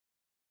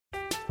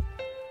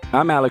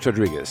I'm Alex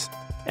Rodriguez.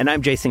 And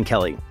I'm Jason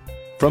Kelly.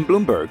 From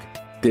Bloomberg,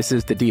 this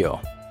is The Deal.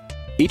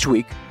 Each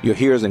week, you'll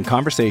hear us in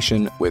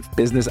conversation with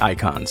business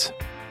icons.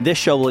 This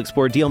show will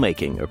explore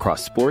deal-making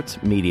across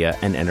sports, media,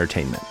 and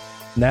entertainment.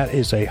 That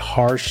is a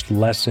harsh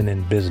lesson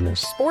in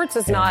business. Sports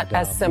is not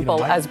as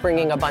simple as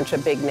bringing a bunch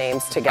of big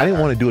names together. I didn't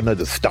want to do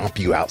another stomp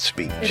you out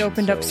speech. It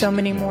opened up so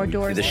many more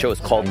doors. The show is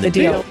called The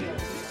Deal.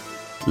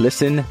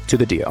 Listen to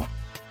The Deal.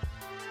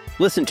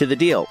 Listen to The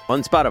Deal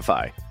on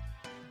Spotify.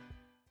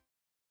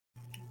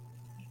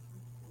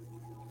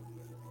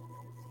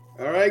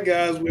 All right,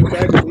 guys, we're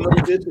back with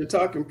another edition of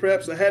Talking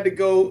Preps. I had to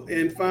go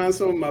and find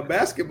some of my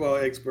basketball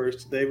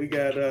experts today. We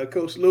got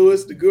Coach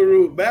Lewis, the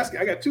guru of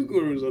basketball. I got two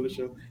gurus on the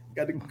show.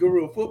 Got the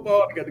guru of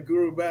football. I got the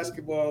guru of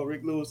basketball,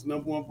 Rick Lewis, the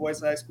 #1 voice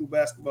of high school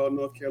basketball in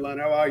North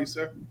Carolina. How are you,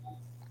 sir?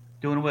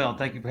 Doing well.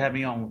 Thank you for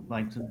having me on,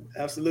 Langston.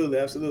 Absolutely.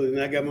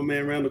 And I got my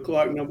man Randall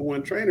Clark,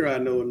 #1 trainer I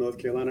know in North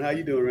Carolina. How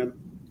you doing, Randall?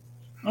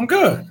 I'm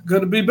good.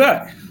 Good to be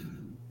back.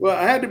 Well,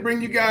 I had to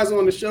bring you guys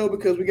on the show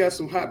because we got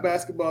some hot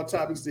basketball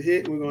topics to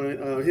hit. We're going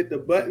to hit the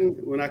button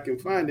when I can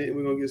find it, and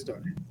we're going to get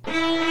started.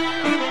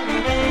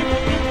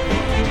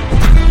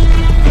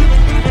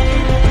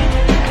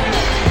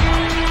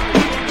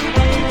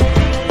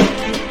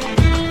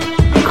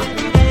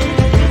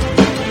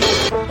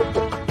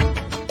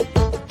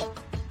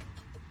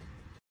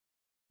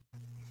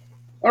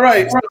 All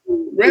right, so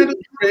Randall,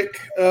 Rick,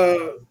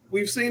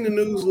 we've seen the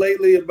news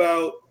lately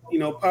about,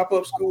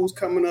 pop-up schools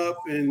coming up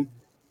and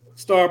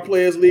star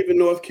players leaving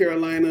North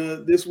Carolina.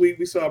 This week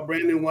we saw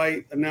Brandon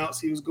White announce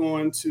he was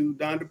going to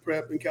Donda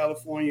Prep in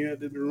California.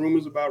 There have been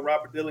rumors about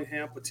Robert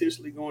Dillingham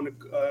potentially going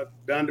to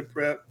Donda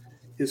Prep.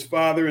 His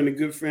father and a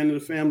good friend of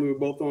the family were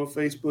both on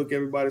Facebook.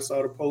 Everybody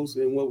saw the post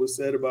and what was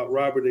said about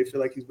Robert. They feel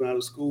like he's been out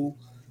of school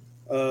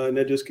and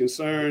they're just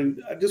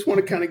concerned. I just want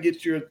to kind of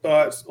get your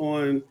thoughts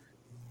on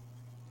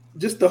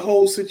just the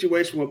whole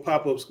situation with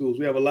pop-up schools.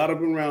 We have a lot of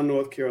them around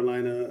North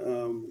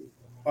Carolina.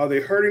 Are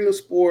they hurting the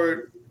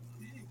sport?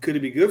 Could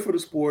it be good for the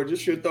sport?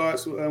 Just your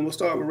thoughts. We'll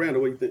start with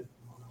Randall. What do you think?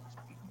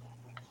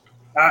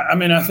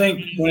 I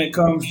think when it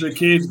comes to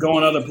kids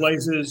going other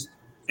places,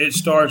 it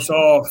starts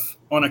off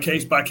on a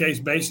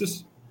case-by-case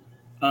basis.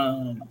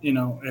 In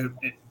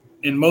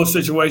most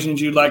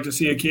situations, you'd like to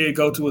see a kid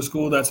go to a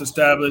school that's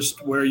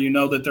established where you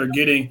know that they're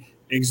getting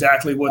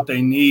exactly what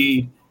they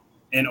need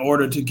in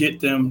order to get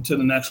them to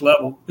the next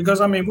level.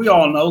 Because, we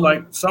all know,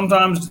 like,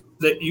 sometimes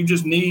that you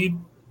just need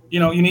 –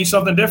 you need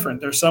something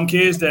different. There's some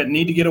kids that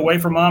need to get away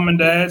from mom and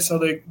dad, so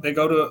they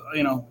go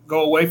to,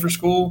 go away for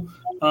school,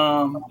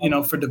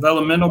 for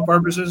developmental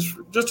purposes,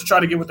 just to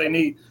try to get what they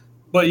need.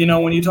 But,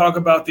 when you talk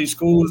about these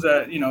schools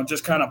that,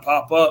 just kind of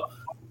pop up,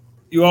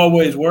 you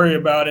always worry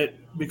about it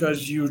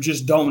because you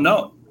just don't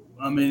know.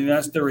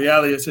 That's the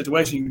reality of the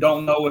situation. You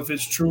don't know if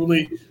it's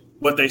truly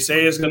what they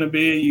say it's going to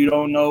be. You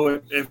don't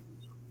know if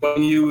what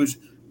you is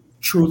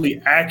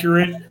truly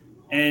accurate.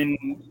 And,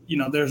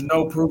 there's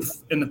no proof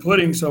in the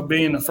pudding. So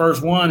being the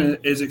first one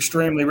is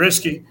extremely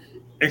risky,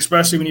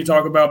 especially when you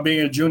talk about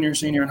being a junior,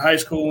 senior in high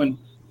school and,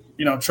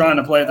 trying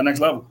to play at the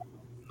next level.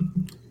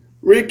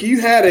 Rick,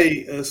 you had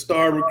a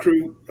star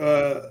recruit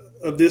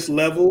of this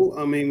level.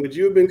 Would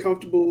you have been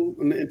comfortable,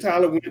 and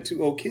Tyler went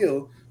to Oak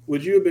Hill,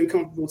 would you have been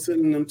comfortable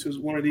sending them to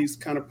one of these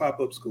kind of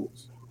pop-up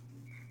schools?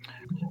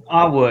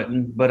 I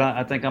wouldn't, but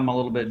I think I'm a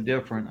little bit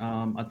different.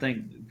 I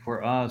think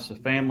for us, the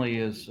family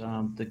is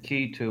the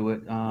key to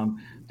it.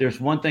 There's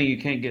one thing you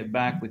can't get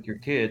back with your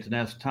kids, and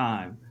that's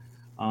time.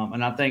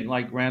 And I think,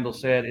 like Randall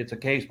said, it's a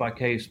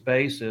case-by-case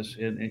basis,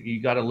 and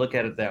you got to look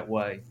at it that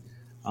way.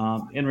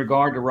 In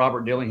regard to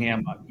Robert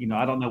Dillingham,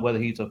 I don't know whether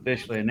he's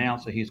officially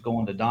announced that he's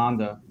going to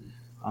Donda.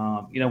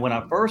 When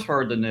I first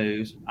heard the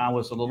news, I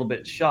was a little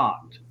bit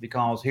shocked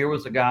because here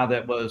was a guy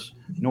that was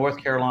North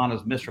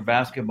Carolina's Mr.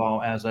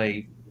 Basketball as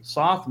a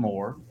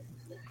sophomore,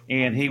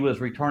 and he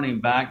was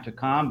returning back to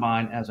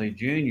Combine as a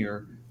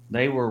junior.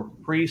 They were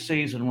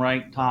preseason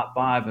ranked top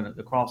 5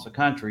 across the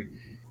country.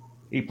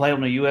 He played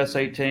on the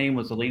USA team,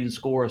 was the leading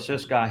scorer,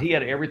 assist guy. He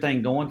had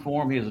everything going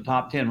for him. He was a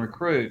top 10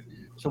 recruit.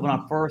 So when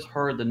I first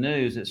heard the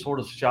news, it sort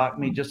of shocked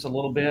me just a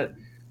little bit.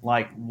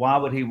 Like, why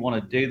would he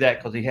want to do that?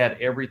 Because he had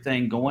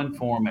everything going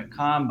for him at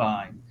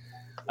Combine.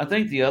 I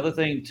think the other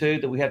thing,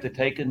 too, that we have to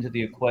take into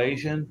the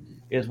equation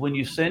is when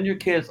you send your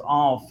kids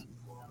off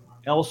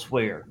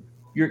elsewhere,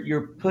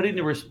 you're putting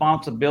the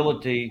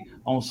responsibility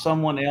on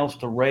someone else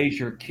to raise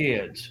your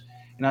kids.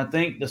 And I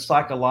think the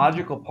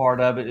psychological part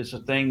of it is the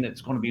thing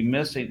that's going to be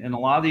missing. And a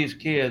lot of these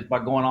kids, by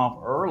going off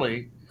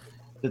early,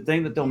 the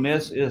thing that they'll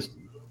miss is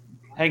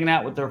hanging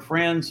out with their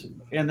friends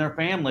and their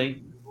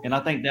family. And I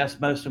think that's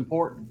most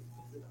important.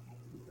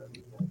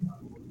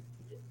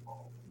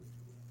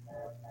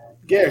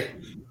 Gary.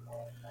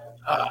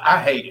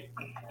 I hate it.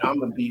 I'm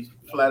going to be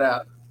flat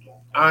out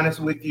honest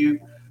with you.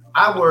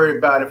 I worry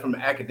about it from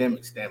an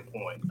academic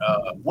standpoint.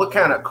 What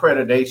kind of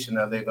accreditation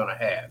are they going to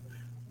have?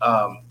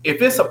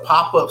 If it's a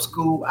pop-up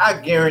school,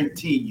 I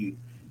guarantee you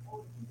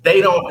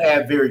they don't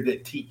have very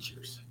good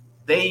teachers.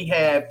 They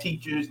have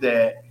teachers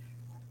that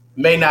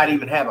may not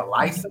even have a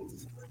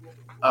license,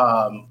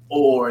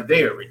 or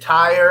they're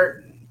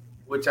retired,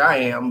 which I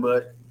am,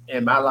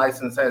 and my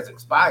license has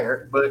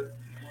expired, but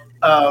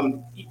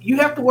you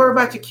have to worry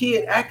about your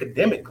kid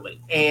academically.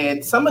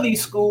 And some of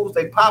these schools,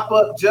 they pop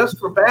up just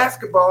for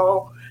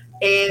basketball,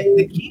 and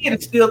the kid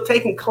is still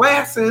taking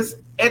classes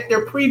at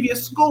their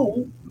previous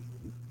school,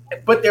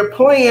 but they're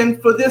playing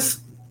for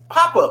this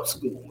pop-up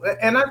school.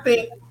 And I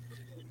think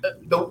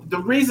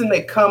the reason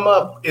they come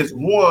up is,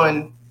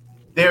 one,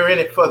 they're in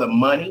it for the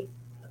money,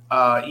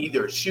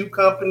 either a shoe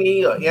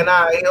company or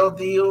NIL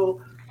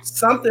deal,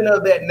 something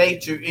of that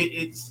nature.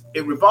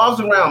 It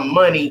revolves around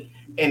money,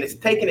 and it's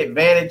taking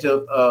advantage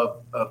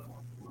of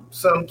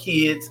some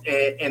kids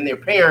and their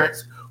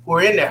parents who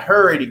are in a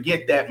hurry to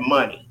get that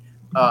money.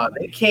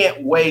 They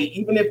can't wait,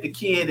 even if the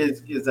kid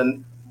is a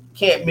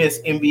can't miss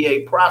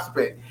NBA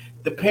prospect.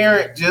 The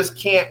parent just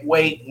can't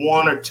wait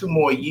 1 or 2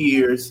 more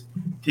years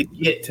to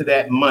get to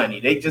that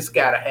money. They just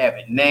got to have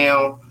it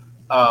now.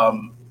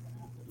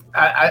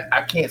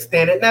 I can't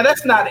stand it. Now,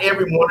 that's not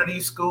every one of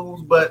these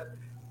schools, but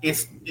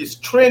it's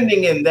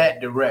trending in that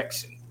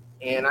direction.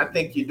 And I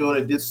think you're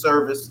doing a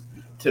disservice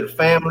to the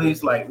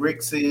families, like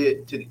Rick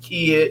said, to the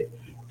kid.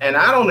 And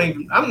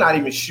I'm not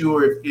even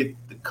sure if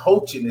the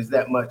coaching is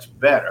that much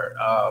better.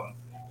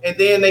 And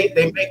then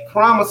they make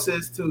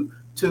promises to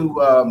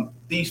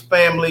these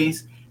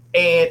families,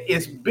 and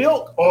it's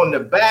built on the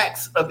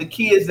backs of the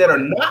kids that are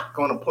not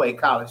going to play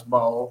college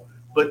ball,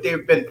 but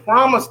they've been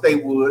promised they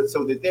would,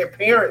 so that their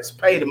parents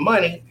pay the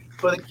money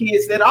for the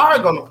kids that are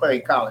going to play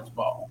college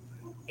ball.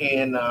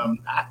 And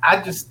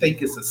I just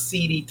think it's a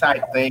seedy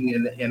type thing,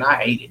 and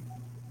I hate it.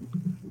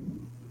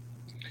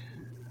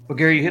 Well,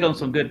 Gary, you hit on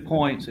some good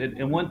points.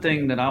 And one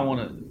thing that I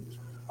want to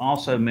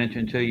also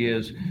mention to you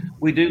is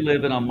we do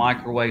live in a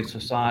microwave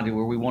society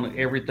where we want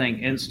everything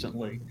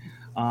instantly.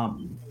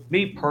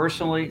 Me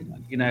personally,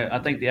 I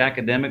think the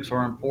academics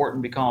are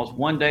important, because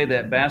one day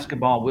that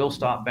basketball will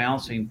stop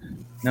bouncing.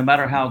 No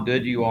matter how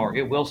good you are,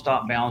 it will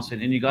stop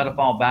bouncing, and you got to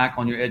fall back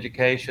on your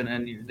education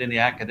and then the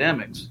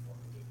academics.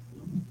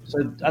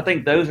 So I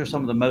think those are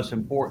some of the most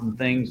important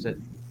things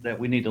that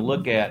we need to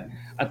look at.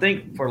 I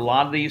think for a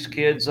lot of these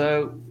kids,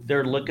 though,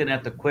 they're looking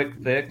at the quick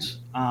fix.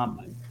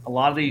 A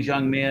lot of these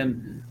young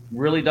men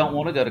really don't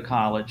want to go to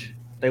college.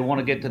 They want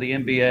to get to the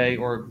NBA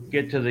or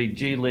get to the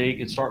G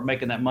League and start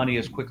making that money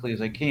as quickly as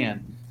they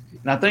can.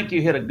 And I think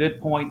you hit a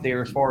good point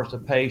there as far as the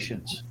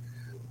patience.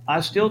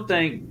 I still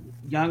think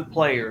young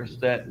players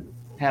that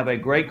have a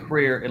great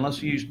career, and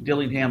let's use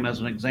Dillingham as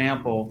an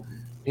example.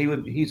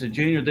 He's a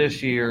junior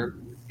this year.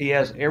 He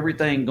has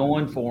everything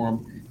going for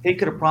him. He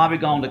could have probably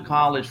gone to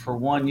college for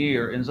 1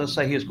 year, and let's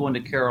say he was going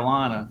to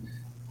Carolina.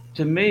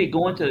 To me,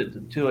 going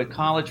to a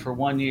college for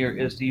 1 year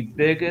is the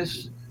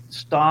biggest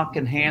stock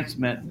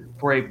enhancement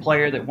for a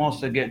player that wants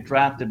to get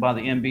drafted by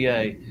the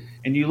NBA.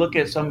 And you look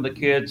at some of the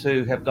kids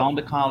who have gone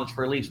to college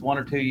for at least 1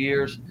 or 2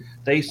 years,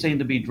 they seem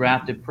to be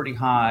drafted pretty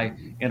high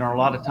and are a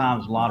lot of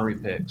times lottery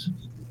picks.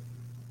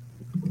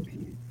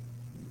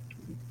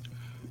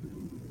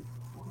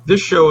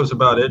 This show is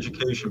about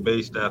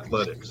education-based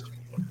athletics.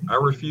 I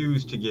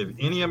refuse to give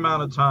any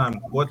amount of time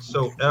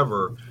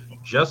whatsoever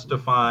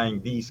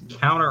justifying these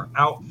counter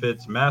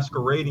outfits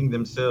masquerading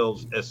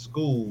themselves as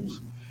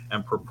schools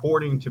and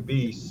purporting to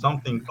be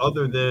something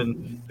other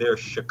than their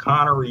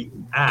chicanery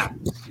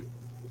acts.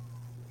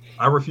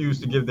 I refuse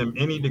to give them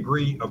any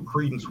degree of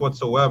credence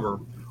whatsoever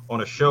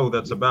on a show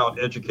that's about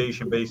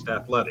education-based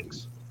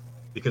athletics,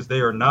 because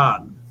they are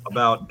not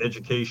about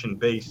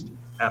education-based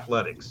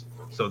athletics.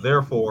 So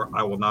therefore,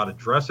 I will not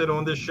address it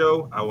on this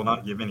show. I will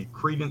not give any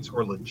credence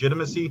or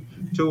legitimacy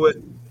to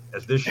it,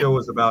 as this show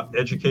is about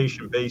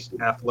education-based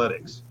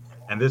athletics.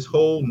 And this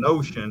whole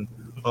notion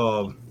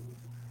of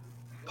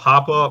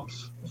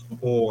pop-ups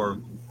or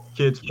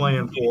kids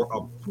playing for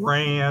a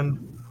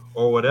brand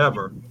or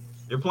whatever,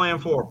 you're playing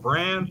for a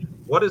brand?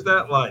 What is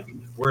that like?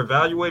 We're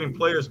evaluating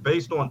players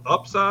based on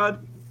upside?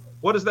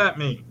 What does that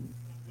mean?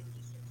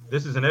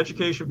 This is an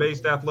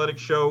education-based athletic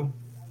show,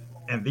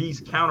 and these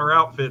counter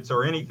outfits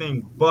are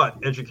anything but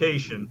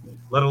education,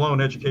 let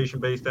alone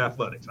education-based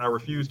athletics. I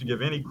refuse to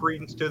give any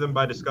credence to them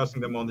by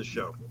discussing them on the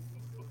show.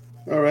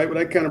 All right, well,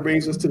 that kind of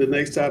brings us to the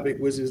next topic,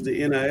 which is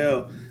the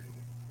NIL.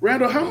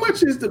 Randall, how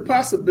much is the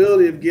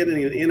possibility of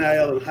getting an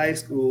NIL in high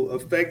school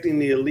affecting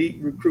the elite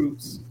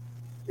recruits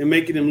and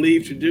making them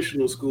leave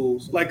traditional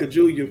schools, like a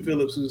Julian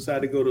Phillips who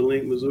decided to go to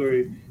Link,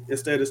 Missouri,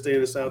 instead of staying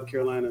in South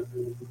Carolina,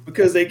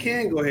 because they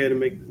can go ahead and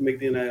make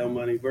the NIL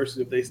money versus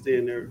if they stay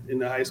in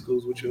the high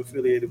schools which are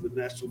affiliated with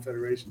national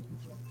federations?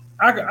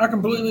 I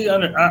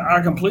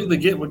completely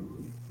get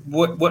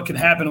what can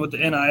happen with the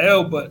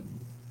NIL, but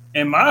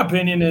in my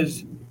opinion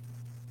is,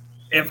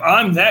 if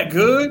I'm that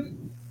good,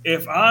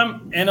 if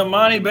I'm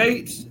Imani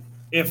Bates,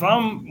 if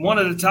I'm one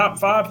of the top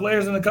 5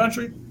 players in the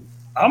country,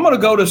 I'm going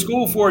to go to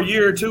school for a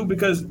year or two,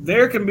 because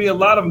there can be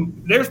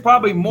there's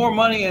probably more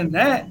money in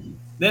that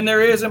than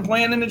there is in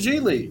playing in the G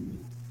League.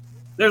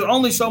 There's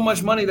only so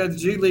much money that the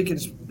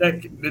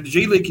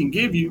G League can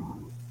give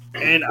you.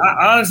 And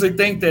I honestly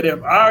think that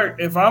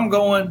if I'm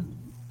going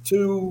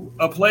to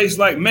a place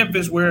like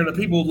Memphis where the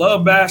people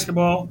love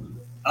basketball,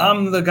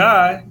 I'm the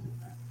guy,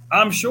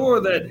 I'm sure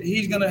that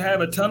he's going to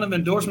have a ton of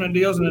endorsement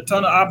deals and a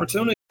ton of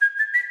opportunities.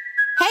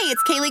 Hey,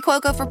 it's Kaylee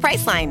Cuoco for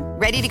Priceline.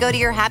 Ready to go to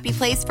your happy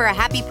place for a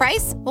happy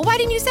price? Well, why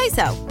didn't you say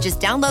so? Just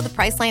download the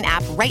Priceline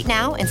app right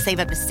now and save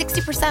up to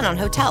 60% on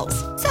hotels.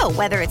 So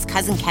whether it's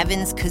Cousin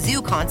Kevin's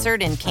Kazoo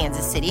Concert in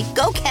Kansas City,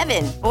 go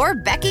Kevin, or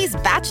Becky's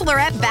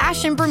Bachelorette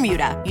Bash in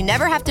Bermuda, you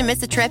never have to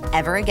miss a trip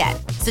ever again.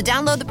 So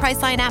download the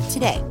Priceline app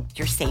today.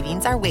 Your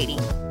savings are waiting.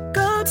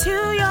 Go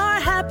to your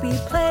happy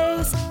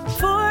place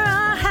for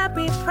a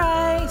happy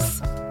price.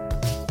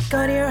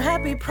 Go to your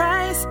happy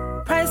price,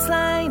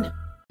 Priceline.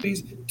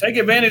 Take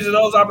advantage of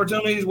those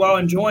opportunities while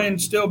enjoying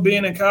still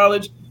being in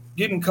college,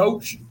 getting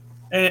coached,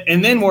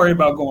 and then worry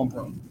about going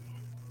pro.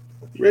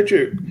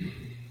 Richard.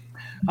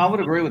 I would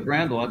agree with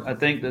Randall. I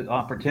think the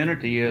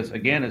opportunity is,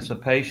 again, it's a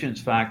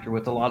patience factor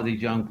with a lot of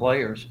these young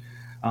players.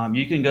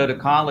 You can go to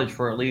college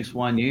for at least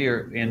 1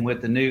 year, and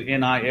with the new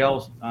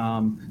NIL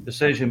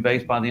decision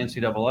based by the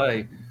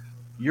NCAA,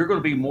 you're going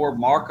to be more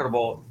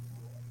marketable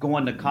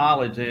going to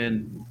college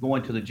than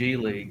going to the G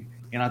League.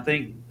 And I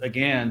think,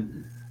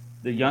 again,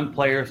 the young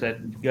players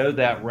that go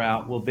that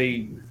route will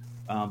be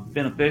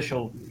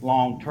beneficial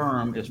long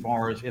term as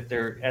far as if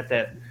they're at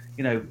that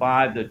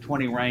 5 to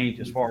 20 range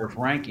as far as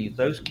rankings.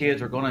 Those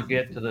kids are going to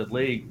get to the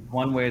league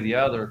one way or the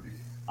other.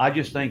 I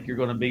just think you're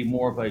going to be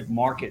more of a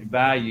market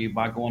value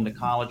by going to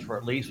college for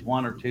at least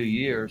 1 or 2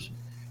 years,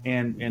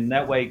 and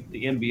that way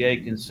the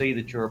NBA can see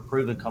that you're a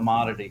proven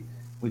commodity.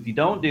 If you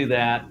don't do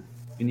that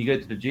and you go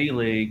to the G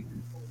League,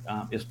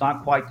 it's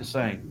not quite the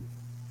same.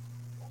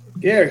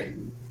 Gary.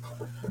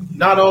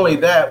 Not only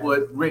that,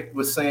 what Rick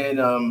was saying,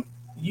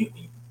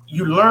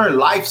 you learn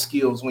life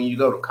skills when you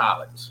go to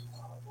college.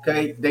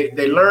 Okay,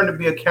 they learn to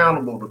be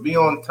accountable, to be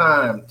on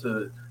time,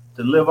 to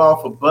live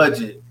off a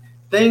budget,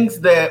 things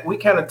that we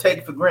kind of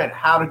take for granted.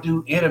 How to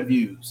do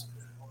interviews,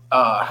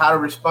 how to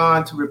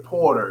respond to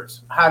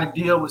reporters, how to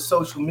deal with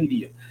social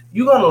media.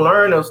 You're going to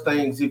learn those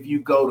things if you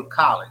go to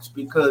college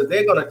because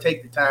they're going to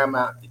take the time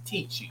out to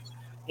teach you.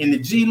 In the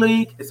G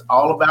League, it's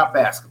all about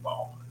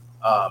basketball,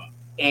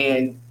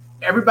 and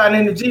everybody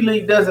in the G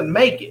League doesn't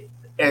make it.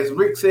 As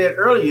Rick said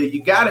earlier,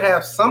 you got to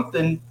have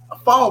something, a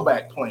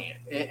fallback plan.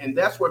 And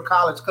that's where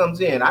college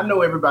comes in. I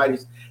know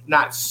everybody's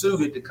not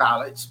suited to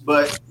college,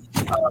 but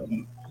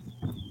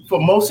for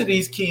most of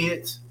these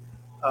kids,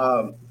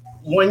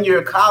 1 year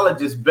of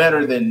college is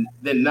better than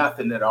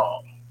nothing at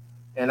all.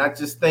 And I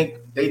just think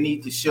they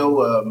need to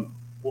show,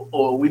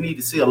 or we need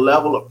to see a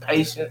level of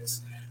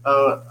patience.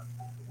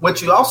 What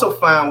you also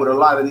find with a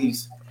lot of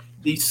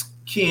these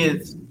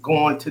kids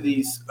going to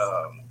these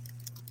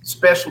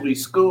specialty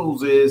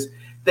schools is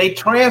they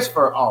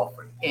transfer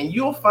often, and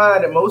you'll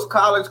find that most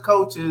college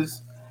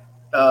coaches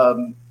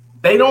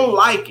they don't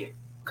like it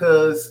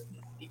because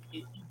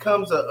it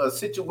becomes a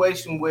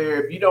situation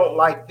where if you don't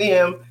like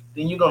them,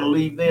 then you're going to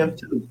leave them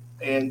too.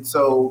 And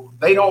so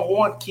they don't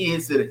want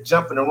kids that are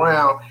jumping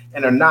around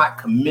and are not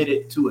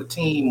committed to a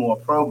team or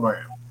a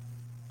program.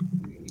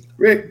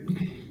 Rick.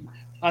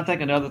 I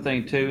think another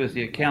thing, too, is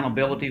the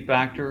accountability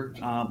factor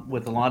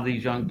with a lot of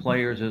these young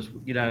players is,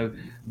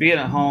 being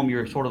at home,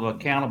 you're sort of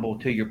accountable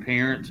to your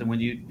parents. And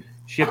when you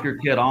ship your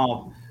kid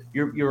off,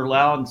 you're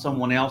allowing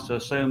someone else to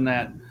assume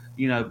that,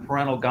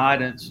 parental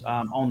guidance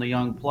on the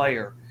young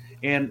player.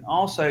 And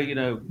also,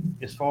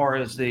 as far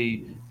as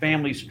the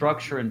family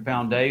structure and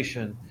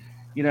foundation,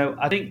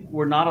 I think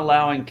we're not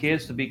allowing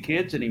kids to be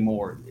kids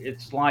anymore.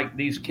 It's like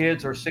these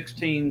kids are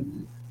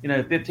 16,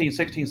 15,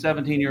 16,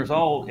 17 years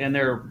old, and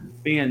they're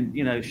being,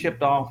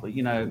 shipped off,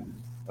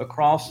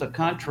 across the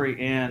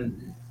country.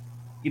 And,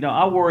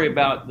 I worry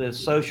about the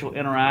social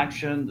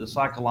interaction, the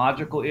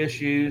psychological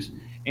issues,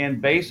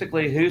 and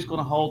basically who's going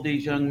to hold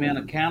these young men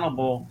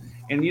accountable.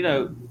 And,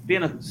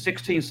 being a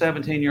 16,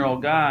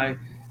 17-year-old guy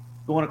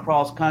going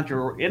across country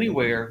or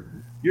anywhere,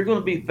 you're going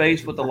to be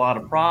faced with a lot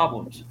of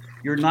problems.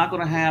 You're not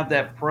going to have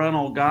that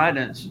parental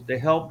guidance to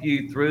help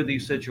you through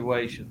these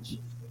situations.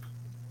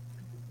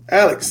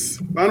 Alex,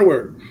 final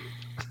word.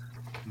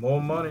 More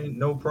money,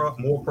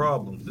 more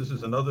problems. This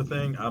is another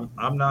thing.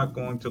 I'm not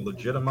going to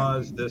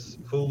legitimize this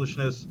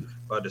foolishness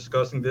by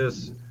discussing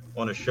this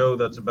on a show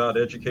that's about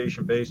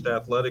education-based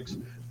athletics,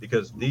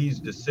 because these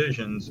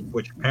decisions,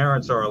 which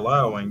parents are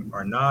allowing,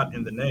 are not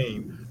in the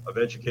name of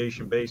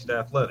education-based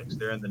athletics.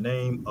 They're in the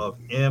name of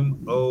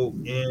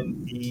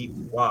MONEY,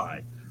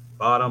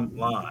 bottom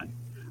line.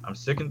 I'm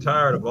sick and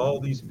tired of all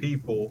these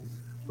people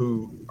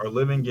who are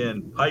living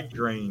in pipe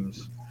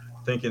dreams,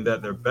 thinking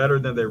that they're better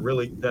than they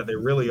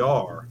really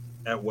are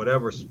at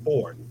whatever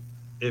sport.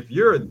 If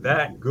you're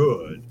that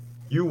good,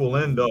 you will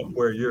end up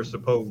where you're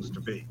supposed to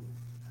be.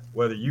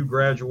 Whether you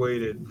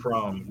graduated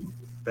from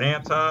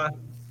Vance High,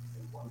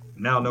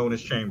 now known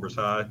as Chambers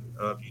High,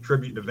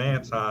 tribute to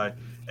Vance High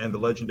and the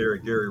legendary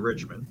Gary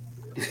Richmond,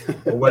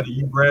 or whether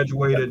you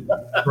graduated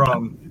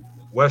from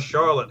West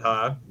Charlotte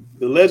High,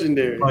 the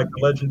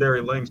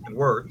legendary Langston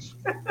Wirtz.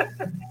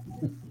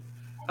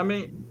 I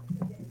mean,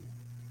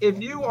 if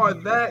you are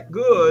that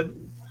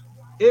good,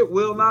 it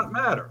will not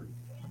matter.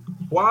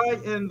 Why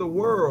in the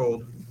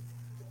world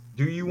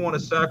do you want to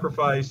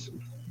sacrifice,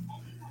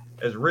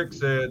 as Rick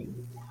said,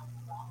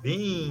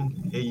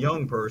 being a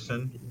young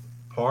person,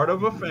 part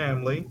of a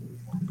family,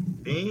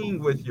 being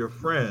with your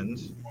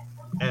friends,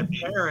 and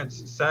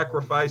parents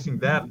sacrificing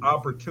that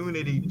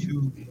opportunity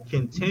to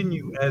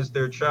continue as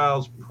their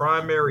child's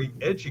primary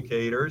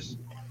educators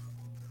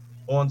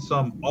on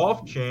some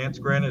off chance,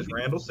 granted, as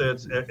Randall said,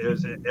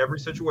 as every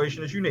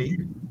situation is unique,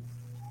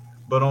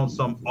 but on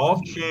some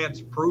off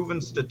chance proven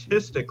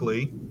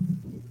statistically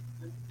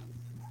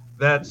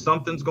that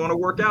something's going to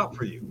work out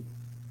for you.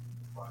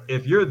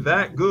 If you're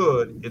that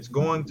good, it's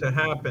going to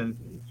happen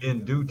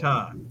in due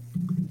time.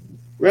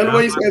 Randall,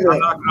 what you say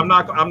that? I'm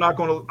not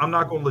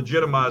going to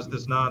legitimize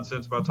this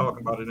nonsense by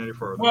talking about it any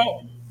further.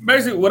 Well,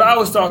 basically, what I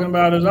was talking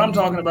about is I'm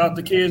talking about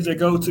the kids that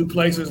go to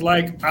places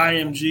like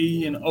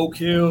IMG and Oak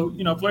Hill,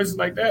 places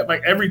like that.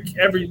 Like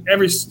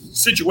every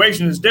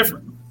situation is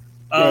different.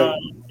 Right.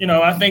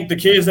 I think the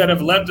kids that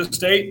have left the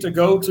state to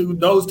go to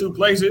those two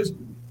places,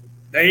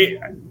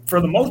 they, for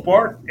the most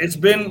part, it's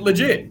been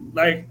legit.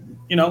 Like,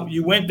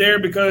 you went there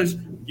because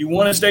you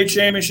won a state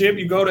championship.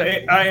 You go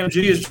to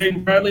IMG as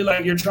Jaden Bradley,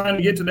 like you're trying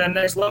to get to that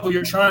next level.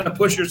 You're trying to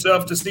push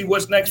yourself to see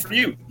what's next for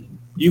you.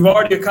 You've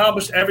already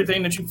accomplished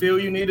everything that you feel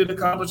you needed to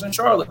accomplish in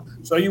Charlotte.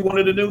 So you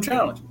wanted a new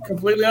challenge.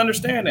 Completely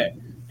understand that.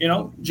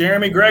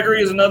 Jeremy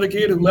Gregory is another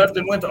kid who left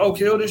and went to Oak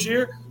Hill this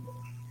year.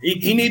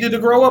 He needed to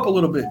grow up a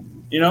little bit.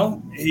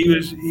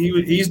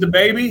 He's the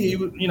baby.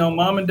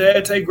 Mom and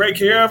dad take great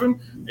care of him.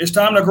 It's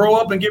time to grow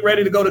up and get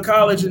ready to go to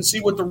college and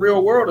see what the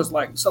real world is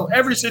like. So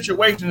every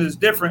situation is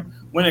different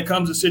when it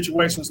comes to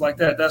situations like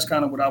that. That's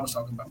kind of what I was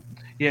talking about.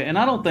 Yeah, and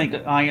I don't think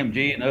that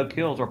IMG and Oak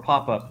Hills are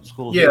pop-up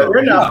schools. Yeah,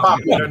 they're not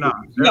pop-up. They're not.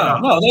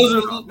 No, those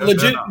are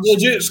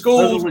legit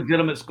schools. Those are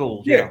legitimate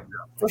schools. Yeah,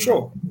 for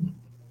sure.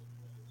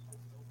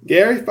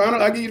 Gary,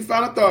 I'll give you the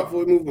final thought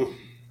before we move on.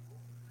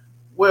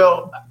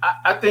 Well,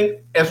 I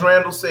think, as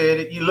Randall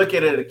said, you look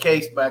at it a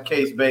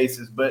case-by-case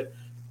basis, but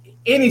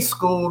any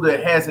school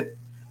that has it,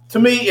 to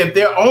me, if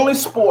their only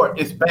sport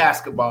is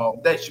basketball,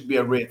 that should be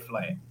a red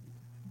flag,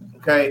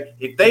 okay?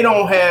 If they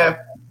don't have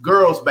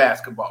girls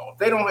basketball, if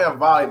they don't have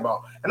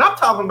volleyball, and I'm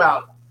talking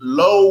about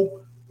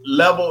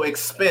low-level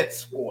expense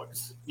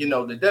sports,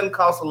 that doesn't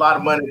cost a lot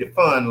of money to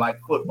fund like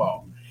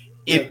football.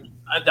 If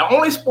the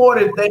only sport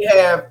that they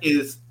have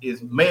is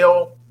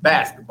male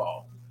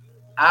basketball,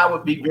 I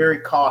would be very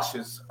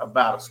cautious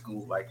about a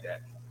school like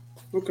that.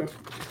 Okay.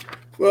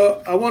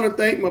 Well, I want to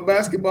thank my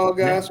basketball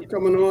guys for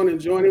coming on and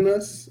joining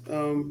us.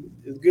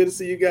 It's good to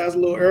see you guys a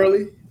little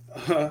early.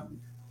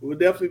 We'll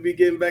definitely be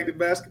getting back to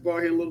basketball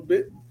here in a little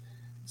bit.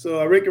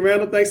 So, Rick and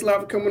Randall, thanks a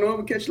lot for coming on.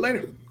 We'll catch you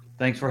later.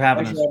 Thanks for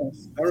having us.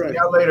 All right. See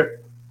y'all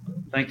later.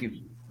 Thank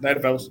you. Later,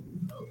 fellas.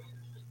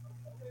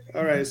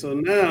 All right. So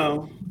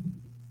now,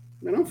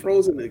 man, I'm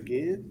frozen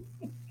again.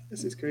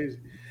 This is crazy.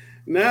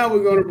 Now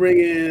we're going to bring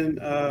in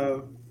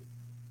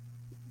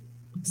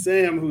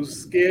Sam, who's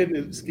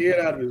scared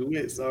out of his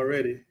wits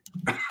already.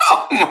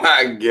 Oh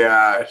my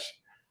gosh!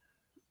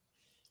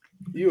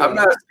 I'm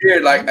not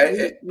scared. Like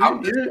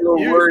I'm just a little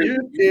worried.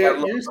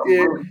 You're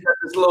scared.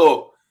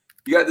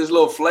 You got this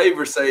little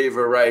flavor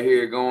saver right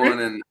here going,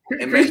 and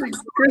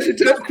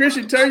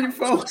Christian, turn your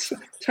phone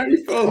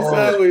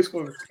sideways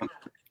for me.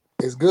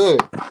 It's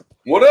good.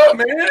 What up,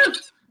 man?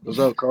 What's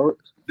up, Coach?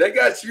 They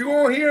got you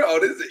on here? Oh,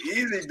 this is an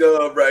easy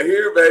dub right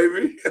here,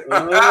 baby.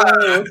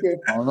 Okay.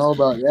 I don't know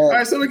about that. All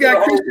right, so we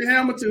got Christian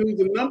Hamilton, who's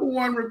the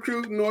 #1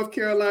 recruit in North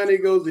Carolina. He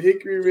goes to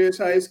Hickory Ridge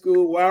High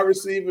School, wide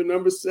receiver,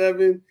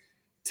 #7.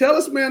 Tell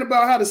us, man,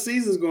 about how the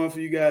season's going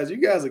for you guys. You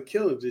guys are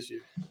killing this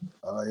year.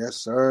 Yes,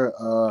 sir.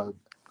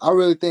 I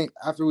really think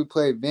after we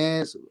played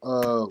Vince,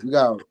 we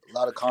got a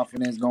lot of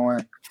confidence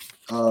going.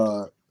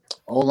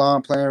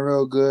 O-line playing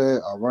real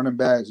good. Our running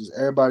backs,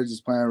 everybody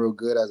just playing real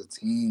good as a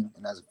team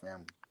and as a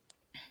family.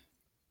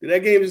 Did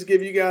that game just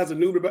give you guys a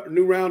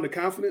new round of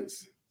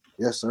confidence?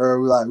 Yes, sir.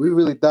 We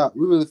really felt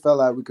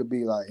like we could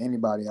beat like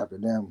anybody after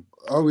them,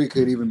 or we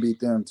could even beat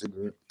them.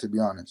 To be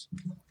honest.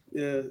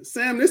 Yeah,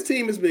 Sam, this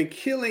team has been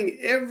killing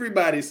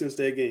everybody since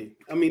that game.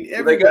 I mean,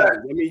 everybody.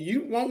 I mean,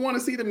 you won't want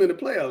to see them in the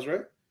playoffs,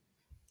 right?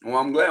 Well,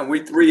 I'm glad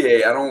we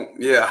 3A. I don't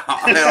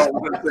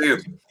want to see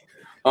them.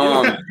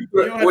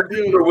 With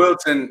Jupiter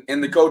Wilson in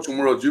the coaching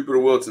world, Jupiter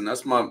Wilson,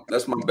 that's my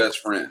best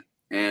friend,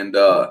 and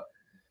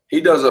he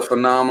does a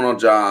phenomenal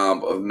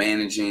job of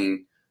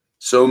managing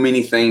so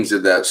many things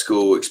at that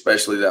school,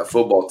 especially that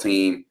football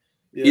team.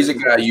 Yeah. He's a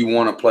guy you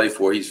want to play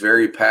for. He's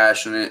very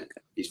passionate.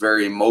 He's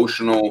very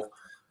emotional.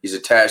 He's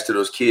attached to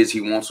those kids.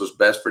 He wants what's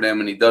best for them,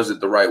 and he does it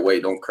the right way.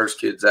 Don't curse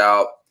kids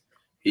out.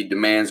 He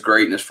demands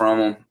greatness from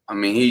them. I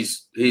mean,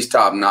 he's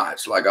top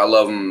notch. Like, I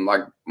love him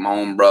like my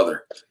own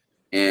brother.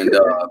 And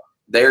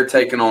they're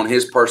taking on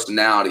his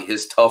personality,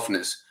 his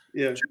toughness.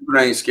 Yeah, Jupiter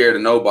ain't scared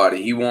of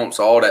nobody. He wants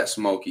all that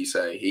smoke. He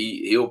say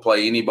he'll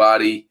play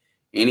anybody,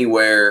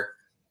 anywhere,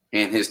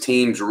 and his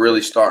team's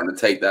really starting to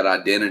take that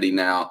identity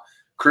now.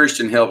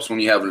 Christian helps when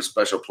you have a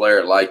special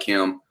player like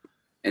him,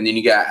 and then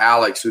you got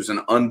Alex, who's an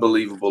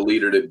unbelievable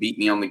leader that beat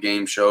me on the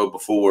game show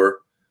before.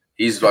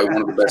 He's like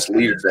one of the best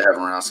leaders they have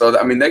around. So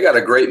I mean, they got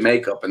a great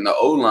makeup, and the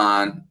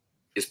O-line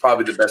is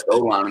probably the best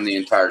O-line in the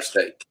entire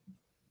state.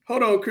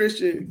 Hold on,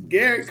 Christian.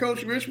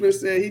 Coach Richmond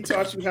said he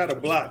taught you how to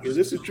block. Is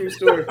this a true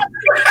story?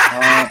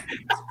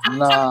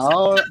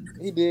 Nah,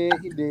 he did.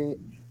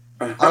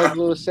 I was a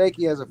little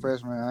shaky as a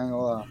freshman. I ain't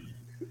gonna lie.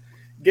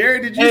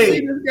 Gary, did you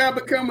see this guy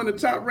becoming a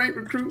top-ranked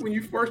recruit when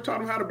you first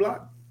taught him how to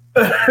block?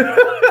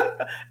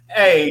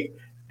 Hey,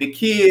 the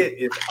kid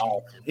is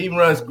awesome. He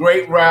runs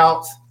great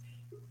routes.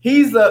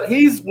 He's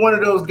one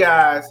of those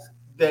guys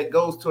that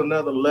goes to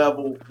another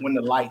level when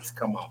the lights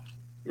come on.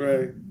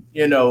 Right.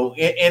 You know,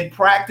 in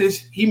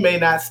practice, he may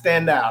not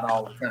stand out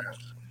all the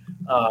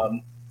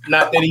time.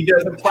 Not that he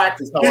doesn't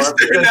practice hard,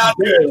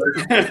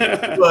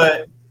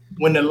 but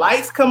when the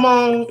lights come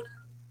on,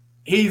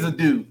 he's a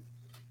dude.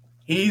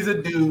 He's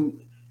a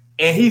dude,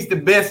 and he's the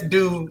best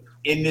dude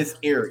in this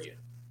area.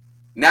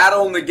 Not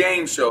on the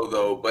game show,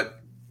 though,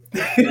 but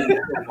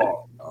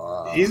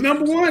he's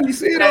number one. You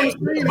see it on the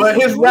screen. But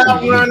his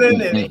route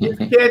running and his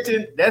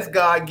catching, that's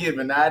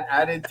God-given.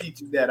 I didn't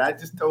teach him that. I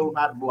just told him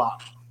how to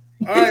block.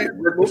 All right.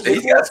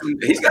 He's got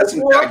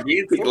some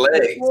gigantic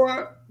legs.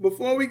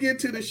 Before we get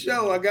to the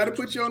show, I got to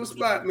put you on the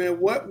spot, man.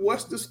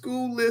 What's the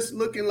school list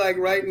looking like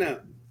right now?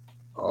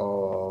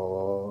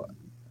 Oh,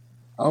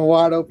 I'm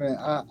wide open.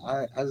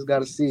 I just got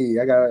to see.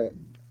 I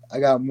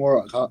got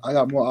more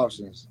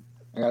options.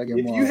 I got to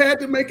get more. If you had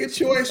to make a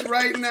choice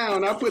right now,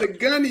 and I put a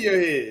gun to your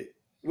head,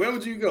 where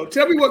would you go?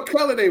 Tell me what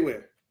color they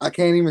wear. I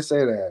can't even say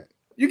that.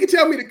 You can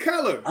tell me the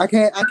color. I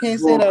can't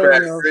say that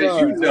right now.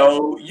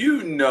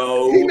 You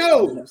know. He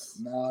knows.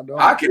 No, I don't.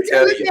 I can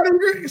tell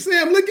you.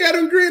 Sam, look at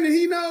him grinning.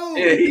 He knows.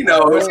 Yeah, he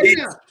knows. In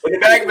the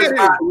back of his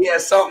mouth, he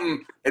has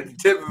something at the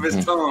tip of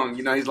his tongue.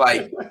 You know, he's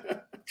like,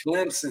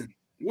 Clemson.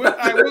 When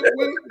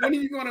are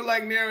you going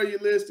to narrow your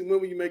list, and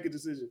when will you make a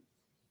decision?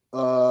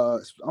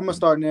 I'm gonna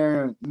start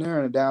narrowing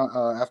it down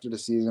after the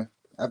season.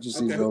 After the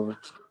season's over.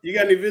 You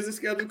got any visit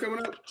schedule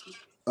coming up?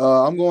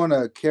 I'm going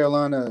to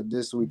Carolina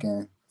this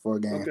weekend for a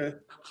game. Okay.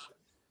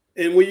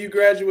 And will you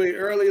graduate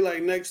early,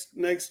 like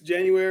next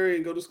January,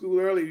 and go to school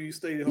early? Or you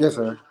stay at home? Yes,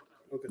 sir.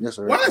 Okay. Yes,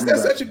 sir. Why is that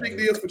such a big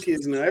deal for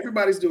kids now?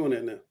 Everybody's doing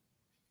that now.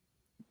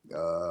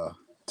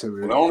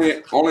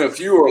 Only a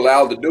few are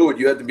allowed to do it.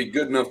 You have to be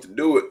good enough to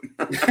do it.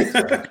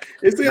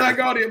 It seems like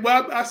all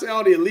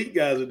the elite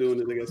guys are doing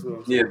it. I guess.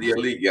 Yeah, the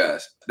elite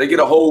guys. They get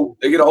a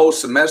whole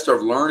semester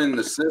of learning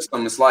the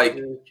system. It's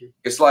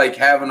like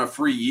having a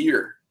free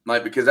year.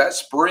 Because that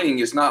spring,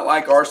 it's not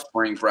like our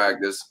spring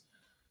practice.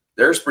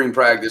 Their spring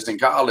practice in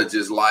college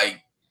is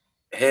like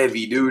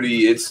heavy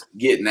duty. It's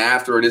getting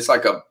after it. It's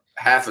like a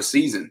half a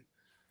season.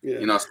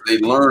 Yeah. So they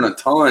learn a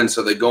ton.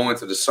 So they go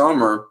into the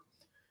summer,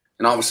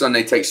 and all of a sudden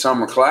they take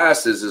summer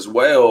classes as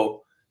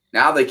well.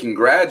 Now they can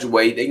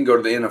graduate. They can go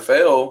to the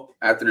NFL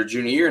after their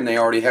junior year, and they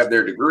already have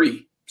their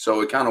degree.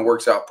 So it kind of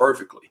works out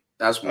perfectly.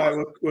 That's why. All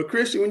right, well,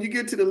 Christian, when you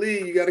get to the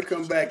league, you got to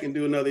come back and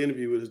do another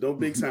interview with us. Don't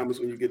big time us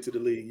when you get to the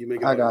league. You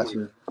make it. I got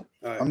you.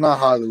 Right. I'm not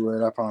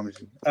Hollywood, I promise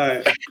you. All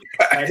right,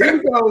 here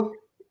we go.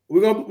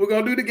 We're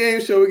gonna do the game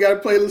show. We got to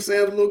play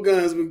Sam's little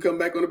guns. We can come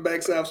back on the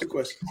backside with some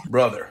questions.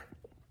 Brother,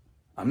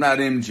 I'm not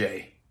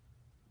MJ,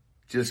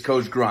 just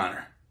Coach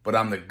Griner, but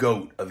I'm the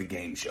GOAT of the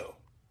game show.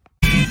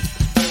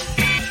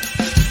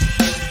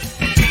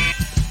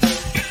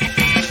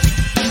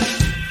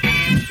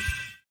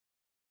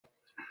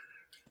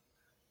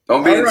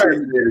 Don't be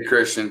intimidated,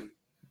 Christian.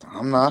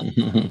 I'm not.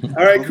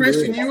 All right,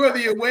 Christian, you are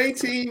the away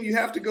team. You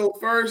have to go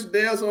first.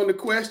 Dale's on the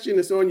question.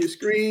 It's on your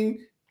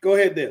screen. Go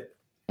ahead, Dale.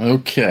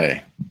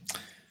 Okay.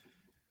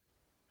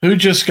 Who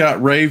just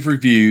got rave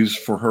reviews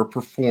for her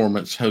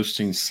performance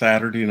hosting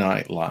Saturday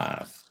Night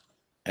Live?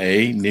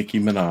 A, Nicki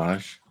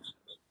Minaj.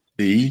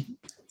 B,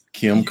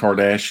 Kim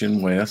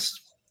Kardashian West.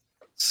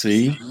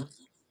 C,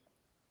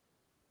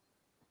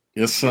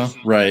 Issa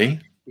Rae.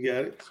 You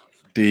got it.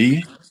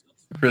 D,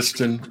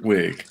 Kristen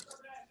Wiig.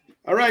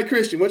 All right,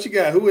 Christian, what you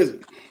got? Who is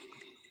it?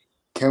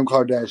 Kim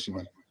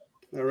Kardashian.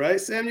 All right,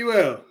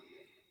 Samuel.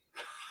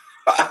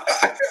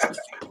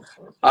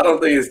 I don't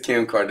think it's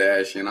Kim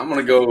Kardashian. I'm going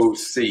to go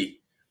C.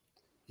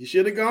 You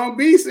should have gone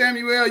B,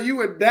 Samuel. You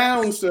were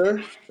down,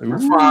 sir.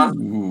 That's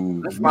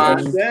fine. That's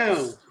fine.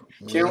 Down.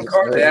 Kim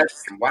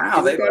Kardashian.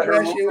 Wow. Kim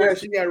Kardashian,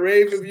 she got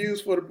rave reviews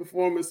for the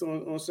performance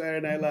on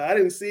Saturday Night Live. I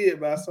didn't see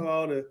it, but I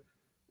saw it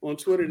on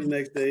Twitter the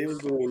next day. It was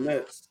going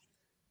nuts.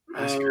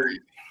 That's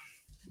great.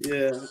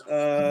 Yeah.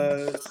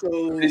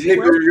 So these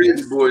Hickory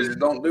Ridge boys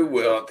don't do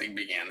well at the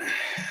beginning.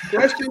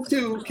 Question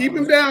 2. Keep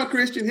him down,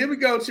 Christian. Here we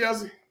go,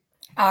 Chelsea.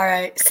 All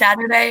right.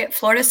 Saturday,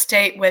 Florida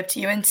State whipped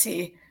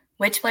UNC.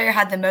 Which player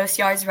had the most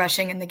yards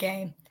rushing in the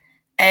game?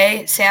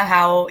 A, Sam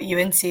Howell,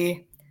 UNC.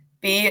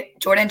 B,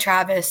 Jordan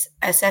Travis,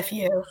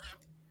 SFU.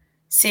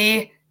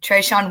 C,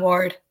 Trayshawn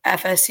Ward,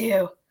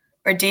 FSU.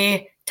 Or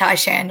D, Ty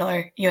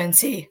Chandler,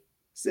 UNC.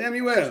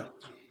 Samuel.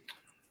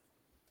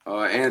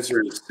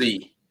 Answer is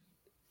C.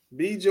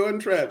 B, Jordan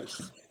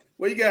Travis.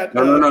 What you got?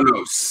 No.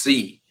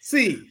 C.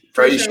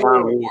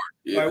 Trayshawn Ward.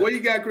 Yeah. All right, what you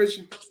got,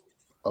 Christian?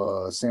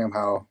 Sam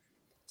Howell.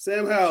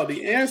 Sam Howell.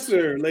 The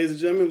answer, ladies and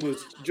gentlemen,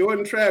 was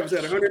Jordan Travis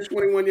had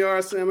 121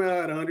 yards. Sam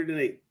Howell had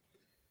 108.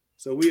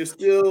 So we are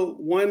still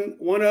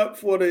one up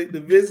for the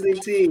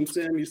visiting team.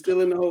 Sam, you're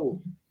still in the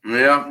hole.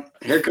 Yeah.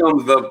 Here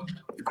comes the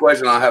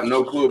question I have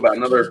no clue about.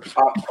 Another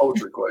pop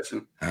culture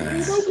question.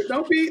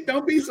 Don't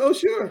be so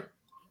sure.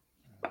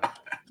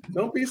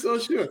 Don't be so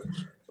sure.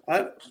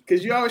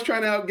 Because you're always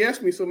trying to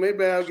outguess me, so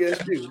maybe I'll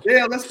guess you.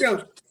 Yeah, let's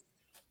go.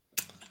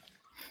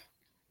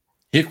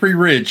 Hickory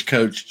Ridge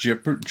coach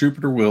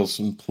Jupiter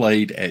Wilson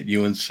played at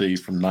UNC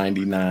from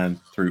 99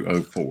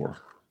 through 04.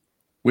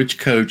 Which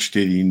coach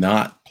did he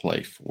not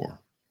play for?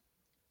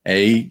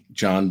 A.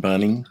 John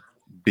Bunning,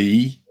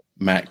 B.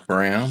 Mac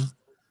Brown,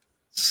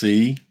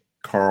 C.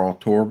 Carl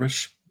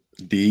Torbish,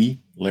 D.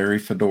 Larry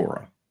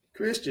Fedora.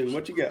 Christian,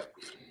 what you got?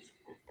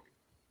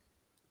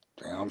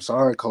 Damn, I'm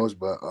sorry, coach,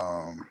 but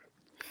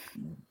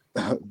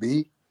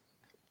B.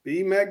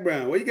 Mac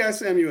Brown. What you got,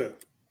 Samuel?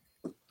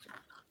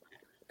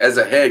 As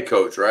a head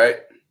coach, right?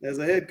 As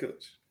a head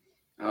coach.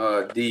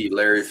 D.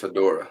 Larry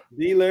Fedora.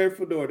 D. Larry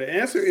Fedora. The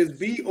answer is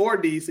B or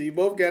D, so you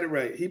both got it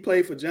right. He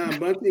played for John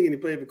Bunting and he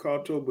played for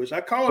Carl Torbush. I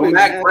called him.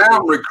 Mac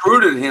Brown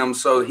recruited him,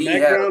 so he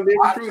Mac had Brown did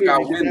recruit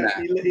him.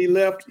 that. He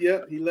left.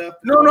 Yep, he left.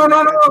 No.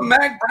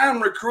 Mac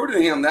Brown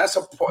recruited him. That's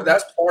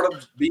part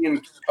of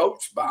being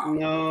coached by him.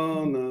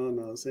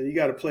 No. So you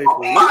got to play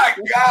for him. My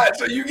God!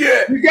 So you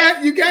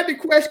got the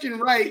question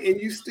right, and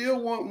you still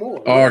want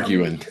more.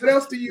 Arguing. What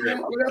else do you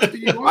want? What else do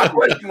you want? My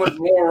question was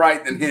more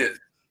right than his.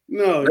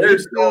 No, you're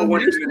still in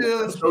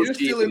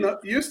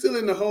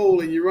the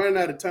hole, and you're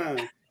running out of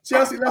time.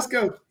 Chelsea, let's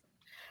go.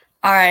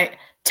 All right.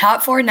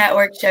 Top 4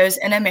 network shows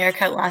in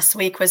America last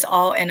week was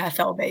all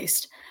NFL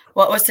based.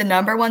 What was the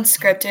number 1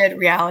 scripted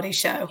reality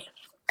show?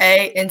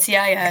 A.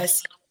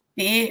 NCIS,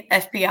 B.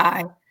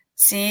 FBI,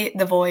 C.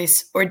 The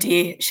Voice, or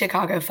D.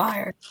 Chicago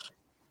Fire?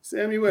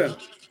 Samuel.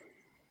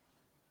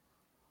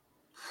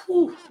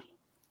 Whew.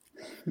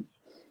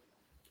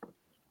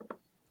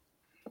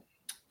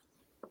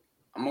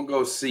 I'm going to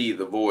go C,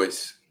 The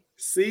Voice.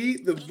 C,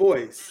 The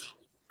Voice.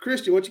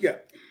 Christian, what you got?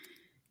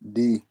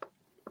 D.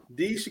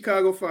 D,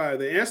 Chicago Fire.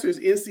 The answer is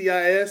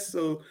NCIS.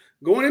 So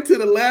going into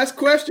the last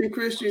question,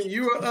 Christian,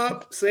 you are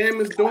up.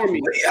 Sam is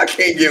dormant. I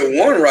can't get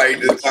one right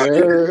this time.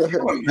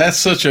 That's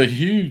such a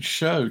huge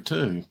show,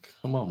 too.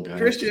 Come on, guys.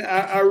 Christian,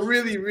 I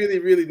really, really,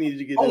 really need you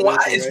to get that why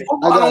answer is right.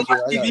 football? I don't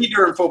watch TV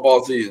during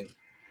football season.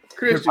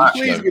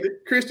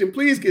 Christian,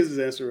 please get his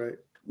answer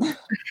right.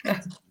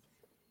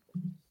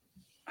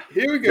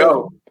 Here we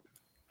go.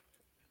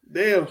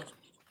 Dale.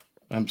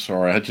 I'm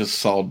sorry. I just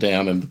saw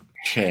down in the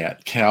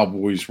chat.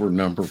 Cowboys were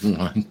number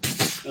 1.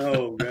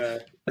 Oh,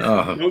 God.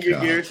 Oh, don't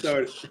get Gary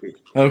started.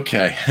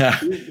 Okay.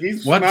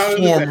 He's what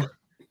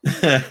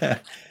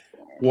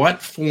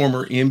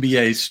former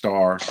NBA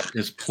star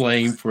is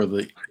playing for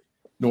the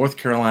North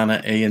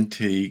Carolina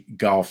A&T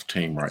golf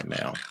team right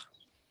now?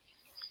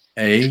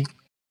 A.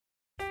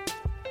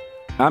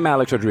 I'm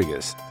Alex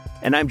Rodriguez.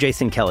 And I'm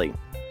Jason Kelly.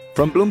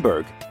 From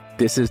Bloomberg,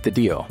 this is The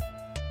Deal.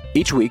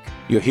 Each week,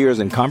 you'll hear us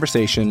in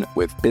conversation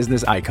with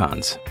business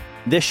icons.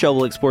 This show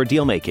will explore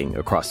deal-making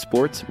across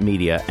sports,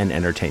 media, and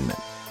entertainment.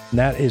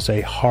 That is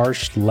a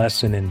harsh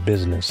lesson in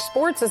business.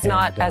 Sports is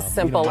not as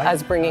simple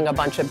as bringing a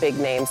bunch of big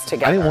names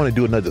together. I didn't want to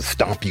do another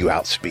stomp you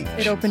out speech.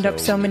 It opened up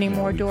so many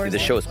more doors. The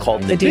show is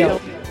called The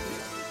Deal.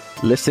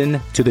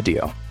 Listen to The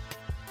Deal.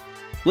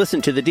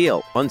 Listen to The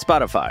Deal on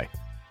Spotify.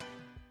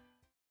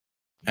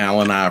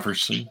 Allen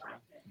Iverson.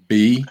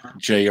 B.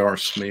 J.R.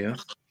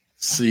 Smith.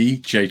 C.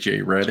 J.J.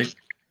 Redick.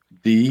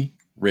 D.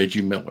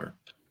 Reggie Miller.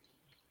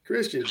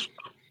 Christian.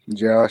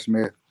 J.R.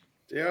 Smith.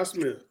 J.R.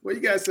 Smith. What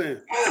you guys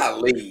saying?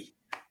 Golly.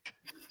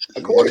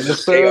 Of course,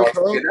 it's J.R.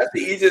 Smith. That's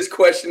the easiest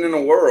question in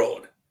the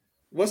world.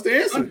 What's the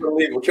answer?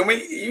 Unbelievable.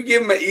 You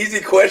give him an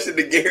easy question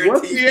to guarantee?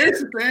 What's the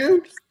answer,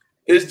 Sam?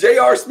 It's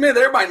J.R. Smith.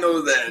 Everybody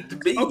knows that.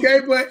 Okay,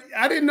 but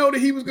I didn't know that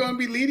he was going to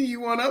be leading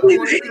you on up. He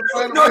knew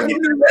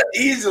that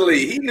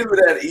easily.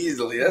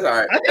 That's all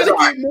right. I got to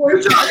get more.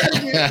 Good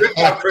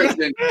job,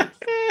 Christian.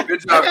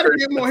 Good job, I got to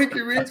get more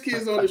Hickory Ridge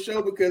kids on the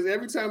show because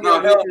every time we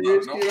have Hickory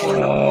Ridge kids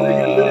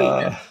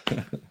on,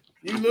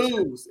 you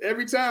lose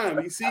every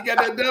time. You see, you got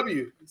that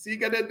W. You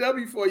got that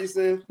W for you,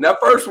 Sam. That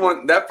first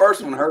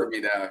one hurt me,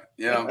 now.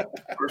 Yeah,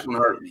 first one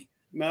hurt me.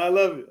 No, I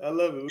love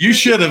it. You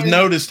should have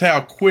noticed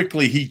how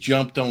quickly he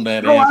jumped on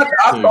that answer.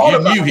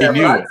 I you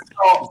knew it.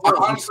 I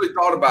honestly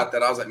thought about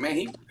that. I was like,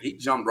 man, he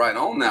jumped right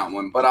on that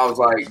one. But I was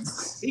like,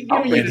 he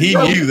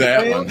knew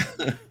that one.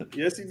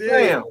 Yes, he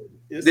did.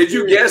 Yes, did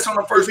you guess on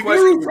the first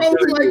question? You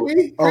frozen like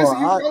me? He's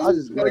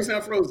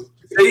not frozen.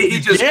 See, he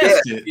just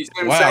guessed it.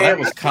 Wow, that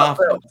was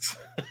confidence.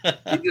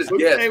 He just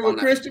guessed. Hey, well,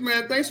 Christian,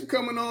 man, thanks for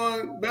coming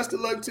on. Best of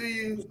luck to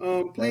you.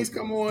 Please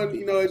come on.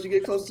 As you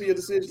get closer to your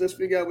decision, let's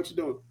figure out what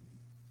you're doing.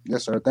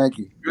 Yes, sir. Thank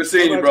you. Good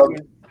seeing you, brother.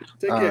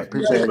 Take care.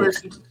 Appreciate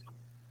it.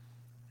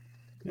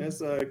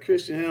 That's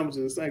Christian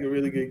Hamilton. It's like a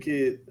really good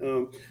kid.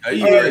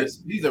 He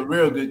is. He's a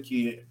real good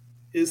kid.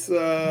 It's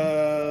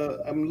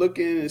I'm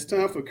looking. It's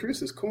time for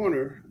Chris's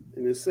corner,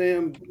 and it's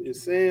Sam.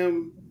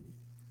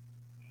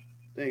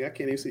 Dang, I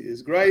can't even see.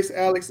 It's Grace,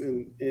 Alex,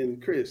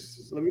 and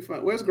Chris. So let me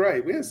find. Where's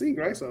Grace? We haven't seen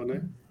Grace all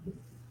night.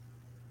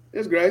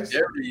 There's Grace.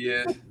 There he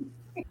is.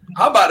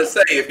 I'm about to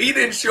say, if he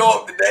didn't show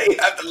up today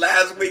after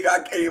last week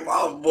I came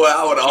off, boy,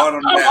 I would have hunted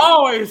him down. I'm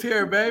always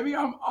here, baby.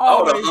 I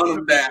would have hunted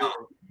him down.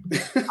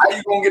 How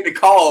you gonna get the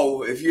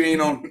call if you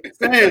ain't on?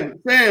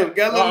 Sam,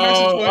 got a little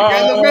message for you.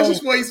 Got a little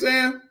message for you,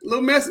 Sam. A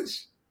little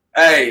message.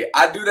 Hey,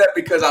 I do that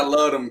because I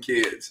love them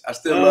kids. I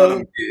still love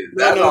them kids.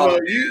 That's all.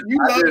 You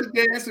love to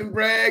dance and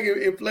brag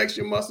and flex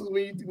your muscles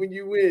when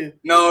you win.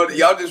 No,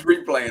 y'all just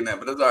replaying that,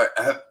 but that's all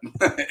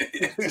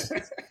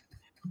right.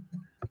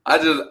 I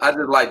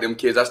just like them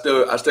kids. I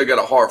still got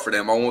a heart for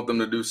them. I want them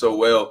to do so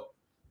well.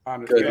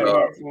 Because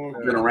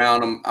I've been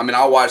around them. I mean,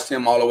 I watched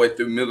him all the way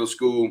through middle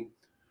school,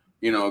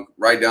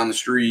 right down the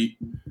street,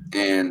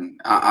 and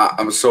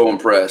I was so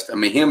impressed. I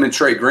mean, him and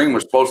Trey Green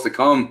were supposed to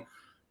come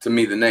to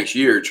me the next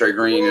year. Trey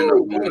Green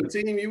what a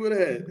team you would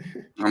have had.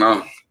 I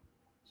know.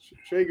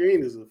 Trey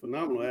Green is a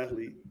phenomenal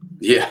athlete.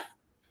 Yeah.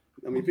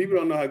 I mean, people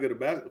don't know how good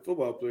a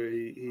football player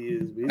he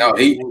is. No,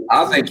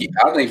 I think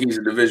he's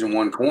a Division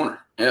I corner.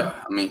 Yeah,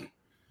 I mean,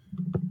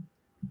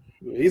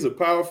 he's a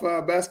Power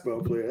 5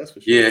 basketball player. That's for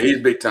sure. Yeah, he's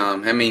big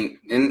time. I mean,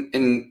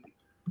 and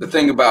the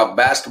thing about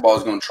basketball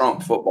is going to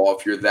trump football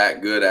if you're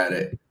that good at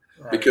it,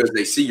 because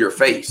they see your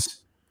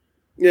face.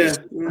 Yeah,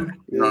 you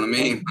know what I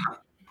mean.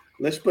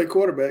 Let's play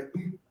quarterback.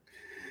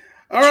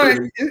 All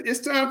right, it's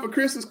time for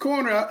Chris's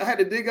Corner. I had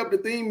to dig up the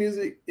theme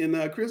music, and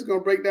Chris is going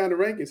to break down the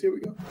rankings. Here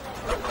we go.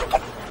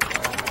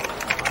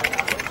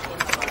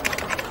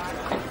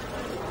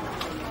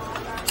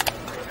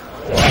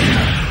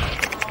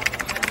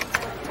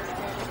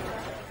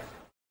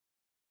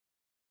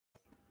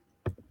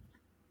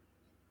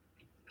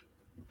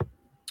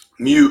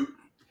 Mute.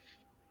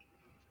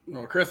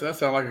 Oh, Chris, that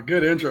sounded like a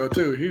good intro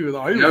too. He was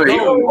sorry about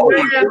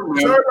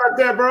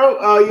that,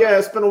 bro. Yeah,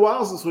 it's been a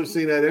while since we've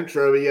seen that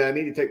intro. But yeah, I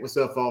need to take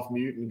myself off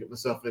mute and get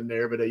myself in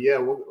there. But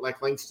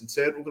like Langston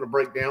said, we're going to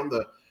break down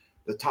the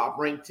top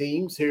ranked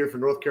teams here for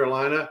North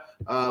Carolina.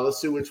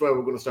 Let's see which way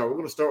we're going to start. We're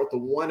going to start with the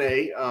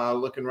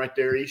 1A, looking right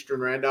there. Eastern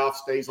Randolph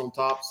stays on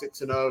top,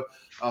 6-0.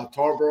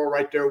 Tarboro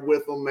right there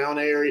with them. Mount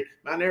Airy.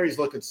 Mount Airy's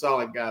looking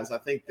solid, guys. I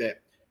think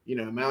that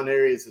Mount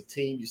Airy is a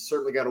team you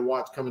certainly got to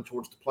watch coming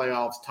towards the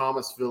playoffs.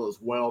 Thomasville as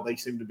well. They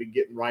seem to be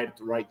getting right at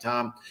the right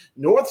time.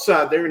 North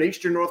side there in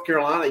Eastern North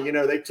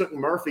Carolina, they took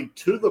Murphy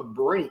to the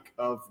brink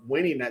of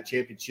winning that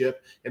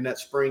championship in that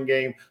spring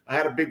game. I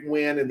had a big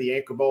win in the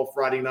Anchor Bowl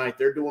Friday night.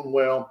 They're doing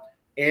well.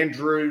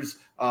 Andrews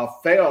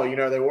fell.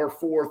 They were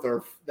fourth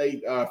or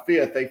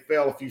fifth. They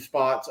fell a few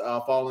spots,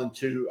 falling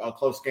to a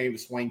close game to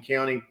Swain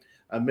County.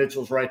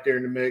 Mitchell's right there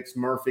in the mix.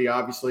 Murphy,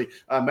 obviously.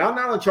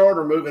 Mountain Island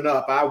Charter moving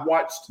up. I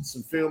watched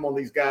some film on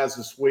these guys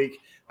this week.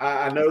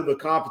 I know the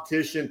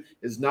competition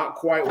is not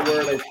quite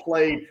where they've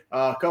played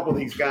a couple of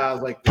these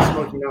guys like the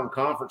Smoky Mountain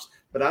Conference,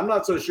 but I'm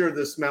not so sure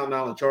this Mountain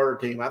Island Charter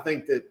team. I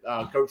think that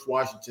Coach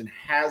Washington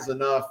has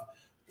enough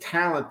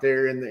talent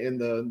there in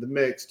the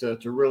mix to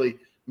really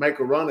make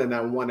a run in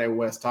that 1A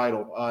West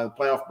title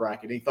playoff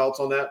bracket. Any thoughts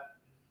on that?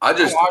 All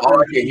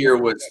I could hear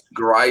was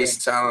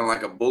Grice sounding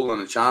like a bull in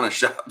a china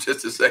shop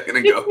just a second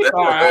ago.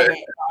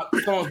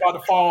 Someone's about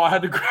to fall. I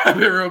had to grab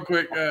it real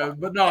quick.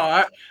 But no,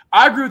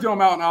 I agree with you on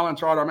Mountain Island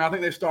Charter. I mean, I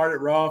think they started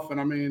rough, and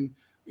I mean,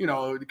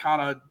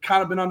 kind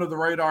of been under the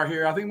radar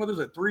here. I think what is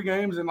it, 3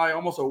 games in like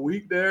almost a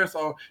week there,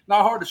 so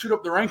not hard to shoot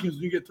up the rankings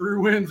when you get 3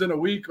 wins in a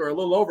week or a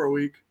little over a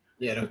week.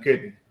 Yeah, no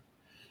kidding.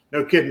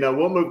 No kidding. Now,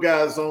 we'll move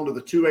guys on to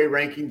the 2A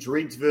rankings.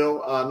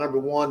 Reidsville, number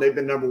 1. They've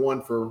been number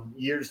 1 for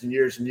years and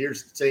years and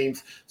years, it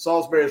seems.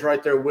 Salisbury's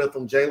right there with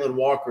them. Jalen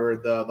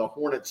Walker, the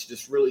Hornets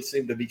just really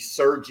seem to be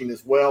surging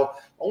as well.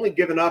 Only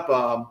giving up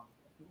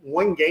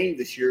 1 game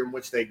this year in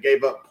which they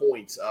gave up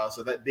points.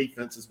 So that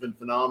defense has been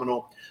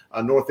phenomenal.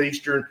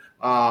 Northeastern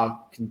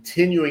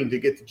continuing to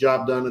get the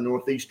job done in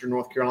Northeastern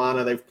North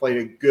Carolina. They've played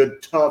a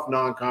good, tough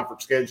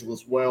non-conference schedule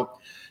as well.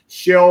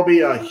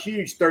 Shelby, a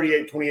huge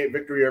 38-28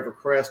 victory over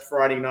Crest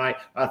Friday night.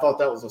 I thought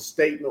that was a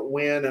statement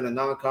win in a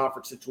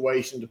non-conference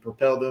situation to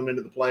propel them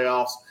into the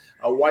playoffs.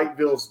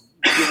 Whiteville's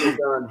getting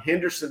done.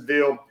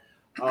 Hendersonville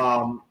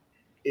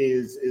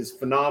is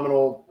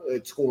phenomenal.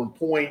 It's scoring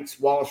points.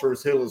 Wallace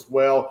Rose Hill as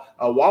well.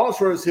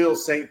 Wallace Rose Hill,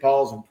 St.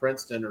 Paul's, and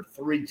Princeton are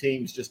 3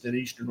 teams just in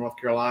Eastern North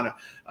Carolina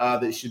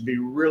that should be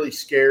really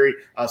scary.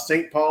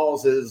 St.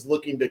 Paul's is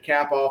looking to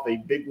cap off a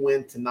big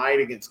win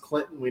tonight against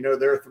Clinton. We know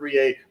they're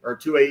 3A or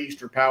 2A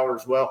Eastern power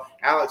as well.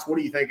 Alex, what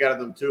do you think out of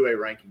them 2A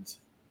rankings?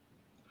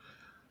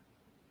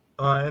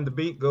 And the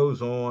beat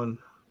goes on.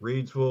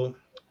 Reidsville,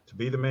 to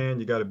be the man,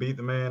 you got to beat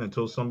the man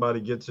until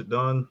somebody gets it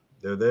done.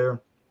 They're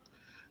there.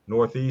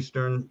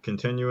 Northeastern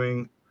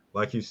continuing,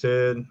 like you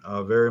said,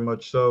 very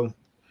much so.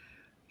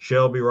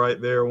 Shelby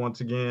right there once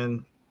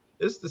again.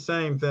 It's the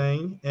same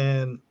thing.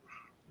 And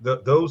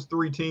those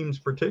 3 teams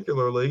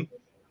particularly,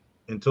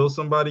 until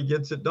somebody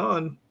gets it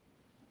done,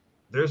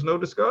 there's no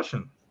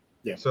discussion.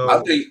 Yeah. So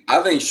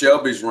I think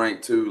Shelby's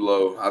ranked too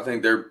low. I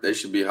think they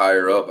should be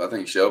higher up. I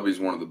think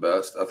Shelby's one of the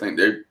best. I think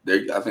they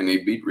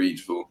beat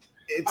Reidsville.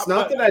 It's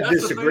not that I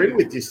disagree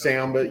with you,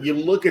 Sam, but you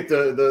look at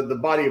the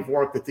body of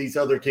work that these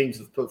other teams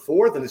have put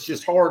forth, and it's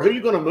just hard. Who are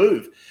you going to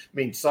move? I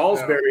mean,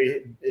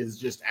 Salisbury is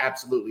just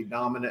absolutely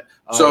dominant.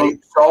 So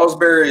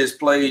Salisbury has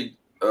played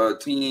a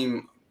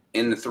team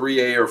in the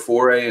 3A or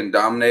 4A and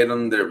dominated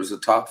them. There was a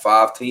top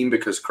 5 team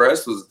because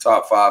Crest was a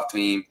top 5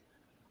 team.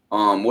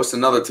 What's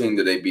another team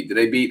that they beat? Did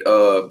they beat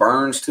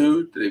Burns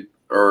too?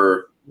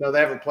 No, they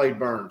haven't played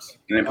Burns.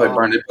 And they played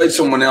Burns. They played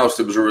someone else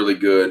that was really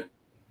good.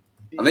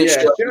 I think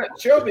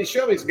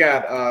Shelby's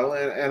got,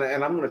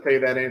 and I'm going to tell you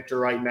that answer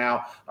right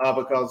now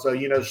because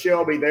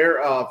Shelby,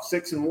 they're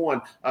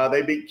 6-1.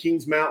 They beat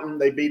Kings Mountain,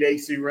 they beat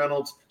AC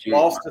Reynolds,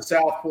 lost to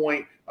South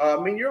Point. I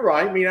mean, you're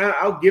right. I mean,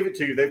 I'll give it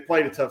to you. They've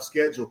played a tough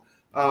schedule,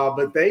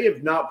 but they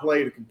have not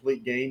played a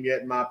complete game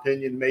yet, in my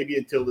opinion. Maybe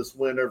until this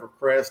win over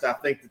Crest. I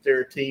think that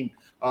they're a team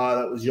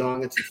that was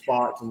young in some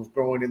spots and was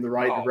growing in the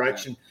right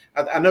direction.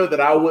 I know that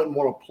I wouldn't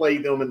want to play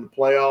them in the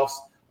playoffs.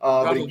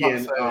 But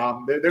again,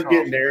 they're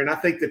getting there, and I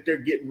think that they're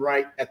getting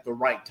right at the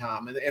right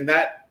time. And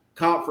that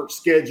conference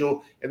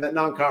schedule and that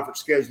non-conference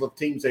schedule of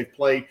teams they've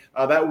played,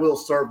 that will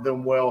serve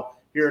them well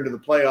here into the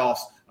playoffs.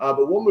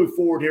 But we'll move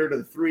forward here to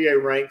the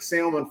 3A ranks.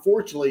 Sam,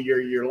 unfortunately,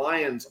 your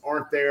Lions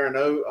aren't there. I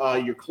know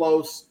you're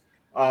close.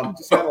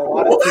 Just had a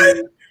lot of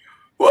teams.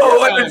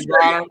 Whoa,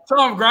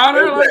 Tom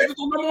Griner, like the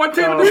number 1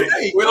 team in the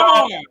state.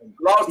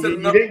 Lost to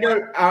you didn't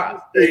go.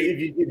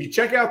 If you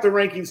check out the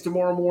rankings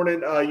tomorrow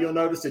morning, you'll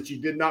notice that you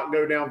did not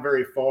go down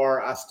very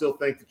far. I still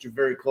think that you're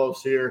very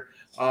close here.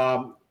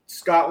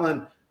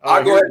 Scotland.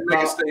 I'll go ahead and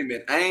make a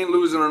statement. I ain't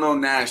losing on no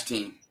Nash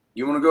team.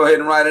 You want to go ahead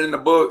and write it in the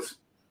books?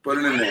 Put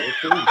it in there.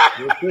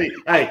 We'll see.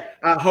 Hey,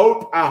 I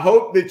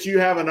hope that you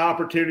have an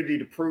opportunity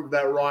to prove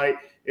that right.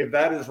 If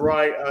that is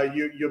right,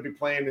 you'll be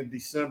playing in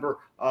December,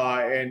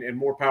 and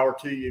more power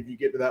to you if you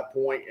get to that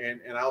point.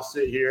 And I'll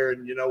sit here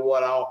and you know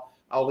what,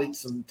 I'll eat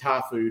some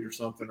Thai food or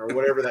something or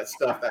whatever that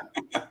stuff,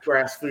 that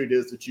grass food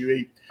is that you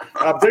eat.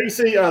 There you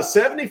see,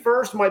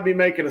 71st might be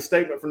making a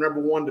statement for number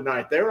 1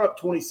 tonight. They're up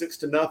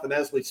 26-0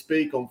 as we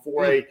speak on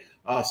 4A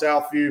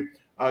Southview.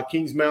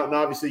 Kings Mountain,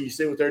 obviously, you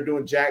see what they're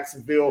doing.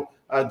 Jacksonville,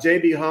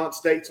 JB Hunt,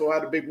 Statesville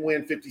had a big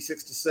win,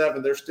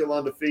 56-7. They're still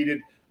undefeated.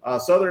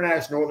 Southern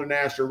Nash, Northern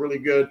Nash are really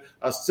good.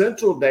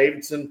 Central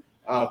Davidson,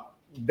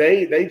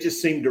 they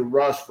just seem to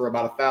rush for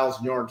about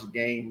 1,000 yards a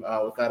game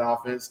with that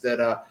offense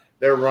that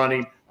they're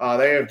running.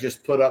 They have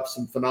just put up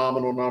some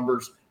phenomenal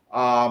numbers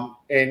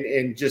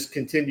and just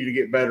continue to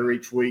get better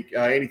each week.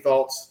 Any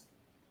thoughts?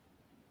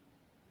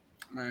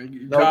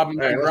 Man,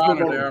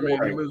 Griner there. I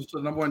mean, he was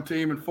the number 1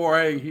 team in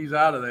 4A. He's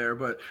out of there.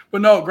 But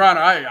no, Griner,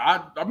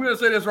 I'm going to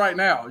say this right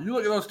now. You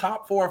look at those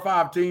top 4 or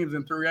 5 teams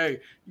in 3A,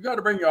 you got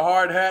to bring your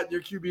hard hat.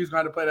 Your QB's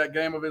going to play that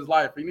game of his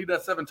life. You need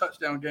that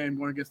 7-touchdown game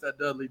going against that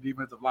Dudley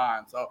defensive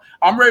line. So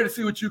I'm ready to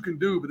see what you can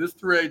do. But this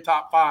 3A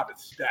top 5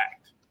 is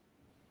stacked.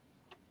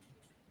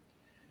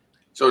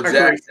 So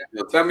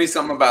Jacksonville, tell me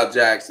something about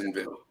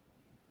Jacksonville.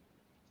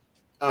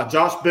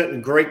 Josh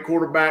Benton, great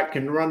quarterback,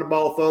 can run the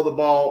ball, throw the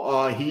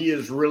ball. He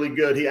is really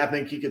good. I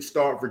think he could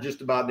start for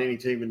just about any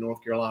team in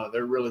North Carolina.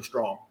 They're really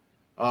strong.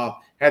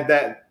 Had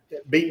that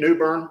beat New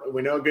Bern.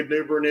 We know how good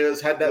New Bern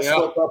is. Had that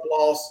slip-up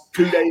loss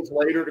 2 days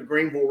later to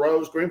Greenville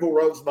Rose. Greenville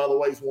Rose, by the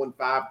way, has won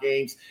 5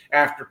 games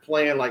after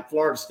playing like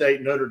Florida State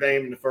and Notre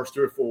Dame in the first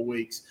 3 or 4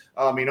 weeks.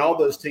 I mean, all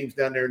those teams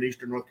down there in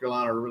Eastern North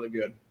Carolina are really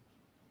good.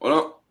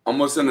 Well, I'm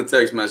going to send a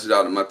text message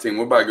out to my team.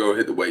 We're about to go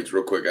hit the weights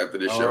real quick after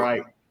this show. All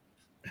right.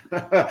 All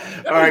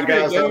right,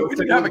 guys. We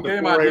did have a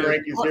game idea.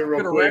 Rankings here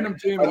real quick.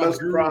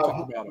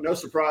 No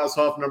surprise,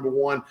 Huff number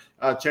 1.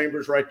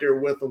 Chambers right there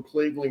with them.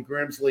 Cleveland,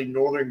 Grimsley,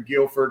 Northern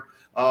Guilford.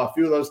 A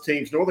few of those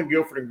teams. Northern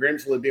Guilford and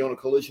Grimsley will be on a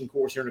collision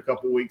course here in a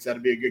couple of weeks.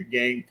 That'll be a good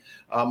game.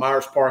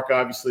 Myers Park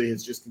obviously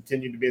has just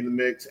continued to be in the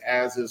mix,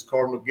 as is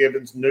Cardinal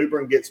Gibbons. New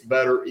Bern gets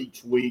better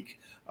each week.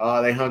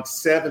 They hung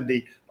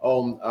 70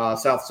 on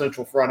South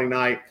Central Friday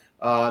night.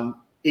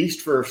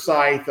 East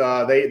Forsyth,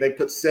 they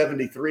put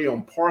 73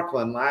 on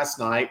Parkland last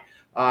night.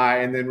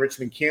 And then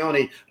Richmond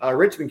County.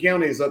 Richmond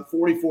County is up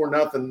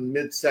 44-0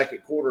 mid-second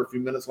quarter. A few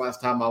minutes last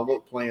time I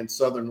looked, playing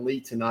Southern Lee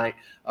tonight.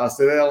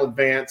 So they'll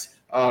advance.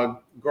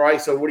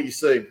 Grice, so what do you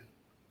see?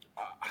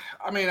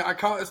 I mean,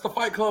 it's the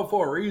Fight Club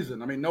for a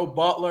reason. I mean, no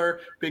Butler,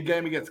 big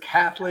game against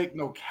Catholic,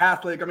 no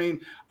Catholic. I mean,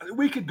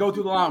 we could go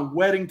through the line.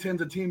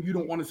 Weddington's a team you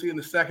don't want to see in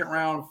the second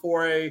round,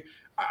 4A.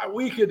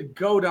 We could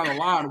go down the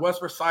line. West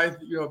Forsyth,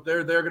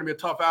 they're going to be a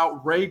tough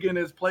out. Reagan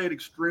has played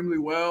extremely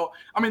well.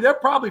 I mean, there are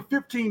probably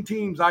 15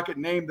 teams I could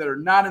name that are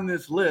not in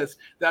this list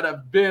that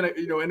have been,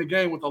 in the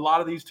game with a lot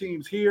of these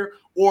teams here,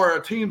 or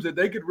teams that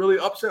they could really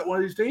upset one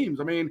of these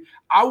teams. I mean,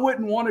 I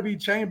wouldn't want to be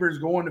Chambers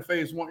going to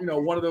face one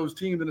of those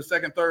teams in the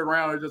second, third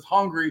round. They're just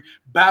hungry,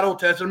 battle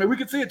tested. I mean, we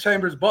could see a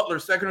Chambers Butler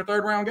second or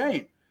third round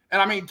game. And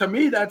I mean, to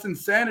me, that's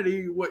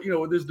insanity.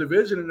 With this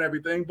division and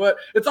everything. But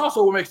it's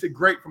also what makes it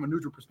great from a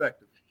neutral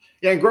perspective.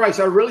 Yeah, and Grice,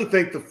 I really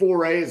think the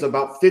 4A is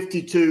about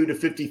 52 to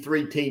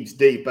 53 teams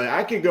deep.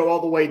 I could go all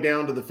the way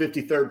down to the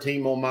 53rd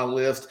team on my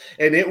list,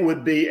 and it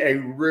would be a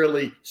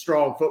really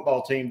strong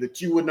football team that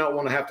you would not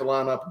want to have to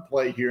line up and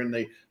play here in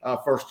the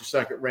first or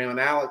second round.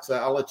 Alex,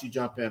 I'll let you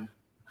jump in.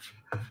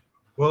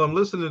 Well, I'm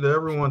listening to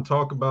everyone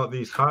talk about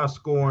these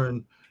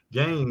high-scoring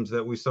games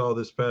that we saw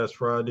this past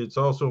Friday. It's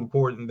also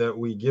important that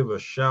we give a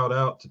shout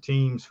out to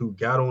teams who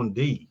got on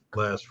D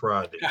last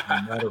Friday.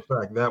 As a matter of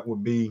fact, that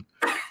would be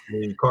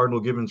the Cardinal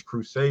Gibbons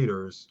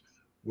Crusaders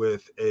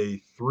with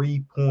a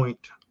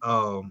 3-point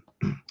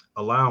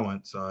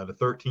allowance, the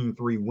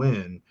 13-3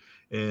 win,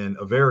 and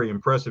a very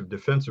impressive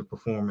defensive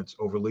performance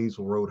over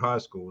Leesville Road High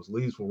School. It's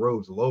Leesville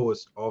Road's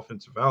lowest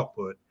offensive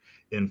output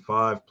in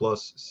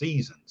 5+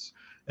 seasons.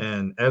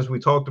 And as we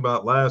talked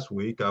about last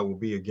week, I will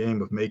be a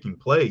game of making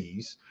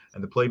plays,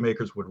 and the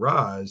playmakers would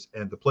rise.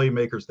 And the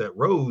playmakers that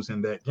rose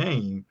in that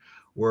game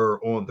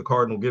were on the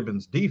Cardinal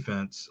Gibbons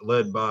defense,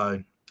 led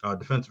by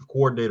defensive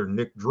coordinator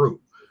Nick Drew,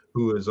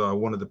 who is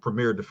one of the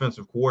premier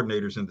defensive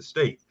coordinators in the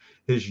state.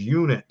 His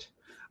unit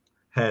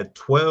had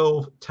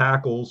 12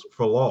 tackles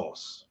for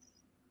loss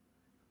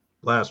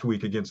last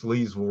week against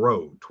Leesville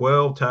Road.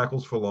 12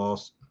 tackles for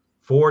loss,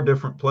 4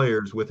 different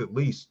players with at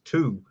least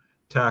 2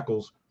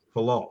 tackles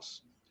for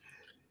loss.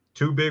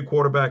 2 big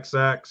quarterback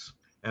sacks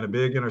and a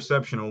big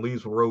interception on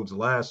Leesville Road's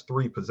last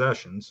 3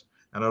 possessions.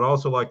 And I'd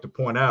also like to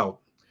point out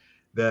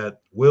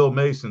that Will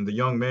Mason, the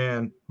young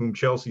man whom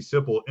Chelsea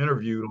Sipple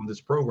interviewed on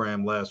this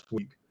program last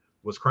week,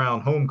 was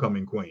crowned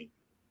homecoming king.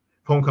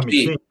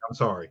 I'm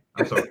sorry.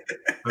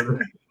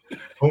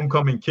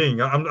 Homecoming king.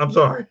 I'm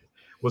sorry.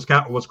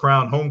 Was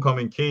crowned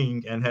homecoming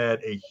king and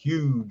had a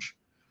huge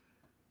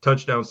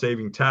touchdown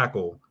saving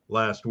tackle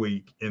last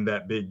week in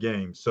that big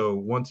game. So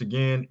once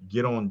again,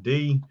 get on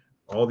D,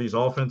 all these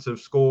offensive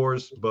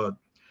scores, but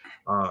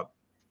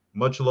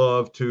much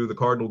love to the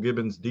Cardinal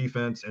Gibbons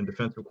defense and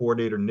defensive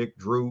coordinator Nick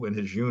Drew and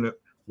his unit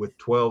with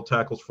 12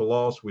 tackles for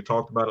loss. We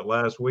talked about it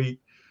last week.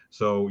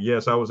 So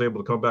yes, I was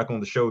able to come back on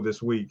the show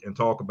this week and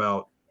talk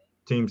about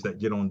teams that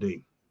get on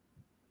D.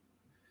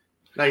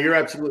 Now, you're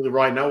absolutely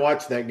right. And I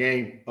watched that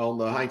game on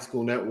the High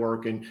School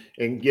Network, and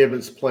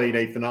Gibbons played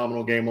a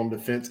phenomenal game on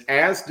defense,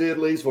 as did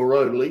Leesville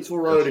Road.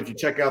 Leesville Road, if you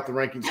check out the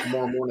rankings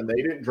tomorrow morning,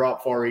 they didn't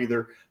drop far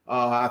either.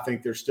 I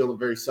think they're still a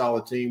very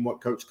solid team.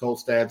 What Coach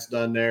Kolstad's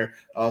done there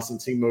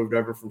since he moved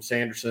over from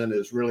Sanderson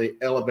has really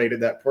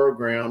elevated that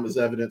program, as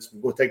evidenced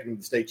with taking them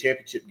to the state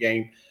championship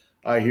game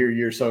here a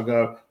year or so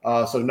ago.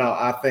 No,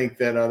 I think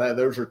that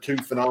those are 2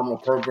 phenomenal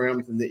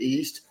programs in the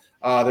East.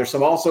 There's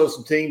also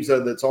some teams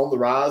that's on the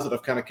rise that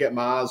I've kind of kept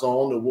my eyes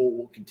on that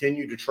we'll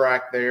continue to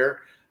track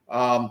there.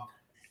 Man,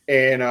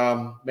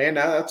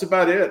 that's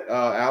about it,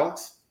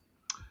 Alex.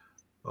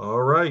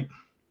 All right.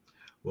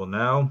 Well,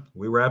 now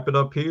we wrap it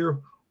up here,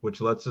 which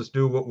lets us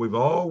do what we've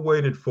all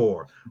waited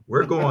for.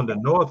 We're going to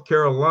North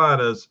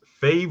Carolina's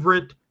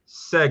favorite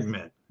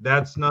segment.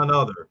 That's none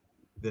other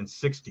than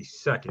 60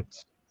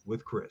 Seconds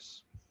with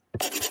Chris.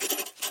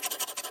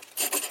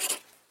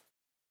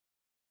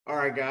 All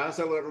right, guys.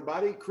 Hello,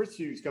 everybody. Chris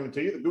Hughes coming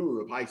to you, the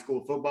guru of high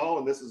school football,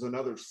 and this is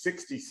another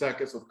 60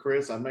 Seconds with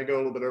Chris. I may go a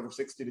little bit over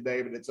 60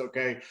 today, but it's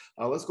okay.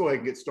 Let's go ahead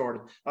and get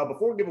started.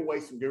 Before we give away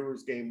some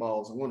Gurus game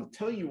balls, I want to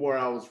tell you where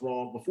I was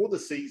wrong. Before the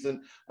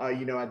season,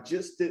 I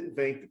just didn't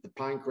think that the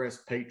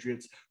Pinecrest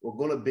Patriots were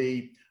going to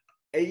be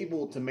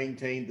able to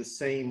maintain the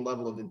same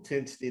level of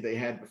intensity they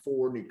had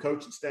before. New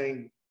coaching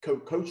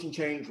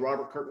change.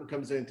 Robert Curtin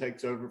comes in and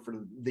takes over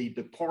for the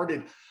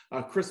departed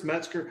Chris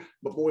Metzger,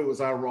 but boy, was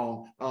I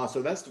wrong.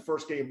 So that's the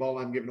first game ball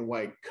I'm giving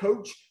away.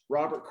 Coach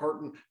Robert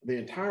Curtin, the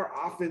entire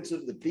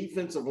offensive, the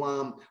defensive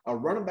line,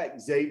 running back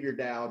Xavier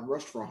Dowd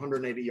rushed for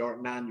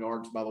 189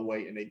 yards, by the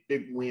way, in a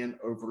big win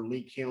over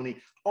Lee County.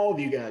 All of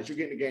you guys, you're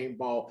getting a game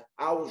ball.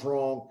 I was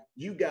wrong.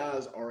 You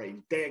guys are a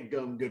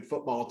dadgum good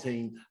football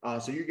team,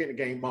 so you're getting a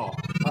game ball.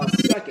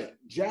 Second,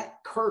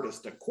 Jack Curtis,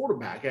 the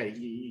quarterback. Hey,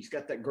 he's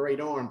got that great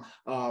arm.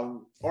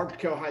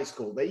 Arkansas High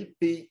School, they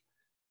beat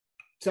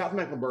South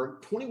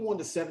Mecklenburg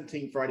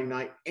 21-17 Friday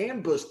night,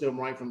 ambushed them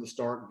right from the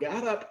start,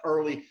 got up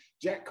early.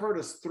 Jack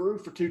Curtis threw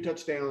for 2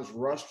 touchdowns,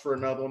 rushed for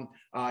another one.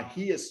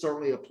 He is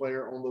certainly a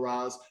player on the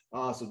rise.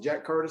 So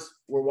Jack Curtis,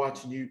 we're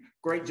watching you.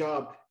 Great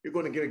job. You're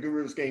going to get a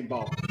Guru's game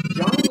ball.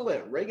 John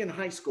Willett, Reagan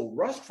High School,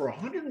 rushed for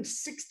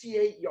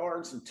 168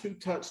 yards and 2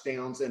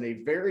 touchdowns in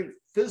a very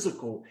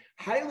physical,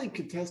 highly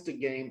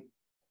contested game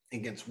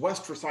against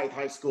West Forsyth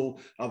High School.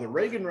 The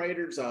Reagan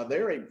Raiders,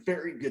 they're a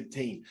very good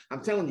team.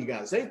 I'm telling you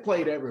guys, they've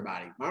played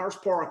everybody. Myers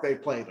Park,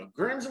 they've played them.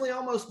 Grimsley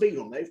almost beat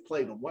them. They've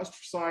played them. West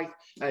Forsyth,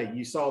 hey,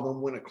 you saw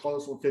them win a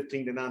close one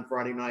 15-9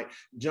 Friday night.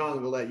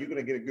 John Willett, you're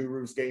going to get a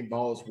Guru's game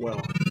ball as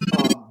well.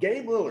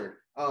 Gabe Lillard,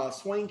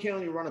 Swain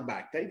County running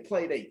back. They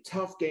played a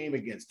tough game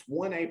against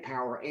 1A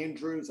Power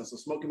Andrews. That's a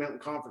Smoky Mountain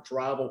Conference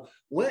rival.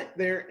 Went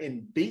there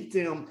and beat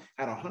them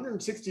at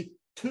 162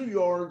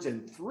 yards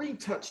and 3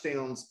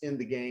 touchdowns in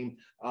the game.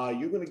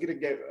 You're going to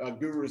get a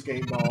Guru's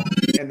game ball.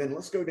 And then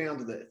let's go down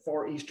to the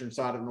far eastern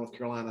side of North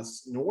Carolina,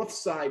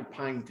 Northside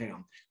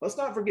Pinetown. Let's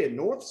not forget,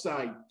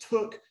 Northside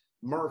took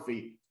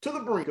Murphy to the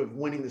brink of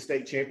winning the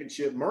state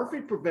championship.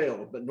 Murphy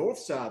prevailed, but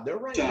Northside, they're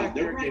right back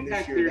there again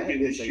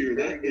this year.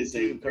 That is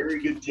a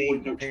very good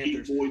team. Coach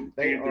Keith Boyd,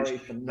 they are a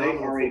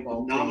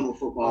phenomenal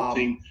football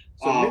team.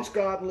 So Mitch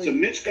Godley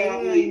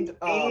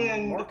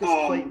and Marcus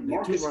Clayton,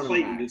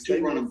 the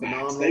two running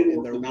backs, they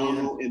were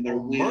phenomenal in their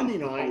win. Monday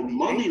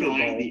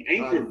night, the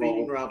Anchor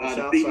Bowl,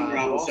 defeating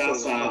rival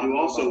Southside, who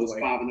also was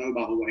 5-0,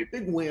 by the way.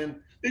 Big win.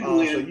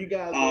 So you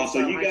guys,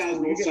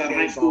 Northside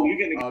High School, you're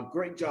getting a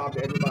great job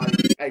to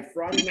everybody. Hey,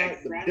 Friday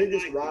night, the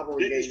biggest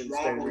rivalry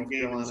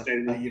game in the state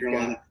of North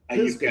Carolina.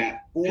 You've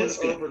got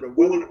Pisgah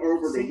going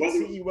over to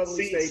CE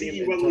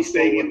Weatherly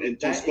Stadium in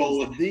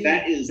Tuscola.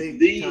 That is the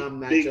big time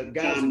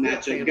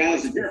matchup.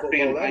 Guys, if you're a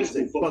fan of high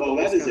school football,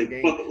 that is a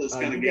bucket list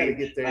kind of game.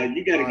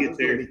 You got to get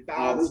there.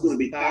 There's going to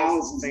be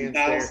thousands and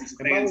thousands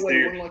of fans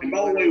there. And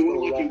by the way,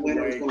 one lucky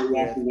winner is going to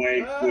walk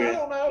away with,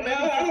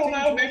 I don't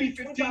know, maybe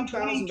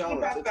 $15,000,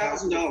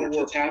 $25,000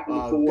 that's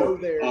happened before.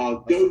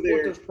 Go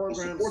there, support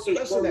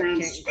those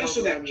programs,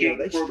 especially that camp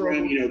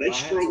program. They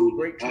struggled.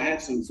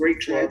 Had some great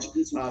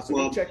tragedies. So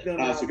go check them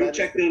out.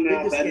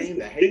 That is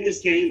the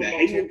biggest game, the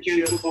Haywood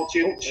County Football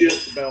Championship.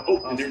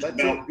 And there's the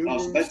bell.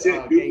 So that's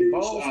it. Game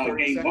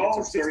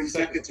balls, 30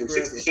 seconds or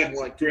 60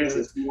 seconds.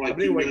 It's more like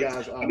 2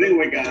 minutes.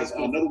 Anyway, guys,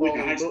 another week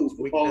of high school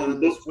football in the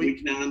books.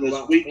 Week 9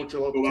 this week.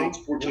 Go out and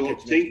support your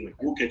local team.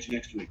 We'll catch you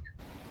next week.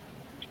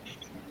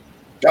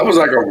 That was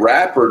like a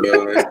rapper,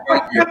 though.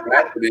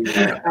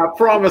 I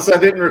promise I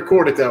didn't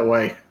record it that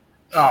way.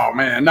 Oh,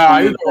 man. No,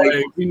 either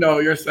way,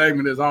 your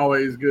segment is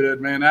always good,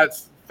 man.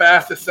 That's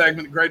fastest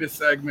segment, greatest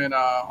segment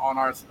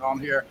on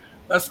here.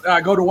 Let's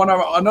go to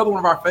another one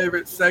of our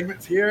favorite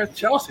segments here.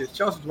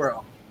 Chelsea's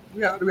World.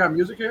 Do we have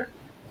music here?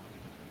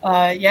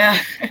 Yeah.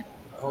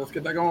 Let's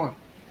get that going.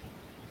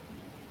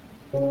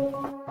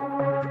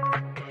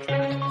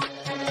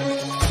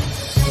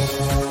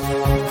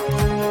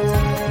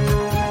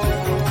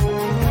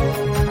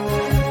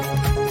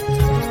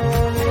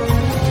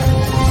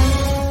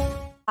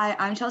 Hi,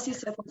 I'm Chelsea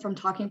Siffel from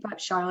Talking Prep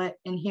Charlotte,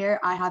 and here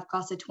I have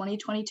class of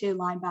 2022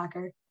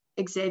 linebacker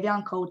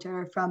Xavier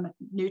Coulter from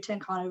Newton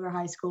Conover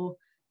High School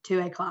to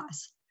a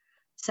class.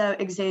 So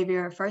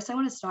Xavier, first I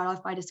want to start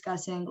off by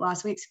discussing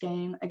last week's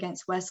game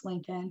against West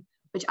Lincoln,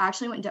 which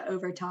actually went into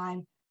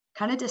overtime.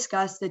 Kind of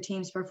discuss the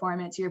team's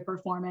performance, your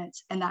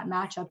performance, and that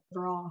matchup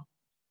overall.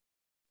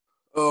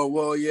 Oh,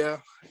 well, yeah,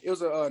 it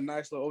was a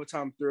nice little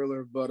overtime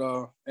thriller, but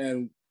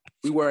and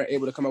we weren't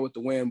able to come out with the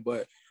win,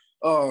 but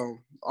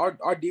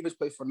our defense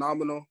played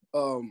phenomenal.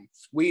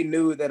 We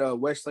knew that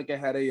West Lincoln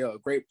had a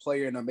great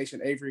player in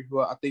Mason Avery, who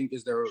I think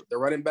is their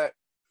running back.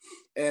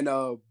 And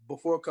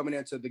before coming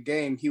into the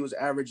game, he was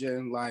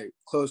averaging like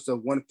close to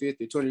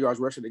 150, 200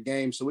 yards rushing the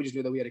game. So we just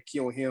knew that we had a key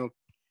on him.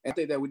 And I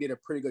think that we did a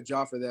pretty good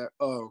job for that,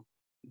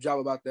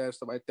 about that,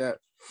 stuff like that.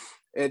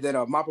 And then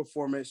my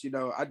performance,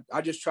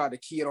 I just tried to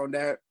key in on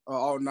that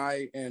all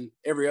night and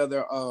every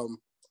other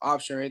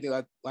option or anything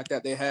like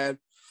that they had.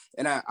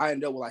 And I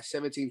ended up with like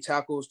 17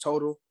 tackles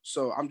total.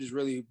 So I'm just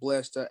really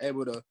blessed to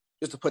able to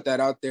just to put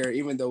that out there,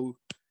 even though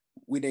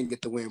we didn't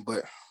get the win.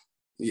 But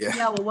yeah.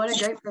 Yeah, well, what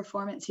a great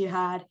performance you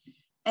had.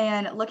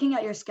 And looking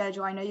at your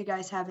schedule, I know you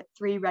guys have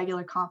 3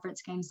 regular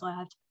conference games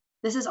left.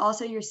 This is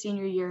also your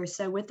senior year.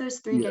 So with those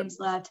 3 games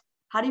left,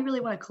 how do you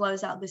really want to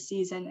close out the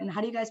season? And how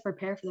do you guys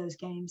prepare for those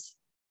games?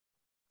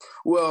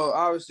 Well,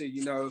 obviously,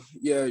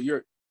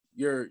 you're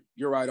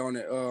right on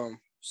it.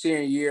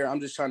 Senior year, I'm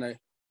just trying to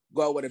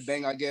go out with a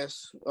bang, I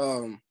guess.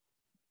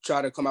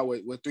 Try to come out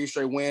with 3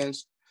 straight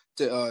wins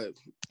to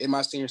in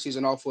my senior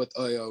season off with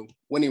a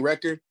winning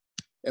record.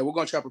 And we're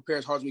going to try to prepare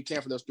as hard as we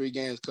can for those 3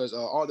 games because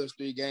all those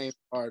 3 games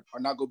are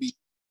not going to be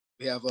 –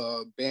 we have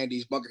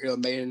Bandy's, Bunker Hill,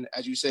 Maiden,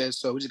 as you said.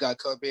 So we just got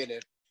to come in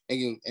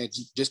and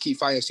just keep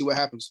fighting and see what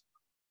happens.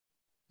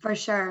 For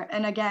sure.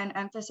 And again,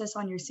 emphasis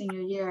on your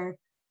senior year.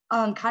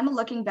 Kind of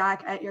looking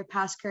back at your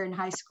past career in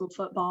high school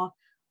football,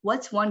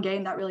 what's one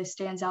game that really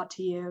stands out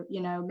to you,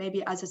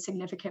 maybe as a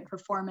significant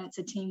performance,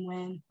 a team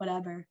win,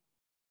 whatever?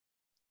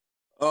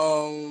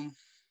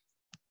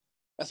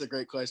 That's a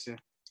great question.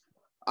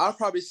 I'll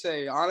probably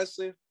say,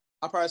 honestly,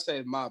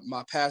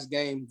 my past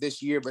game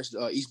this year versus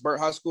East Burt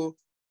High School.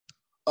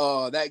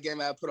 That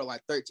game I put up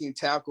like 13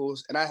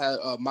 tackles, and I had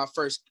my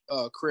first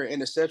career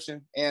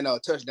interception and a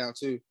touchdown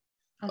too.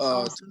 That's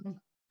awesome.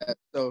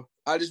 So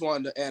I just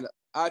wanted to, and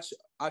I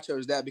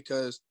chose that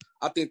because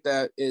I think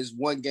that is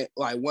one game,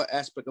 like one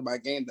aspect of my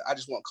game that I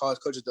just want college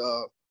coaches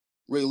to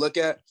really look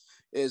at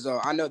is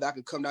I know that I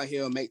could come down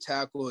here and make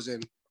tackles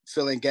and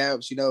fill in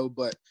gaps,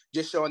 but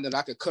just showing that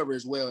I could cover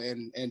as well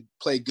and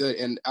play good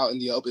and out in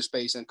the open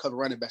space and cover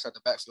running backs out the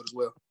backfield as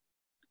well.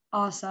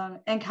 Awesome.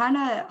 And kind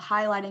of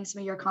highlighting some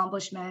of your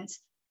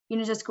accomplishments,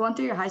 just going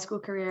through your high school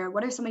career,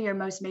 what are some of your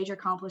most major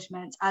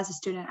accomplishments as a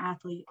student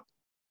athlete?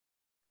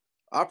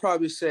 I'll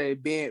probably say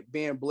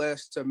being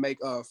blessed to make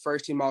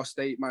first team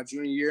All-State my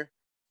junior year.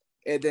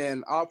 And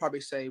then I'll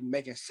probably say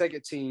making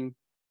second team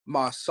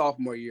my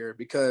sophomore year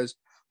because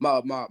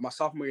my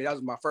sophomore year, that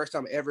was my first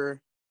time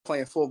ever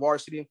playing full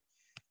varsity.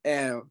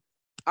 And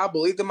I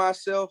believed in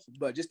myself,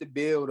 but just to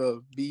be able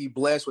to be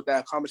blessed with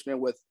that accomplishment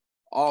with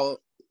all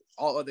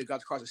all other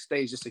guys across the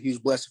stage, just a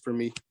huge blessing for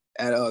me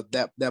at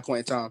that point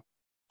in time.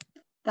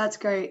 That's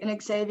great.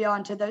 And Xavier,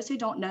 and to those who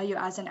don't know you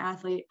as an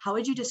athlete, how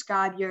would you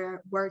describe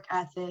your work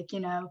ethic,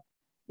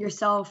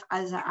 yourself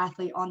as an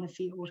athlete on the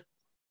field?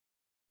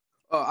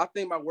 I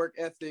think my work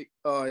ethic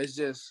is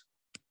just,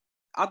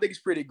 I think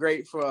it's pretty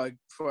great for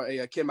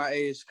a kid my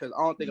age, because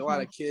I don't think a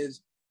lot of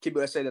kids can be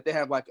able to say that they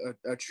have like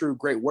a true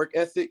great work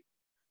ethic,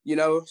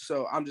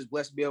 So I'm just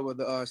blessed to be able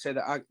to say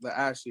that I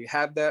actually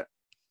have that.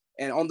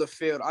 And on the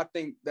field, I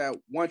think that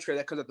one trait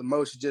that comes up the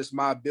most is just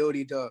my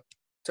ability to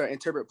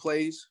interpret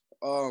plays.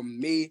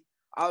 Me,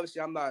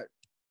 obviously, I'm not,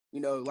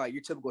 like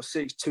your typical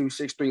 6'2",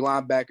 6'3"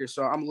 linebacker,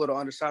 so I'm a little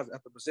undersized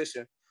at the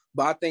position.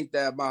 But I think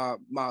that my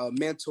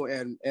mental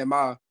and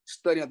my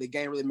study of the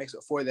game really makes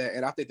up for that,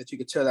 and I think that you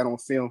can tell that on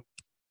film.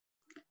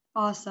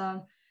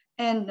 Awesome.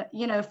 And,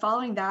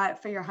 following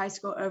that for your high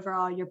school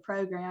overall, your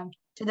program,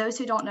 to those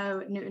who don't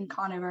know Newton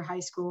Conover High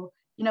School,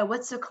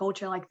 what's the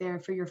culture like there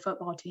for your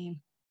football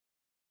team?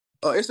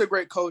 It's a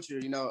great culture.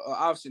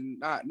 Obviously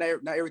not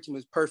every team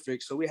is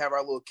perfect, so we have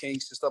our little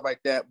kinks and stuff like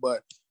that.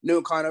 But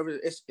Newton Conover,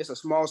 it's a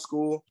small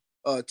school,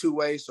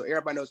 two-way, so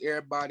everybody knows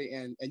everybody,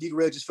 and you can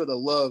really just feel the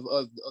love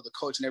of the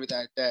coach and everything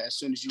like that as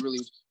soon as you really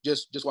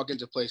just walk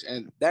into place,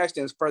 and that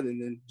extends further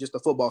than just the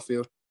football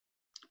field.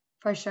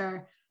 For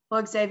sure.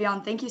 Well,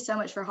 Xavier, thank you so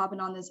much for hopping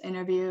on this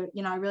interview.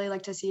 I really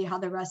like to see how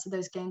the rest of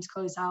those games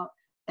close out,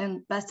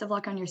 and best of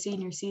luck on your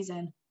senior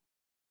season.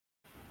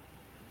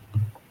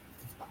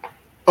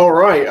 All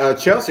right,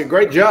 Chelsea,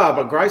 great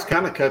job. Grice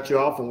kind of cut you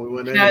off when we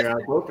went in there. I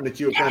was hoping that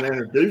you would kind of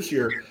introduce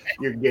your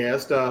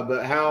guest,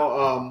 but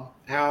how's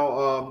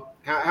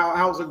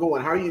it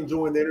going? How are you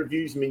enjoying the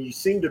interviews? I mean, you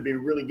seem to be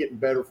really getting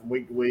better from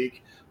week to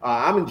week.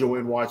 I'm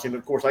enjoying watching.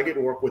 Of course, I get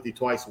to work with you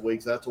twice a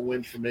week, so that's a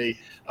win for me.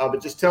 But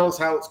just tell us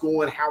how it's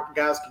going, how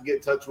guys can get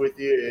in touch with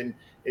you,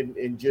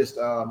 and just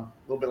a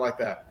little bit like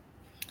that.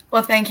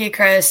 Well, thank you,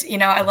 Chris.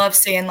 I love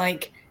seeing,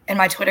 in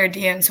my Twitter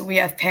DMs, we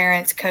have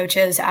parents,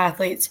 coaches,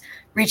 athletes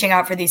reaching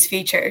out for these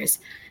features.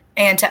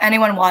 And to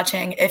anyone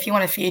watching, if you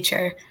want a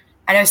feature,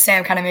 I know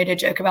Sam kind of made a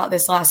joke about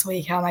this last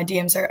week, how my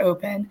DMs are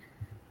open.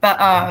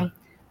 But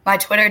my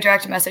Twitter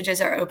direct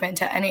messages are open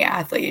to any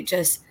athlete.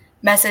 Just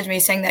message me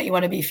saying that you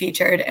want to be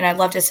featured, and I'd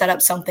love to set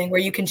up something where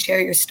you can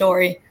share your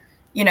story,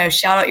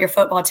 shout out your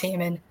football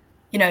team, and,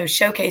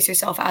 showcase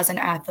yourself as an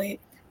athlete.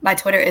 My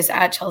Twitter is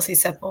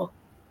 @ChelseaSipple.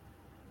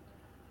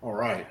 All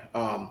right.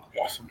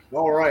 Awesome.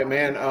 All right,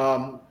 man.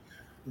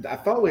 I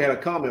thought we had a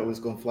comment was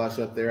going to flash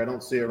up there. I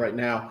don't see it right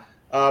now.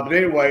 But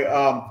anyway,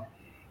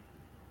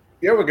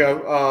 here we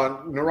go.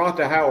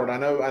 Naranta Howard. I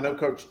know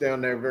Coach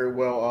down there very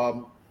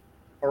well.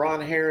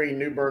 Aron Harry,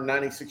 New Bern,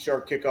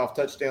 96-yard kickoff,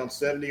 touchdown,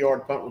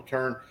 70-yard punt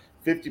return,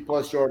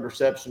 50-plus yard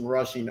reception,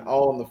 rushing,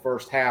 all in the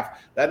first half.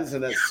 That is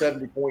in a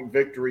 70-point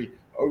victory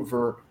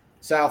over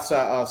South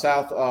Central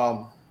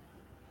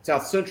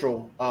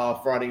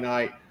Friday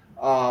night.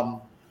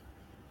 I'm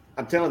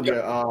telling you,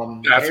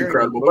 that's Harry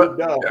incredible.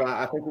 Moved up.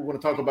 Yeah. I think we're going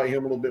to talk about him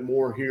a little bit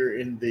more here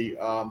in the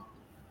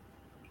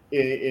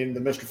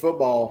Mr.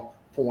 Football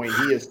point.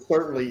 He is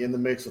certainly in the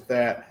mix with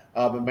that.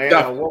 But man,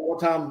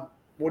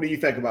 what do you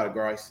think about it,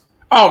 Grice?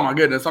 Oh my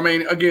goodness! I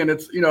mean, again,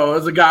 it's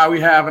as a guy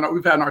we've had in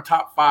our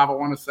top 5, I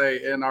want to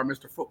say, in our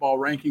Mr. Football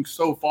rankings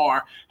so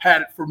far.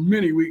 Had it for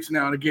many weeks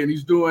now, and again,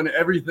 he's doing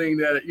everything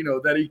that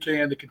that he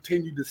can to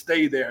continue to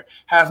stay there.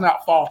 Has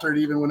not faltered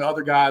even when the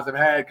other guys have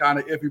had kind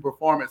of iffy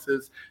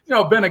performances.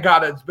 Been a guy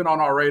that's been on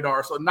our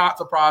radar, so not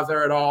surprised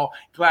there at all.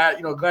 Glad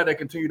they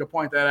continue to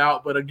point that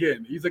out. But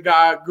again, he's a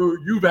guy who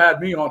you've had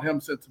me on him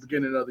since the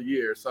beginning of the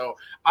year, so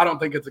I don't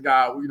think it's a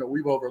guy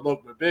we've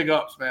overlooked. But big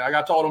ups, man!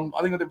 I told him,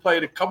 I think they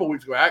played a couple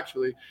weeks ago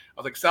actually. I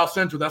was like, South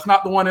Central, that's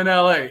not the one in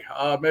L.A.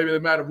 Maybe they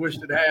might have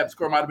wished it had. The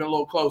score might have been a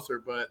little closer,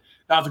 but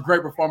that was a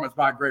great performance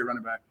by a great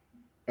running back.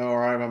 All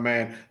right, my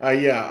man.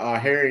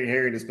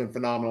 Harry has been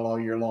phenomenal all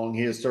year long.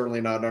 He is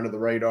certainly not under the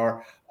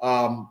radar.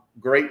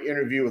 Great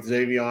interview with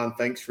Xavier.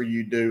 Thanks for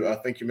you,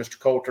 thank you, Mr.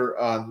 Coulter.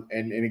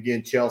 And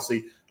again,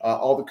 Chelsea,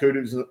 all the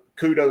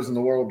kudos in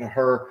the world to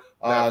her.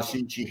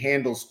 She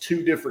handles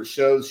 2 different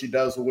shows she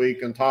does a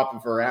week on top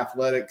of her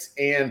athletics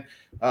and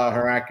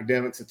her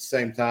academics at the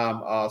same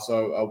time.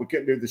 So we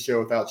couldn't do the show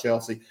without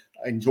Chelsea.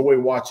 Enjoy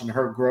watching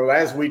her grow,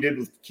 as we did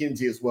with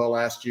Kinsey as well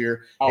last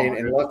year.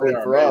 And luckily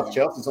for us,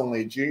 Chelsea's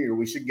only a junior.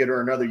 We should get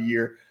her another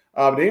year.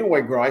 But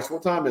anyway, Grice,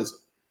 what time is it?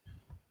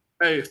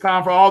 Hey, it's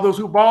time for all those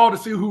who ball to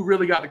see who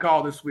really got the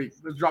call this week.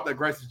 Let's drop that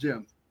Grice's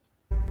gem.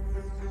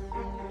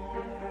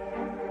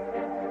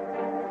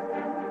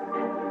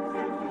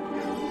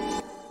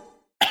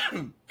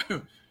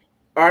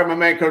 All right, my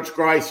man, Coach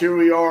Grice, here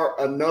we are,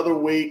 another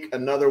week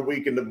in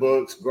the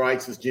books.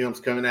 Grice's Gems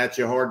coming at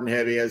you hard and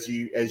heavy. As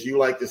you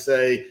like to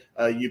say,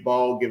 you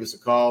ball, give us a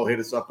call, hit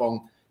us up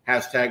on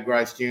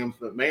 #Grice Gems.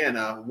 But, man,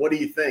 what do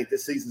you think?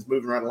 This season's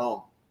moving right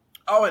along.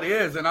 Oh, it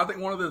is. And I think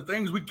one of the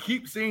things we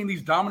keep seeing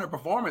these dominant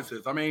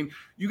performances. I mean,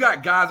 you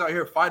got guys out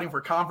here fighting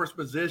for conference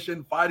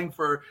position, fighting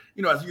for,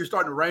 as you're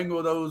starting to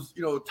wrangle those,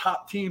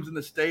 top teams in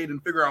the state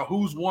and figure out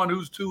who's 1,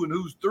 who's 2, and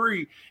who's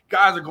 3.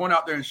 Guys are going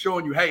out there and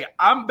showing you, hey,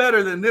 I'm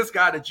better than this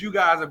guy that you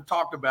guys have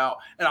talked about,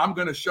 and I'm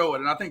going to show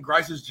it. And I think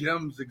Grice's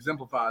Gems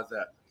exemplifies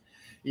that.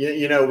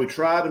 We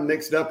try to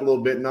mix it up a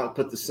little bit, not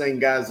put the same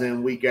guys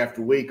in week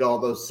after week,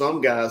 although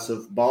some guys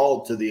have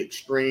balled to the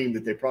extreme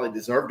that they probably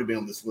deserve to be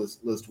on this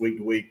list week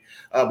to week.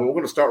 But we're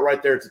going to start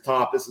right there at the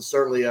top. This is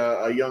certainly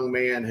a young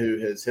man who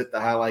has hit the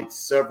highlights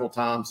several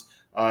times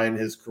in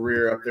his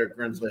career up there at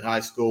Grimsley High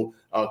School.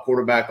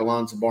 Quarterback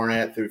Alonzo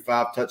Barnett threw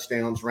 5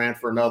 touchdowns, ran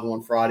for another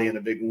one Friday in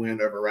a big win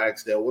over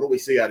Ragsdale. What do we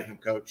see out of him,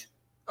 Coach?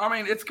 I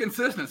mean, it's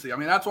consistency. I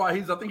mean, that's why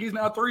I think he's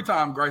now a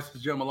 3-time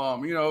Grice's Gem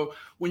alum.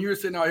 When you're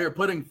sitting out here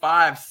putting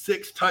 5,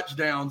 6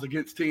 touchdowns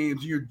against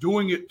teams, you're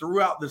doing it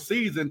throughout the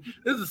season.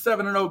 This is a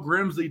 7-0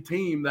 Grimsley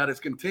team that is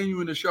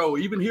continuing to show,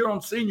 even here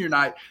on senior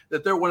night,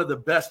 that they're one of the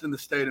best in the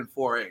state in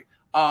 4A.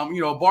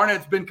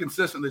 Barnett's been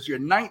consistent this year,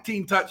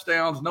 19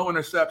 touchdowns, no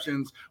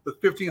interceptions,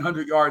 with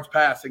 1,500 yards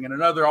passing and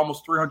another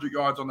almost 300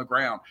 yards on the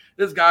ground.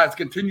 This guy has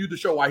continued to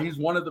show why he's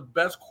one of the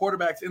best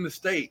quarterbacks in the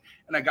state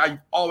and a guy you've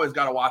always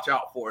got to watch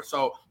out for.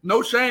 So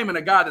no shame in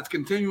a guy that's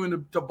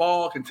continuing to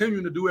ball,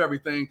 continuing to do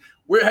everything.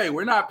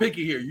 We're not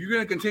picky here. You're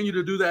going to continue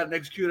to do that and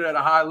execute it at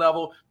a high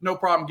level. No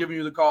problem giving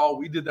you the call.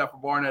 We did that for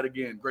Barnett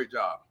again. Great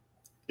job.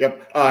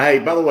 Yep. Hey,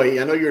 by the way,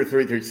 I know you're a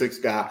 336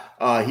 guy.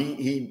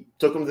 He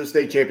took him to the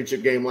state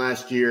championship game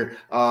last year.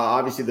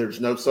 Obviously,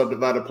 there's no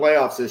subdivided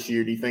playoffs this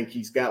year. Do you think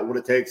he's got what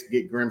it takes to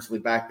get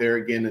Grimsley back there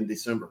again in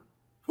December?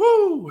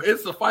 Woo!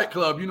 It's the fight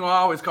club. I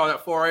always call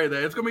that 4A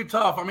there. It's going to be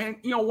tough. I mean,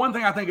 one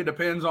thing I think it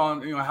depends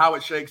on, how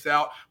it shakes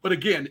out. But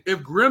again, if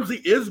Grimsley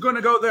is going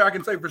to go there, I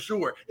can say for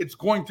sure it's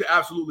going to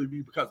absolutely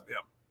be because of him.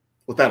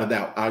 Without a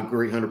doubt. I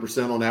agree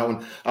 100% on that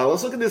one.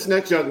 Let's look at this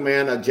next young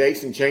man,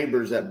 Jason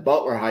Chambers at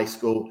Butler High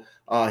School.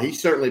 He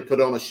certainly put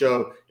on a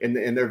show in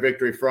their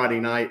victory Friday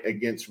night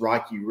against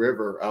Rocky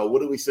River.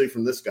 What do we see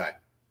from this guy?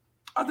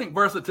 I think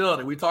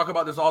versatility. We talk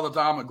about this all the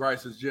time at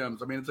Grice's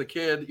Gems. I mean, it's a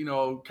kid,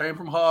 came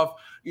from Huff,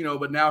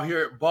 but now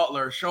here at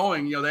Butler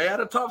showing, they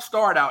had a tough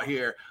start out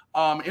here.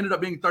 Ended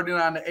up being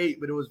 39-8,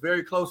 but it was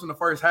very close in the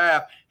first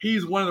half.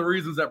 He's one of the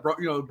reasons that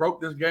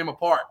broke this game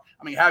apart.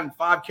 I mean, having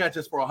 5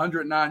 catches for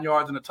 109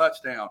 yards and a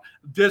touchdown.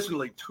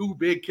 Additionally, 2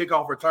 big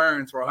kickoff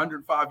returns for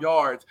 105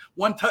 yards.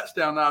 1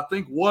 touchdown that I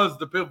think was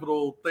the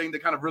pivotal thing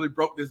that kind of really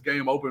broke this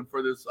game open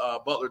for this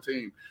Butler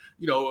team.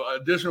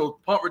 Additional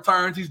punt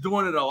returns. He's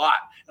doing it a lot.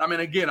 I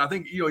mean, again, I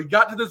think, he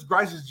got to this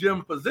Grice's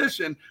Gym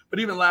position, but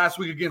even last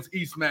week against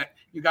East Met,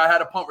 you guys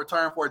had a punt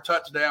return for a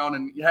touchdown,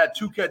 and you had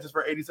 2 catches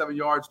for 87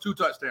 yards, 2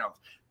 touchdowns.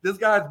 This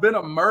guy's been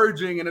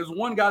emerging, and there's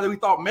one guy that we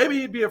thought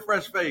maybe he'd be a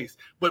fresh face,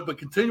 but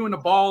continuing to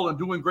ball and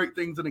doing great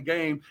things in the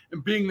game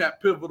and being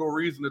that pivotal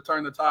reason to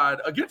turn the tide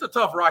against a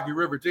tough Rocky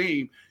River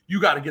team,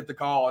 you got to get the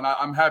call. And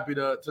I'm happy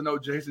to know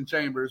Jason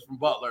Chambers from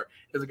Butler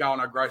is a guy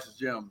on our Grice's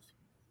Gems.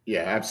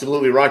 Yeah,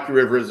 absolutely. Rocky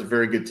River is a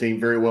very good team,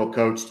 very well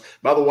coached.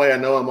 By the way, I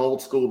know I'm old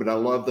school, but I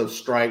love those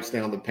stripes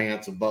down the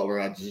pants of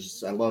Butler. I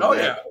love that.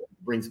 Yeah.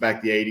 Brings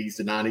back the 80s,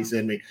 the 90s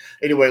in me.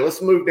 Anyway,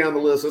 let's move down the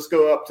list. Let's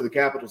go up to the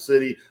capital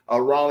city,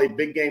 Raleigh.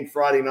 Big game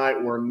Friday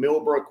night where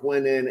Millbrook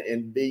went in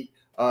and beat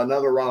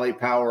another Raleigh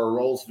power,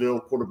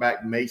 Rollsville.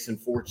 Quarterback Mason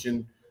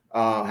Fortune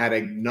had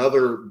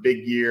another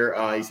big year.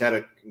 He's had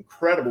an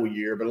incredible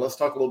year, but let's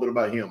talk a little bit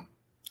about him.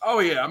 Oh,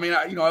 yeah. I mean,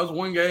 it was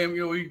one game,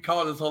 we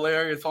call this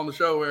hilarious on the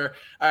show where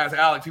I asked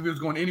Alex if he was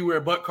going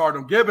anywhere but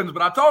Cardinal Gibbons.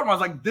 But I told him, I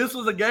was like, this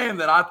was a game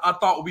that I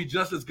thought would be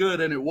just as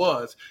good, and it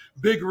was.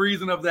 Big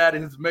reason of that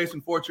is Mason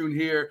Fortune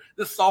here.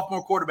 This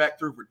sophomore quarterback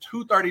threw for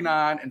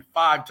 239 and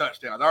 5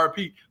 touchdowns. I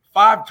repeat,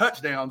 5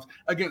 touchdowns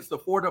against the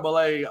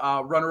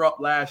 4AA runner-up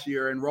last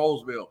year in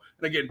Rollsville.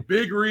 And again,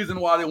 big reason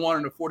why they won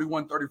in a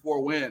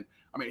 41-34 win.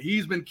 I mean,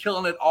 he's been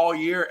killing it all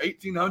year,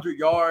 1,800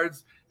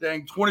 yards.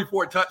 Dang,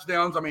 24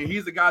 touchdowns. I mean,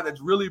 he's a guy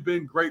that's really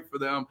been great for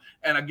them.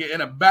 And again,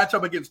 in a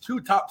matchup against 2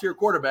 top-tier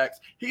quarterbacks,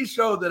 he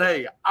showed that,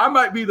 hey, I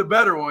might be the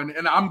better one,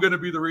 and I'm going to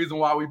be the reason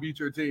why we beat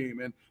your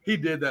team. And he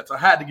did that, so I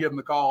had to give him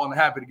the call, and I'm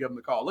happy to give him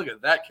the call. Look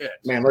at that catch.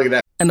 Man, look at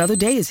that. Another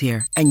day is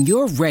here, and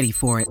you're ready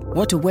for it.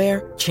 What to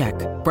wear? Check.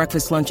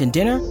 Breakfast, lunch, and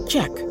dinner?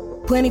 Check.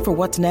 Planning for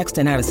what's next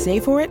and how to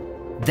save for it?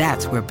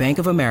 That's where Bank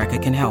of America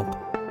can help.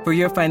 For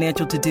your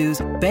financial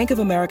to-dos, Bank of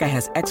America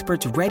has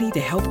experts ready to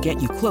help get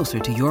you closer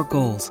to your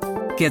goals.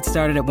 Get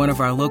started at one of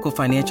our local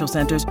financial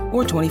centers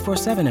or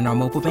 24/7 in our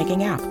mobile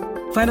banking app.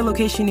 Find a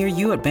location near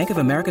you at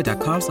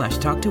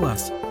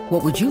bankofamerica.com/talktous.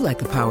 What would you like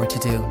the power to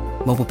do?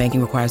 Mobile banking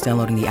requires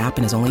downloading the app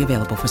and is only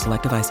available for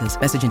select devices.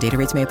 Message and data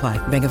rates may apply.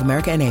 Bank of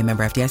America N.A.,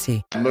 member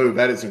FDIC. Move.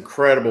 That is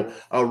incredible.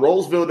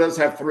 Rollsville does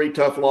have 3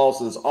 tough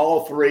losses,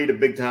 all 3 to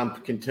big-time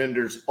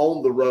contenders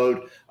on the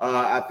road.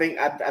 I think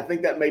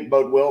that may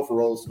bode well for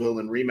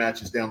Rollsville in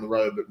rematches down the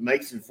road. But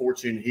Mason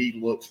Fortune, he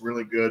looks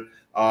really good,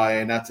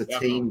 and that's a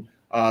team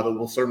that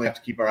we'll certainly have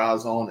to keep our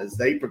eyes on as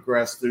they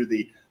progress through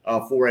the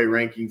 4A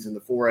rankings and the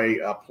 4A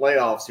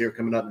playoffs here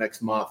coming up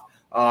next month.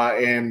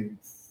 And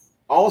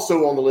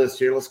Also on the list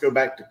here, let's go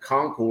back to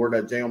Concord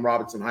at J.M.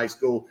 Robinson High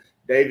School.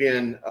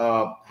 Davian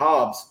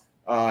Hobbs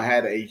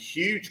had a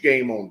huge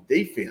game on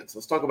defense.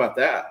 Let's talk about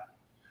that.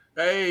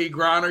 Hey,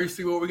 Griner, you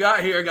see what we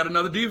got here? Got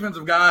another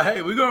defensive guy.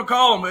 Hey, we're going to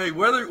call him. Hey,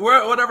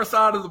 whatever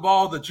side of the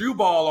ball that you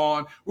ball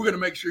on, we're going to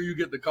make sure you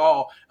get the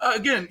call.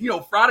 Again,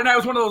 Friday night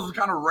was one of those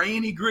kind of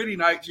rainy, gritty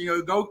nights.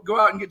 Go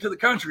out and get to the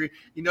country.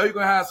 You're going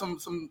to have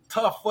some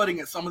tough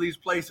footing at some of these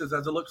places,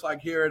 as it looks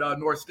like here at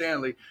North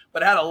Stanley.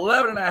 But had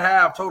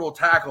 11.5 total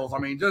tackles. I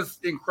mean,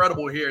 just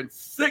incredible here. And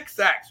 6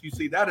 sacks. You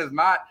see, that is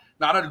not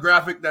a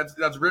graphic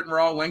that's written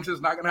wrong. Lynx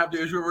is not going to have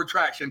to issue a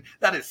retraction.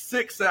 That is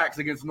 6 sacks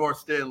against North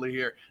Stanley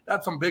here.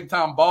 That's some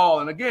big-time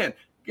ball. And, again,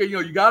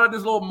 you got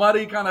this little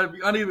muddy, kind of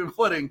uneven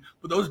footing,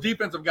 but those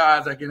defensive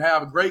guys that can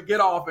have a great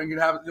get-off and can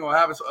have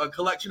a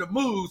collection of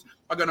moves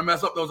are going to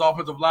mess up those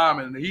offensive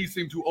linemen. And he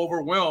seemed to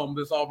overwhelm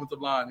this offensive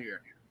line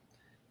here.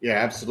 Yeah,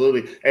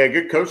 absolutely. Hey, a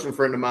good coaching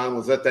friend of mine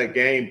was at that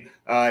game,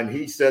 and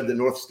he said that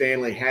North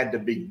Stanley had to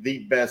be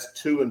the best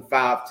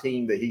 2-5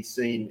 team that he's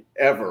seen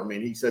ever. I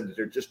mean, he said that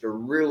they're just a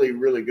really,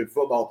 really good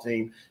football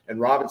team, and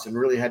Robinson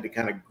really had to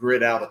kind of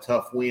grit out a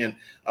tough win.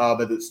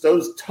 But it's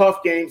those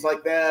tough games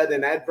like that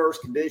and adverse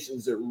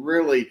conditions that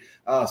really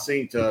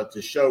seem to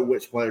show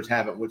which players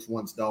have it, which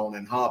ones don't,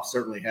 and Hobbs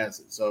certainly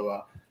has it.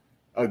 So,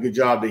 a good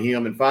job to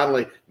him. And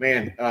finally,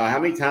 man, how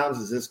many times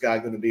is this guy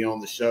going to be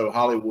on the show?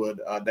 Hollywood,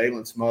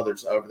 Dalen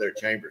Smothers over there at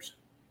Chambers.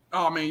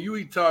 Oh, I mean,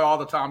 you tell all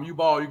the time, you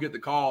ball, you get the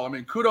call. I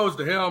mean, kudos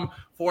to him.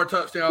 4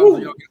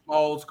 touchdowns,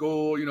 old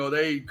school.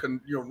 They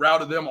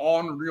routed them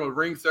on,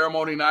 ring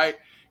ceremony night.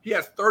 He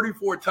has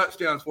 34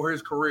 touchdowns for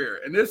his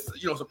career. And this,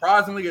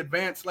 surprisingly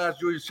advanced /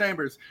 Julius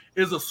Chambers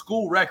is a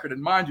school record. And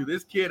mind you,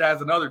 this kid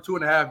has another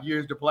 2.5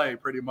 years to play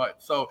pretty much.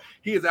 So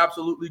he is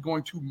absolutely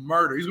going to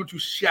murder. He's going to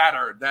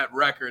shatter that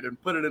record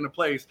and put it in a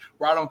place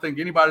where I don't think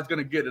anybody's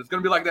going to get it. It's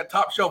going to be like that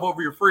top shelf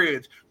over your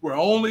fridge where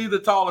only the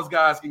tallest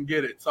guys can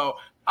get it. So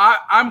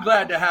I'm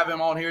glad to have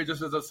him on here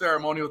just as a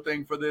ceremonial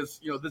thing for this,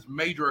 this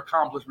major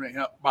accomplishment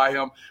by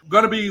him.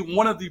 Going to be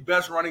one of the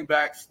best running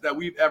backs that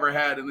we've ever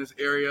had in this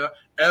area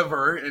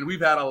ever. And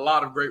we've had a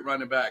lot of great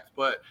running backs,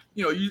 but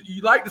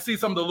you like to see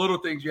some of the little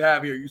things you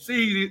have here. You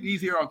see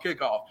he's here on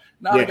kickoff,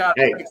 not a guy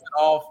that takes it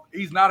off.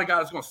 He's not a guy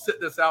that's going to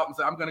sit this out and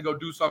say, I'm going to go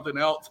do something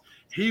else.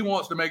 He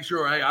wants to make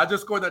sure, hey, I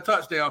just scored that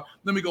touchdown.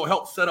 Let me go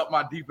help set up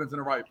my defense in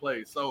the right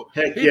place. So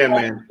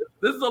man.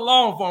 This is a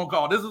long phone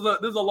call. This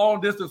is a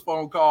long distance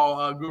phone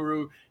call,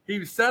 Guru.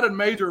 He set a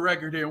major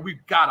record here, and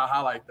we've got to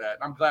highlight that.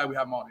 I'm glad we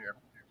have him on here.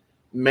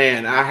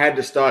 Man, I had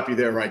to stop you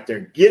there right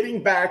there.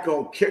 Getting back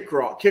on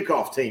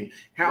kickoff team,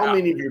 how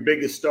many of your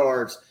biggest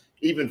stars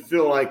even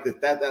feel like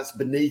that's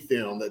beneath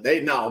them, that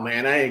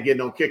man, I ain't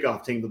getting on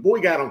kickoff team. The boy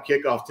got on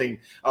kickoff team.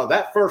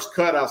 That first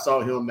cut I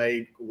saw him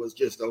made was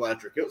just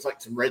electric. It was like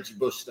some Reggie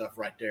Bush stuff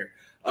right there.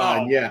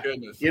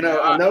 Goodness.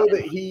 I know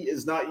that he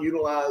is not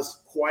utilized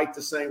quite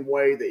the same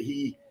way that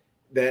he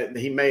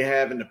may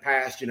have in the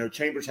past.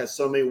 Chambers has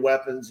so many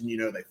weapons, and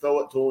they throw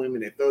it to him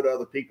and they throw it to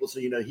other people.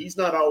 So he's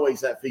not always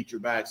that feature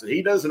back. So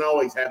he doesn't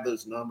always have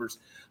those numbers.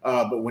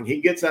 But when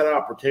he gets that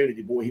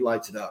opportunity, boy, he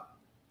lights it up.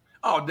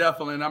 Oh,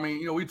 definitely. And I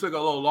mean, we took a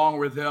little longer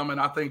with him, and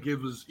I think it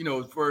was,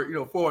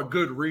 for a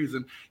good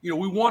reason. We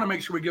want to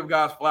make sure we give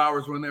guys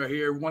flowers when they're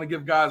here. We want to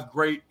give guys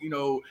great,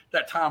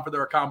 that time for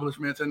their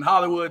accomplishments. And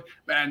Hollywood,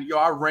 man,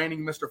 our reigning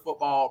Mr.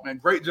 Football, man,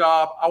 great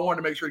job. I wanted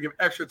to make sure to give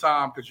extra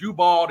time because you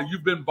balled and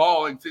you've been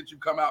balling since you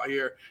come out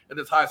here at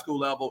this high school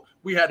level.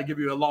 We had to give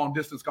you a long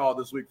distance call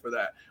this week for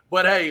that.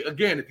 But hey,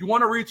 again, if you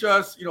want to reach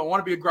us, want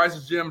to be at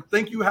Grice's Gym,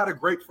 think you had a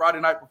great Friday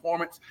night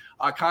performance,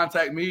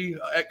 contact me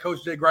at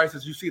Coach Jay Grice,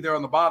 as you see there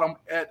on the bottom,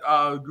 at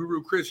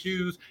Guru Chris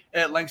Hughes,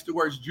 at Langston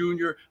Works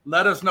Jr.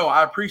 Let us know.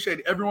 I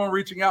appreciate everyone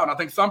reaching out. And I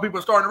think some people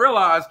are starting to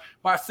realize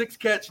my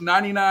 6-catch,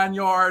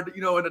 99-yard,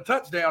 and a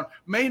touchdown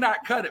may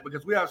not cut it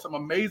because we have some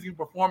amazing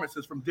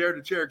performances from Dare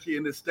to Cherokee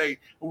in this state.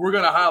 And we're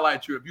going to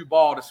highlight you if you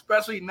balled,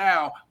 especially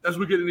now as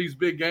we get in these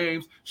big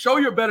games. Show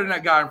you're better than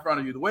that guy in front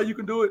of you. The way you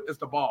can do it is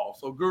to ball.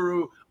 So,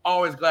 Guru,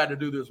 always glad to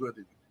do this with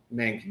you.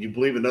 Man, can you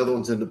believe another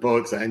one's in the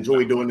books? I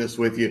enjoy doing this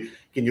with you.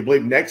 Can you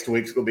believe next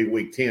week's going to be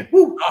week 10?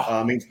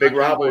 Means big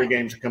rivalry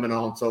games are coming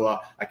on, so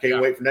I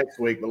can't wait for next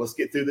week. But let's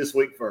get through this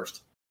week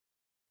first.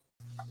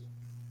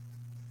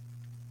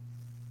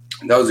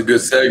 That was a good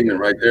segment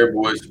right there,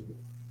 boys.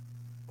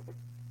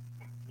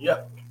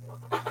 Yep.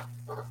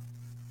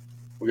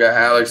 We got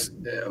Alex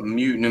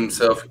muting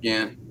himself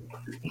again.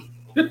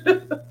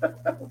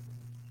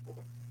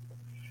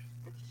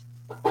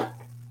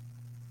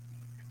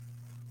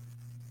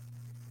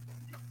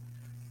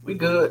 We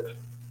good.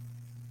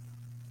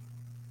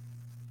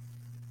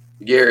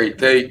 Gary,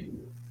 take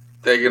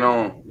it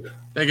on.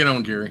 Take it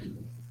on, Gary.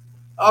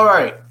 All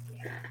right.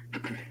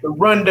 The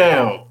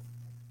rundown.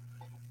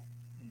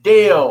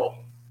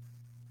 Dale,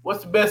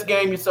 what's the best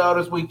game you saw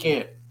this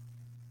weekend?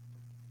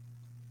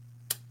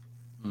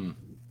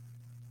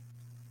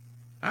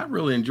 I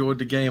really enjoyed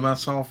the game I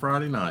saw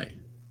Friday night.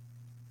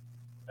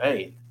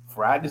 Hey,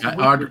 Friday's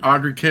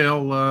Audrey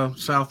Kell,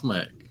 South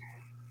Meck.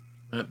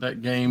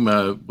 That game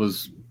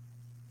was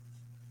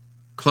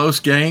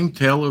close game,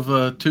 tale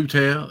of two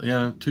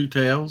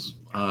tales.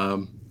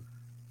 That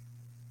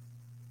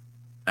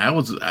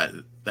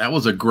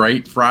was a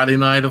great Friday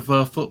night of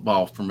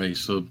football for me.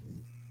 So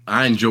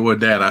I enjoyed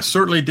that. I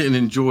certainly didn't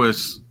enjoy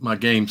my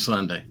game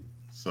Sunday.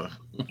 So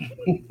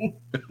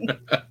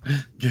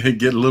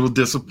get a little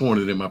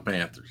disappointed in my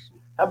Panthers.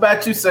 How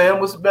about you,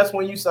 Sam? What's the best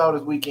one you saw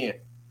this weekend?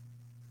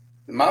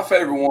 My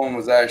favorite one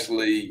was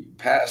actually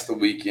past the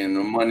weekend,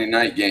 the Monday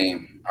night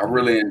game. I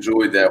really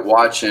enjoyed that,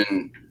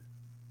 watching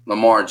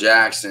Lamar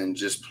Jackson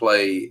just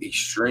play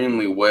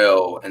extremely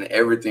well, and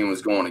everything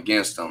was going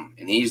against him.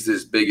 And he's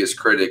this biggest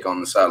critic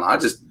on the sideline.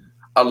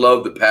 I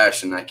love the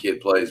passion that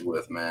kid plays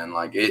with, man.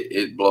 Like,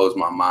 it blows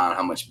my mind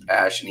how much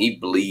passion. He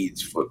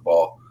bleeds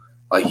football.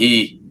 Like,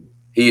 he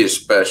is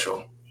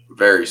special,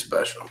 very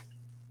special.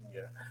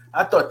 Yeah.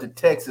 I thought the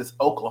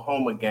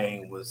Texas-Oklahoma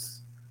game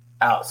was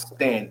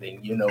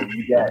outstanding. You know,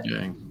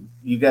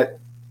 you got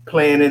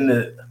playing in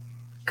the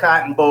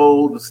Cotton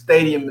Bowl. The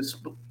stadium is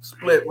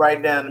split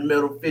right down the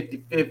middle,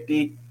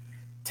 50-50.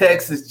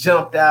 Texas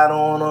jumped out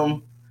on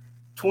them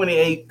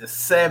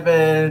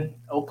 28-7.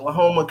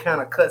 Oklahoma kind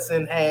of cuts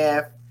in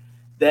half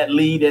that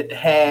lead at the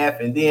half,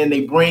 and then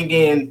they bring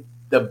in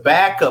the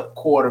backup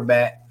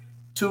quarterback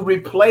to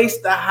replace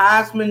the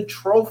Heisman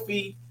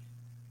Trophy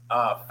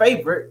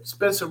favorite,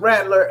 Spencer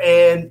Rattler,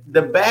 and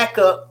the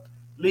backup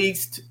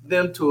leads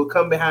them to a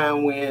come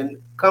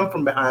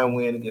from behind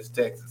win against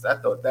Texas. I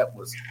thought that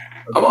was.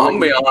 I'm gonna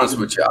be honest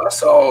with you. I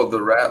saw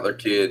the Rattler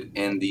kid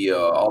in the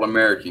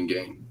All-American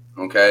game.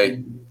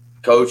 Okay,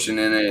 coaching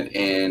in it,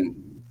 and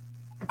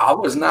I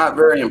was not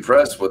very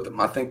impressed with him.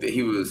 I think that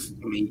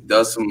he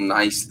does some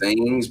nice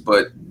things,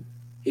 but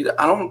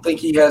I don't think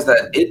he has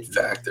that it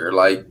factor.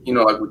 Like, you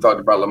know, like we talked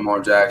about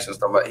Lamar Jackson and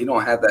stuff like that. He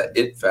don't have that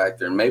it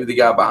factor, and maybe the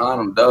guy behind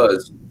him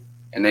does,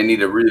 and they need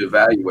to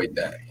reevaluate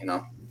that. You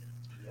know.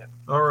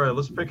 All right,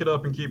 let's pick it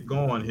up and keep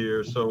going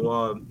here.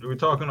 So we're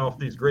talking off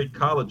these great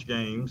college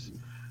games.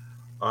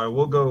 All right,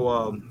 we'll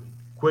go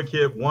quick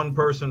hit, one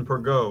person per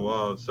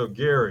go. So,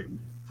 Gary,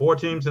 4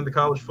 teams in the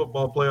college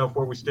football playoff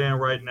where we stand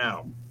right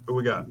now. Who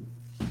we got?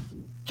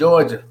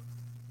 Georgia.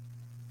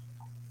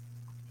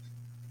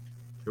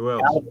 Who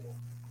else?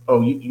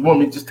 Oh, you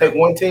want me to just take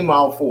one team or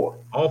all 4?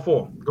 All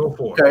 4. Go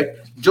for it. Okay.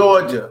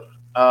 Georgia,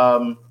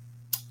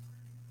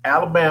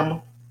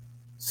 Alabama,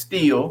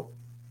 Steel,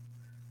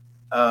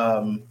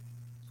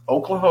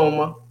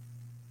 Oklahoma,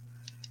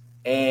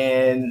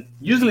 and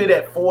usually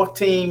that 4th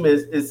team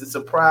is a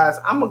surprise.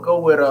 I'm gonna go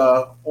with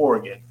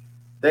Oregon.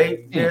 They're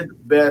the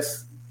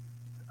best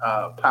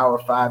Power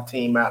 5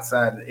 team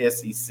outside of the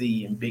SEC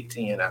and Big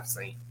Ten I've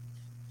seen.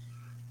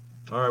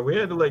 All right, we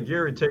had to let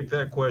Gary take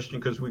that question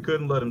because we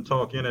couldn't let him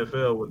talk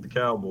NFL with the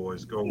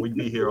Cowboys. We'd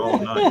be here all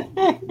night.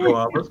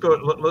 So,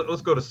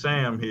 let's go to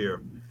Sam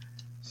here.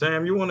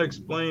 Sam, you want to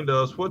explain to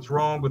us what's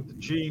wrong with the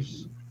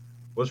Chiefs?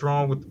 What's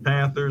wrong with the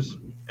Panthers?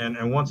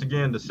 And once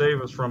again, to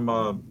save us from,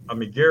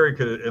 Gary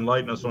could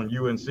enlighten us on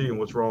UNC and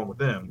what's wrong with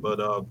them. But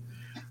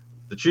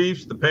the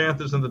Chiefs, the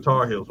Panthers, and the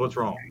Tar Heels, what's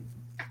wrong?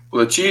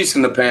 Well, the Chiefs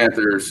and the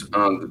Panthers,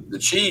 the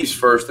Chiefs,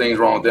 first thing's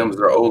wrong with them is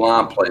their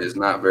O-line play is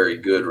not very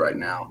good right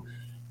now.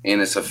 And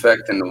it's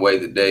affecting the way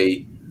that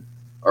they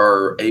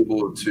are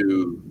able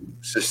to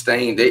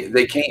sustain.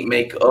 They can't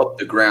make up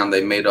the ground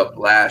they made up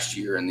last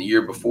year and the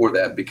year before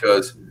that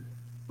because,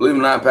 believe it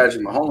or not,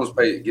 Patrick Mahomes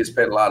gets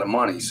paid a lot of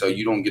money, so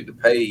you don't get to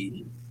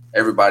pay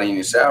everybody in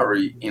your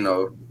salary, you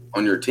know,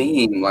 on your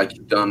team like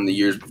you've done the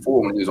years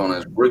before when he was on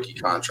his rookie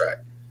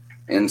contract.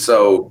 And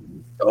so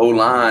the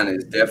O-line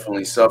is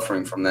definitely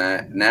suffering from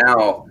that.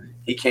 Now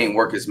he can't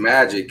work his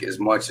magic as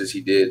much as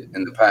he did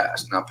in the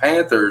past. Now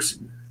Panthers,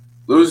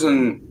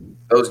 losing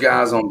those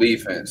guys on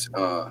defense,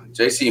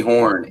 J.C.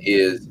 Horn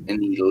is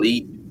an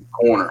elite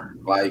corner.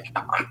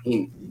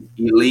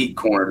 Elite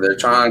corner. They're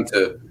trying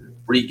to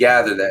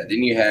regather that.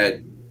 Then you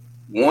had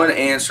one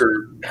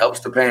answer helps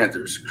the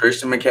Panthers,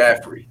 Christian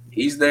McCaffrey.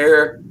 He's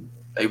there.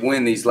 They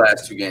win these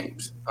last 2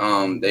 games.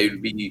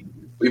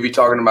 We'd be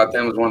talking about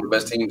them as one of the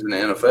best teams in the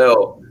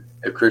NFL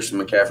if Christian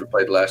McCaffrey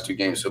played the last 2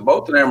 games. So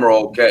both of them are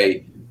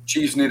okay.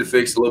 Chiefs need to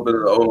fix a little bit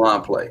of the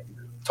O-line play.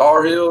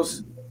 Tar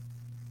Heels,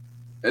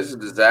 this is a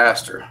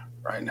disaster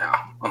right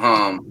now.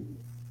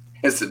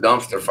 It's a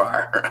dumpster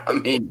fire. I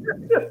mean,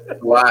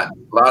 a lot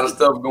of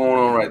stuff going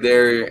on right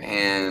there,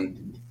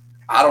 and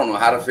I don't know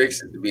how to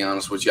fix it, to be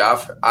honest with you.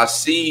 I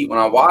see when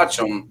I watch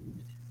them,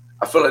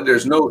 I feel like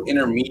there's no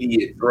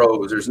intermediate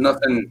throws. There's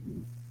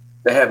nothing.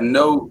 They have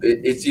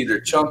it's either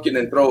chunk it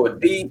and throw it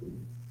deep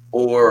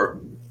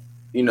or,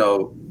 you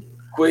know,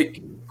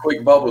 quick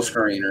bubble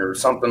screen or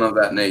something of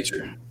that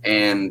nature.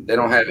 And they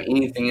don't have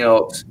anything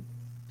else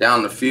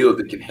down the field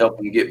that can help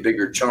them get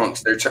bigger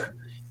chunks.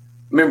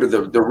 Remember,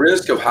 the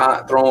risk of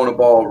throwing a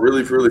ball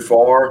really, really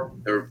far,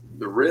 the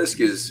risk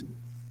is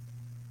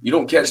you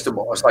don't catch the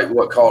ball. It's like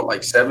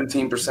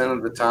 17%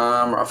 of the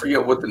time. Or I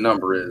forget what the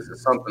number is.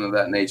 It's something of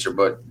that nature.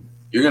 But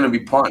you're going to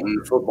be punting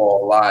the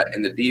football a lot,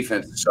 and the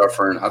defense is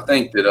suffering. I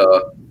think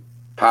that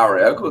Power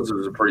Echols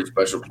is a pretty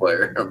special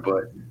player,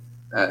 but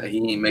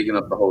he ain't making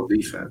up the whole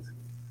defense.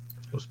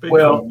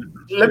 Well,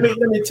 let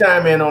me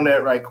chime in on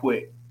that right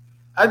quick.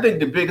 I think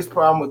the biggest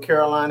problem with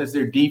Carolina is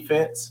their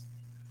defense.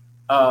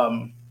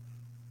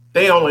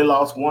 They only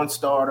lost one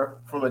starter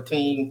from a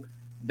team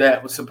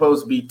that was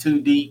supposed to be too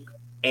deep,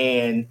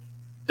 and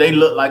they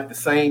look like the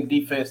same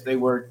defense they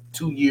were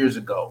 2 years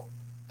ago,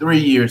 3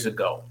 years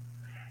ago.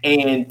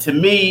 And to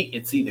me,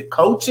 it's either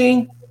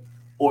coaching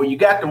or you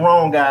got the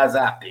wrong guys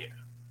out there.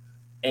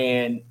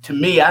 And to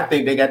me, I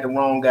think they got the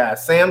wrong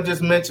guys. Sam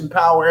just mentioned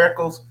Power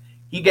Echols.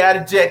 He got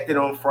ejected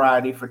on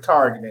Saturday for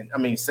targeting.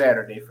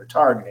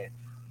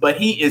 But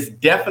he is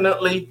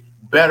definitely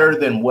better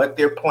than what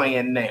they're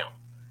playing now.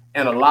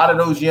 And a lot of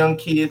those young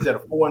kids that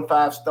are 4 and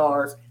 5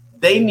 stars,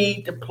 they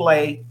need to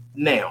play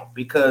now,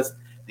 because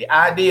the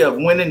idea of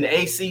winning the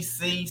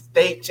ACC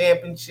state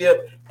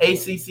championship,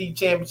 ACC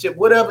championship,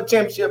 whatever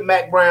championship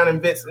Mac Brown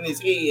invents in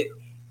his head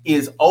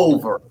is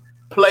over.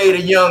 Play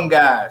the young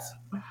guys.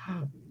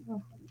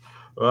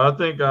 Well, I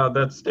think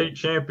that state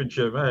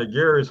championship, man,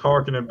 Gary's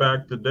harkening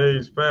back to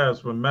days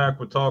past when Mac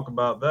would talk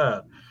about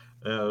that.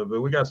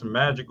 But we got some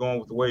magic going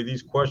with the way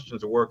these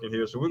questions are working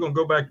here. So we're going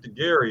to go back to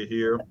Gary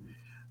here.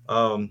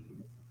 Our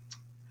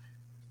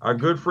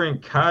good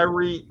friend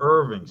Kyrie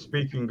Irving,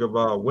 speaking of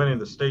winning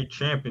the state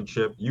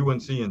championship,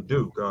 UNC and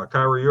Duke.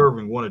 Kyrie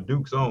Irving, one of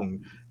Duke's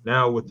own,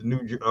 now with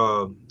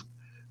the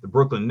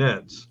Brooklyn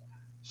Nets.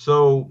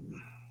 So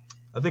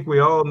I think we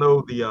all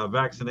know the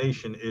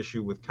vaccination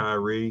issue with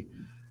Kyrie.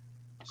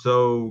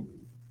 So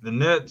the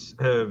Nets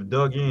have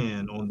dug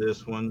in on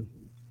this one.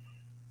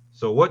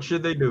 So what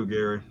should they do,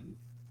 Gary?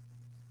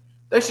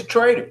 They should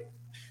trade him.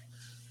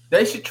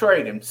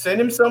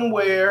 Send him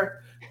somewhere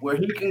where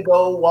he can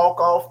go walk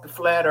off the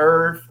flat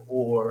earth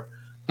or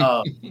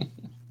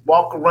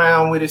walk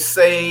around with his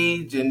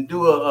sage and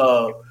do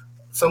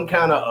some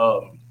kind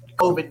of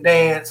COVID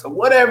dance or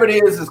whatever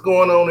it is that's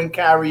going on in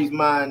Kyrie's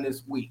mind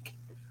this week.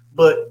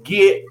 But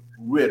get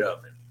rid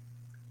of him.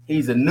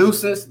 He's a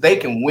nuisance. They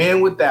can win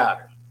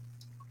without him.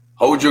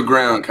 Hold your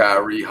ground,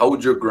 Kyrie.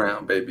 Hold your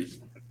ground, baby.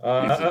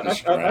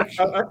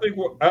 I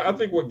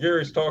think what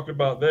Gary's talking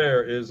about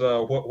there is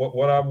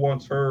what I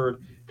once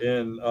heard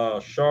in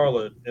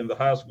Charlotte in the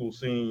high school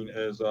scene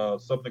as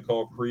something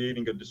called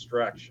creating a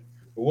distraction.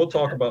 But we'll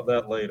talk about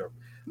that later.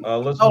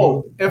 And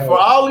for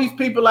all these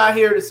people out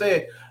here to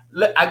say,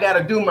 I got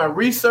to do my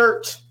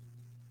research,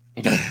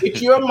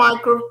 get you a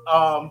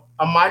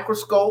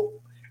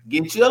microscope,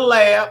 get you a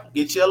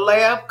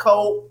lab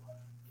coat,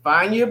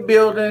 find your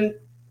building,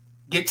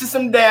 get you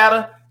some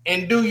data,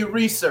 and do your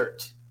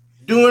research.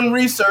 Doing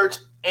research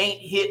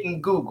ain't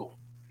hitting Google.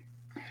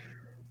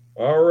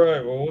 All right.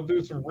 Well, we'll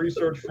do some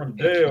research from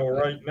Dale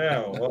right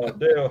now.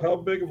 Dale, how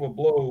big of a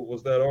blow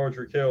was that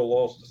Ardrey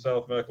loss to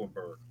South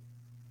Mecklenburg?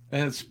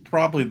 It's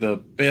probably the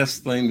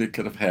best thing that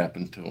could have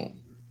happened to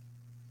them.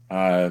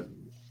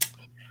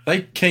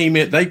 They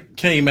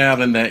came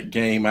out in that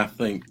game, I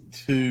think,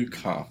 too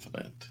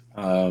confident.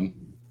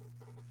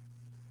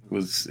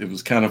 It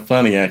was kind of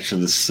funny,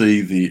 actually, to see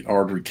the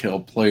Ardrey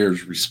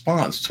players'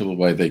 response to the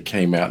way they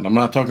came out. And I'm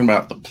not talking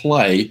about the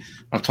play.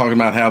 I'm talking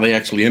about how they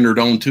actually entered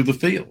onto the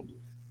field.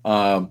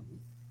 I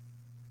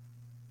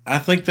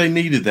think they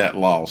needed that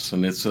loss,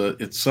 and it's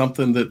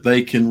something that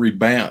they can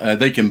rebound.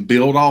 They can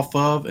build off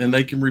of, and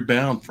they can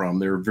rebound from.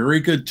 They're a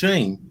very good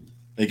team.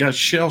 They got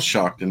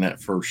shell-shocked in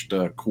that first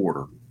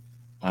quarter.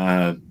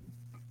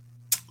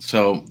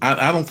 So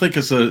I don't think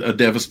it's a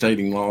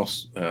devastating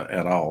loss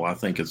at all. I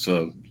think it's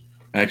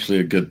actually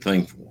a good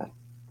thing for them.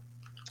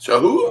 So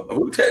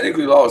who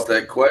technically lost?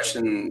 That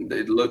question,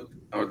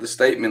 the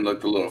statement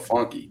looked a little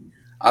funky.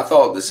 I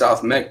thought the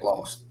South Meck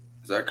lost.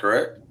 Is that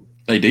correct?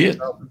 They did.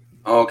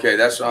 Okay,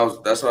 that's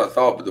what I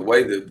thought. But the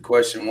way the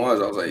question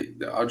was, I was like,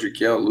 did Ardrey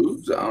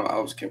lose? I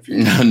was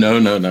confused. No.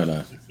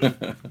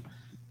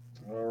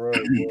 All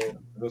right. Well,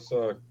 let's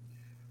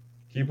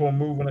keep on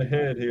moving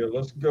ahead here.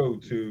 Let's go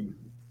to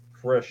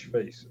Fresh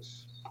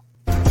Faces.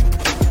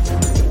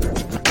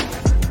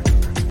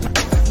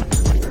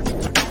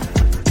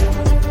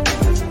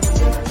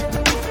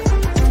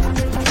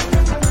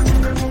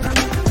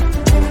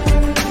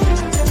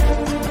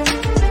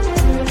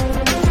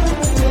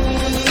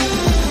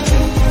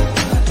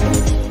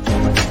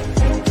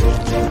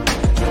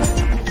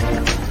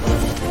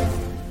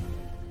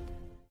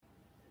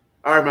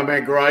 All right, my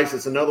man Grice,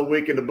 it's another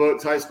week in the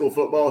books, high school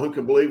football. Who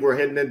can believe we're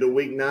heading into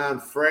week 9?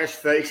 Fresh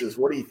faces.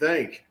 What do you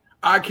think?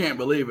 I can't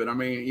believe it. I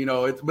mean,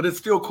 but it's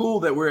still cool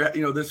that we're,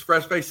 this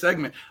fresh face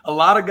segment. A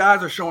lot of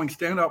guys are showing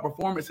standout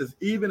performances.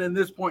 Even in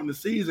this point in the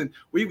season,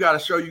 we've got to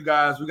show you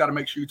guys, we got to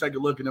make sure you take a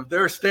look. And if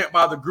they're stamped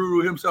by the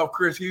guru himself,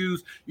 Chris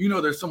Hughes,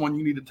 there's someone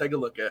you need to take a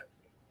look at.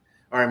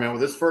 All right, man.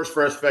 With this first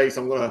fresh face,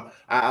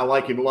 I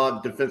like him a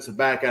lot. Defensive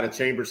back out of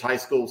Chambers High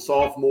School,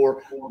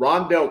 sophomore,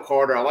 Rondell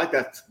Carter. I like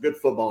that. Good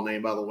football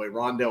name, by the way,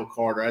 Rondell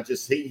Carter.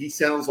 He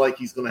sounds like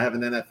he's going to have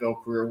an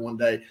NFL career one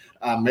day.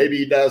 Maybe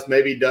he does,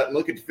 maybe he doesn't.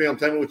 Look at the film.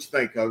 Tell me what you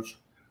think, Coach.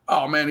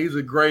 Oh, man, he's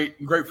a great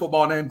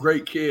football name,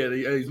 great kid.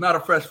 He's not a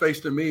fresh face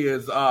to me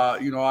as,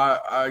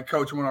 I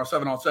coach him on our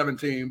 7-on-7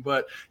 team.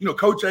 But,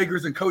 Coach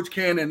Akers and Coach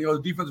Cannon,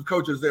 the defensive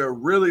coaches there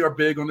really are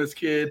big on this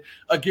kid.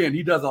 Again,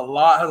 he does has a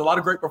lot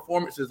of great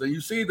performances. And you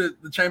see the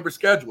Chambers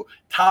schedule,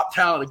 top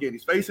talent again.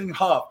 He's facing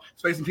Huff.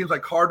 He's facing teams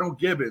like Cardinal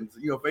Gibbons,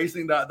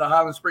 facing the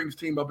Highland Springs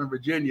team up in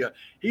Virginia.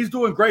 He's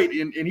doing great,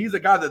 and he's a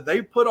guy that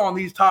they put on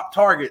these top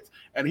targets,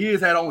 and he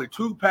has had only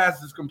 2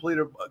 passes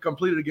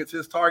completed against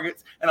his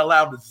targets and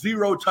allowed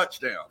 0 touchdowns.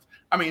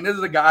 I mean, this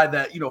is a guy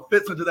that,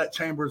 fits into that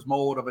Chambers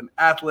mold of an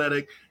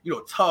athletic,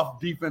 tough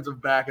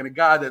defensive back, and a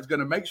guy that's going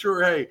to make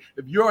sure, hey,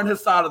 if you're on his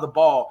side of the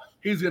ball,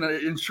 he's going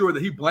to ensure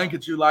that he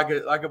blankets you like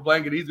a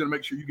blanket. He's going to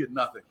make sure you get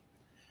nothing.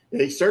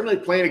 He's certainly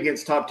playing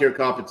against top-tier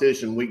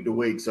competition week to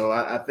week, so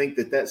I think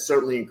that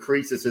certainly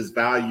increases his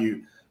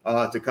value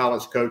to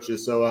college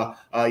coaches. So,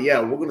 we're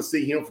going to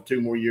see him for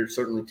 2 more years,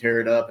 certainly tear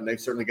it up, and they've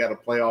certainly got a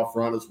playoff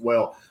run as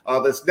well.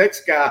 This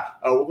next guy,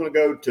 we're going to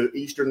go to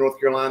Eastern North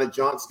Carolina,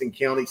 Johnston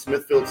County,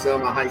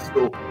 Smithfield-Selma High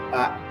School.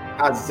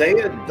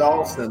 Isaiah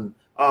Dawson,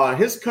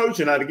 his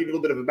coach, and to give you a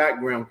little bit of a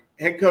background,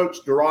 head coach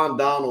Deron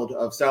Donald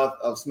of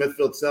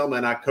Smithfield-Selma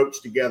and I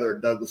coached together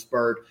at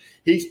Douglasburg.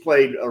 He's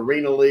played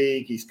Arena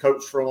League. He's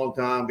coached for a long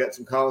time, got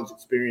some college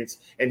experience.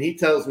 And he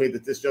tells me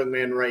that this young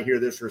man right here,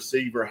 this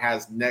receiver,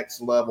 has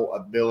next-level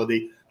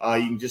ability.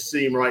 You can just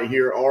see him right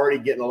here already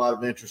getting a lot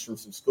of interest from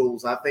some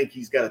schools. I think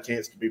he's got a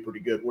chance to be pretty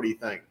good. What do you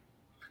think?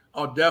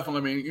 Oh,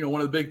 definitely. I mean,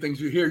 one of the big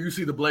things you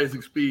see the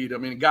blazing speed. I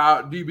mean,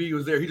 DB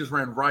was there. He just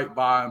ran right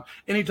by him.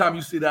 Anytime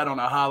you see that on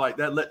a highlight,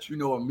 that lets you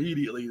know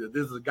immediately that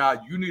this is a guy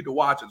you need to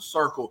watch and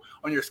circle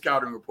on your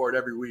scouting report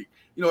every week.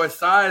 His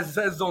size, it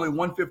says it's only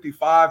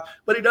 155,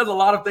 but he does a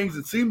lot of things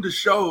that seem to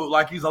show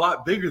like he's a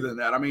lot bigger than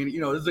that. I mean,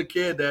 this is a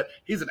kid that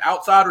he's an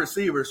outside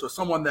receiver, so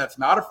someone that's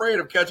not afraid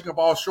of catching a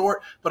ball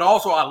short, but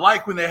also I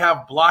like when they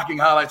have blocking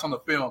highlights on the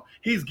film.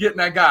 He's getting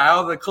that guy out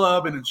of the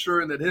club and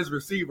ensuring that his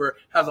receiver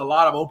has a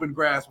lot of open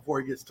grass before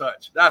he gets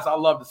touched. I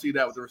love to see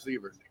that with the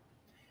receivers.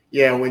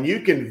 Yeah, when you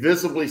can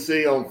visibly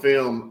see on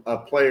film a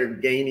player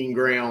gaining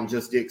ground,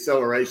 just the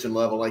acceleration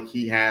level like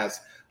he has,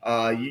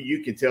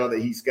 you can tell that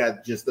he's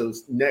got just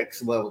those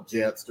next level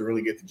jets to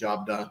really get the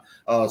job done.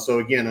 So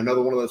again,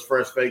 another one of those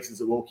fresh faces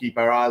that we'll keep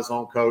our eyes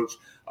on, Coach.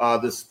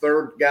 This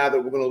third guy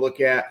that we're going to look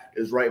at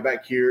is right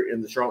back here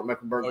in the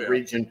Charlotte-Mecklenburg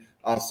region.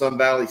 Sun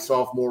Valley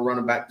sophomore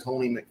running back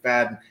Tony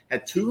McFadden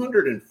had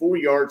 204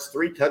 yards,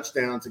 3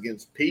 touchdowns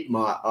against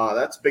Piedmont.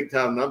 That's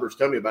big-time numbers.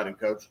 Tell me about him,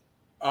 Coach.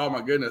 Oh,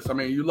 my goodness. I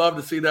mean, you love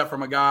to see that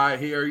from a guy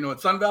here.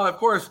 At Sun Valley, of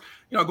course,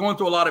 going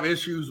through a lot of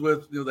issues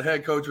with the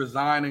head coach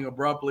resigning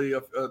abruptly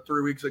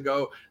 3 weeks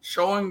ago,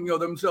 showing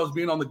themselves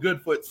being on the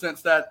good foot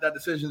since that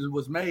decision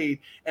was made,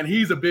 and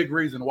he's a big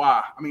reason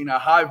why. I mean, a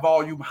high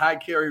volume, high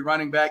carry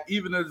running back,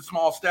 even at a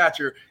small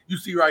stature, you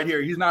see right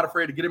here, he's not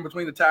afraid to get in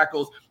between the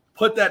tackles,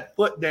 put that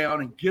foot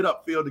down and get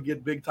upfield to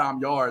get big-time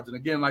yards. And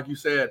again, like you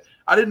said,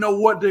 I didn't know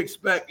what to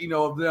expect,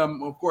 of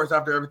them, of course,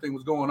 after everything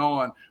was going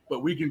on. But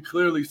we can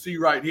clearly see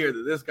right here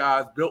that this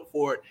guy's built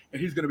for it,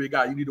 and he's going to be a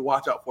guy you need to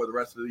watch out for the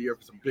rest of the year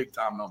for some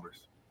big-time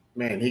numbers.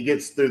 Man, he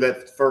gets through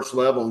that first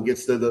level and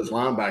gets through those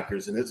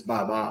linebackers, and it's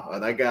bye-bye.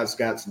 That guy's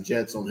got some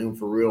jets on him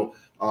for real.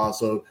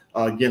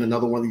 Again,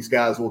 another one of these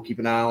guys we'll keep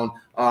an eye on.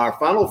 Our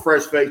final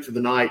fresh face for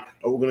the night,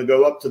 we're going to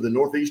go up to the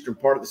northeastern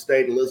part of the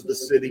state, Elizabeth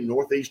City,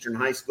 Northeastern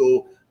High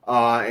School.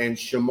 And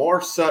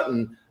Shamar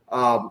Sutton,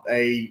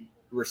 a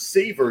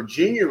receiver,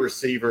 junior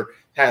receiver,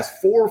 has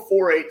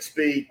 4.48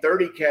 speed,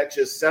 30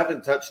 catches,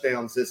 7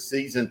 touchdowns this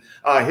season.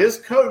 His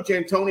coach,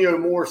 Antonio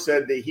Moore,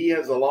 said that he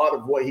has a lot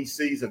of what he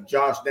sees of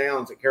Josh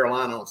Downs at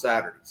Carolina on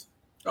Saturdays.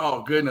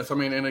 Oh, goodness. I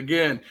mean, and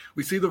again,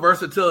 we see the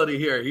versatility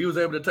here. He was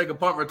able to take a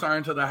punt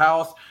return to the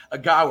house, a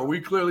guy where we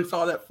clearly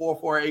saw that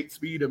 4.48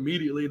 speed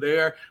immediately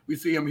there. We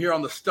see him here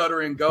on the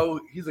stutter and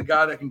go. He's a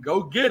guy that can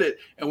go get it.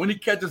 And when he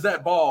catches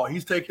that ball,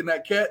 he's taking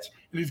that catch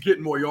and he's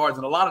getting more yards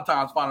and a lot of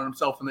times finding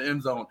himself in the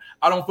end zone.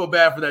 I don't feel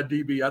bad for that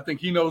DB. I think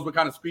he knows what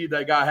kind of speed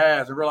that guy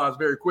has and realized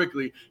very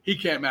quickly he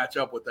can't match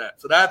up with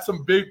that. So that's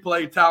some big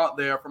play talent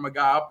there from a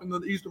guy up in the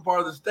eastern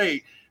part of the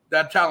state.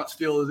 That talent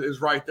still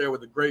is right there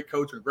with a great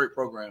coach and a great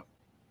program.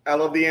 I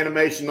love the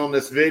animation on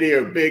this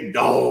video. Big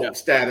dog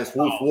status.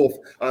 Woof, woof.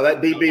 That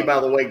DB,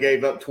 by the way,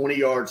 gave up 20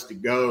 yards to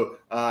go.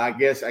 I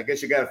guess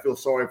you got to feel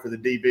sorry for the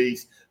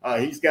DBs.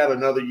 He's got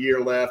another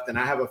year left, and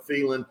I have a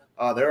feeling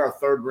they're our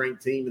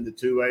third-ranked team in the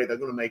 2A. They're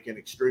going to make an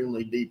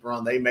extremely deep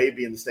run. They may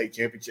be in the state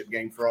championship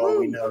game for all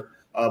we know.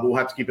 But we'll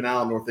have to keep an eye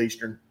on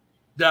Northeastern.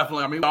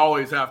 Definitely. I mean, we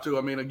always have to.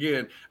 I mean,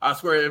 again, I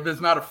swear, if it's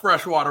not a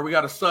freshwater, we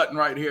got a Sutton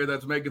right here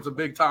that's making some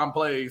big-time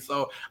plays.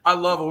 So I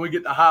love when we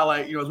get to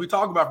highlight, as we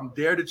talk about from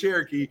Dare to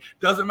Cherokee,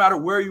 doesn't matter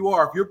where you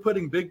are. If you're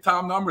putting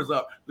big-time numbers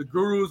up, the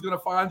guru is going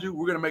to find you.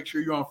 We're going to make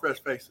sure you're on Fresh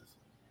Faces.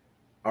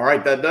 All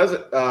right, that does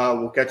it.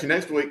 We'll catch you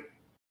next week.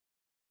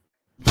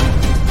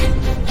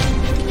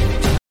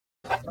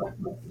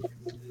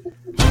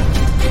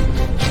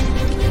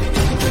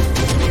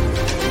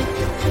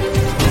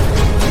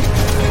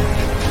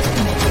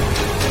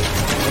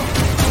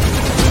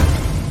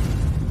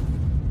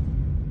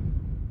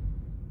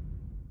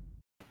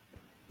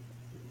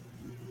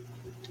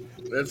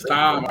 It's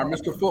time. Our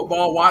Mr.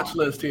 Football watch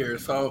list here.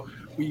 So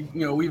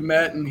we've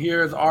met, and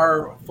here's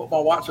our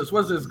football watch list.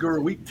 What is this,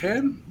 Guru? Week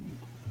 10?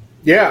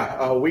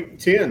 Yeah, week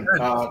 10.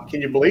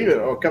 Can you believe it?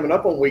 Or coming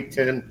up on week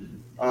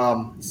 10,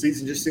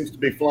 season just seems to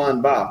be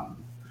flying by.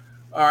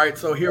 All right,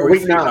 so here we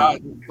week see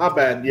 9. My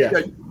bad. Yeah,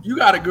 you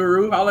got it,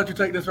 Guru. I'll let you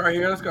take this right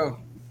here. Let's go.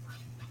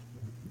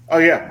 Oh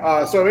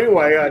yeah. So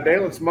anyway,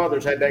 Dalen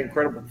Smothers had that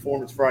incredible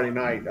performance Friday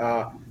night.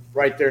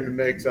 Right there in the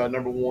mix.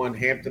 Number 1,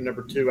 Hampton.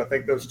 Number 2. I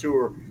think those two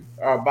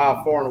are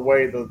by far and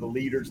away the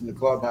leaders in the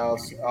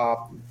clubhouse.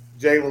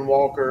 Jalen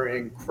Walker,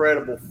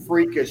 incredible,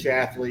 freakish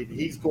athlete.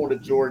 He's going to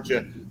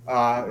Georgia.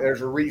 There's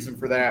a reason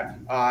for that.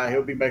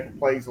 He'll be making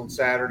plays on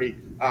Saturday.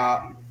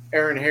 Ron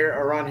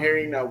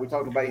Herring, we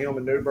talked about him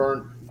in New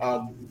Bern.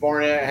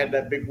 Barnett had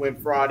that big win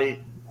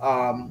Friday.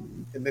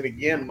 And then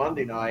again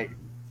Monday night.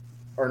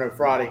 Or no,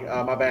 Friday.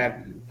 My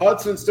bad.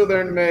 Hudson's still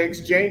there in the mix.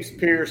 James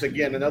Pierce,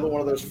 again, another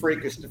one of those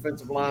freakish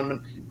defensive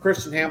linemen.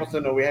 Christian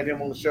Hamilton, we had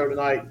him on the show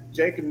tonight.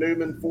 Jacob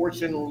Newman,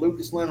 Fortune,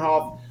 Lucas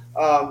Lindhoff,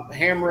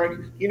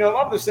 Hamrick. A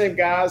lot of the same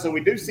guys. And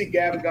we do see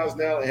Gavin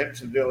Gosnell at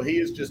Hendersonville. He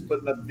is just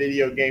putting up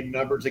video game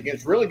numbers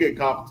against really good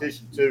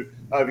competition, too.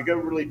 If you go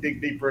really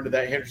dig deeper into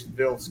that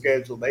Hendersonville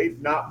schedule, they've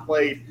not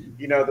played,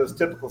 those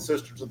typical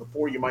Sisters of the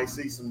Poor. You might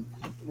see some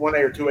 1A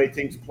or 2A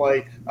teams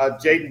play.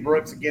 Jaden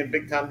Brooks, again,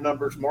 big-time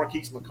numbers.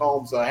 Marquise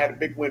McCombs had a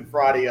big win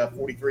Friday,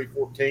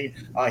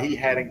 43-14. He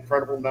had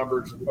incredible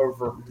numbers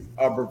over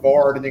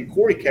Brevard. And then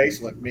Corey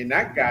Caselick,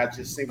 that guy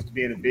just seems to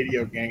be in a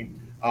video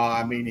game.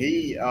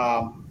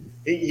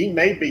 He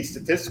may be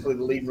statistically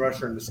the leading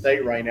rusher in the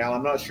state right now.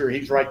 I'm not sure.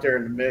 He's right there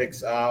in the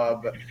mix.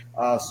 But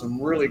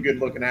some really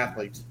good-looking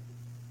athletes.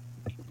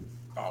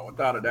 Oh,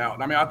 without a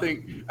doubt. I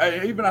think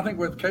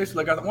with Casey,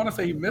 I want to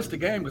say he missed a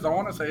game because I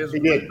want to say his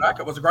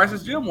backup was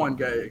Grice's Gym one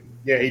game.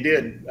 Yeah, he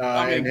did.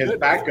 And his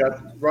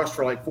backup rushed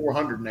for like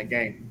 400 in that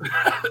game.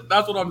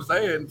 That's what I'm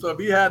saying. So if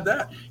he had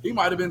that, he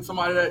might have been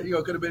somebody that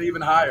could have been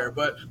even higher.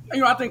 But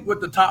I think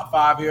with the top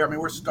 5 here,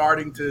 we're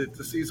starting to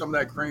see some of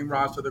that cream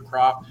rise to the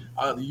crop.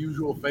 The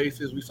usual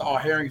faces. We saw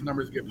Herring's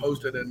numbers get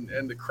posted,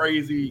 and the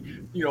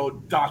crazy,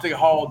 Dante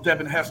Hall,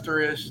 Devin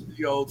Hester-ish,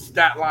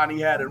 stat line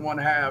he had in one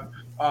half.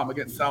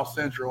 Against South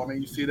Central.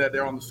 You see that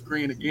there on the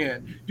screen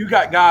again. You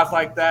got guys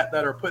like that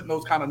are putting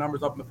those kind of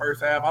numbers up in the first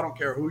half. I don't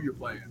care who you're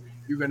playing.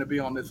 You're going to be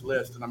on this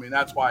list. And,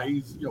 that's why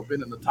he's,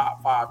 been in the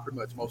top 5 pretty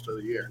much most of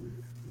the year.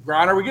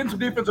 Griner, we're getting some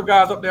defensive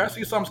guys up there. I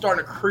see some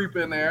starting to creep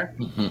in there.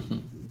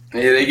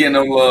 Yeah, they get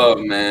no love,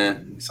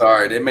 man.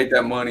 Sorry. They make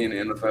that money in the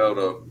NFL,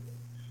 though.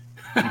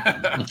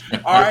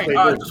 All right.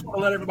 I just want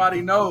to let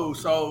everybody know.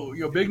 So,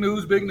 big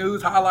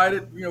news, highlight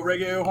it,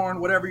 reggae air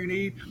horn, whatever you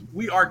need.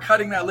 We are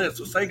cutting that list.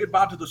 So say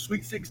goodbye to the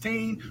Sweet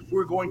 16.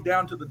 We're going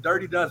down to the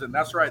Dirty Dozen.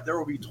 That's right. There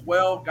will be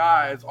 12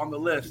 guys on the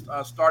list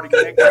starting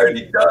next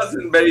Dirty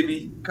Dozen,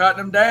 baby. Cutting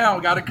them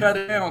down. Got to cut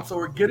it down. So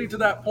we're getting to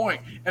that point.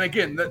 And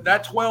again,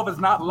 that 12 is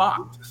not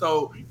locked.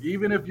 So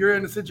even if you're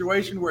in a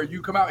situation where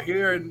you come out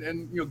here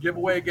and give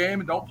away a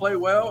game and don't play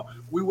well,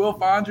 we will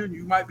find you and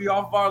you might be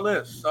off of our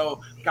list.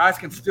 So guys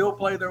can still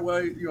play their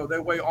way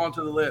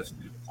onto the list.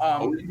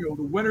 The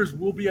winners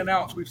will be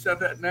announced. We've said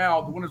that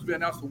now. The winners will be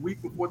announced the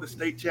week before the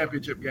state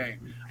championship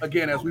game.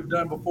 Again, as we've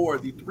done before,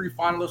 the 3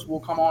 finalists will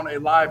come on a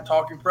live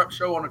talking prep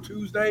show on a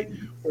Tuesday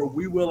where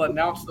we will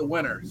announce the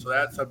winner. So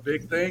that's a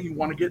big thing. You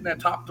want to get in that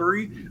top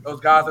 3,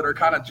 those guys that are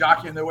kind of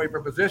jockeying their way for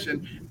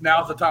position.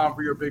 Now's the time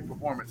for your big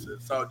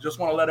performances. So just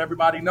want to let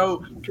everybody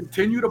know,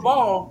 continue to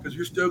ball because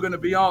you're still going to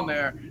be on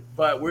there,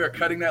 but we're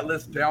cutting that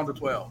list down to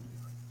 12.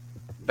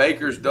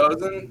 Baker's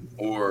Dozen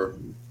or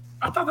 –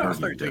 I thought that was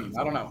 13.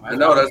 I don't know. I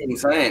know, that's what I'm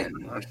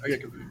saying. I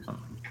get confused.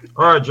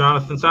 All right,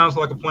 Jonathan. Sounds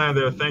like a plan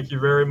there. Thank you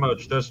very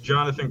much. That's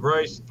Jonathan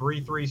Grice,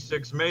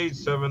 336 made,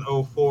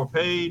 704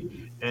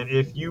 paid. And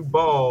if you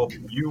ball,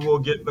 you will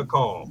get the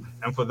call.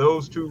 And for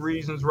those 2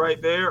 reasons right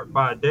there,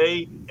 by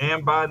day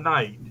and by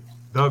night,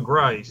 the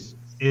Grice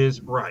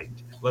is right.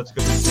 Let's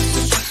go.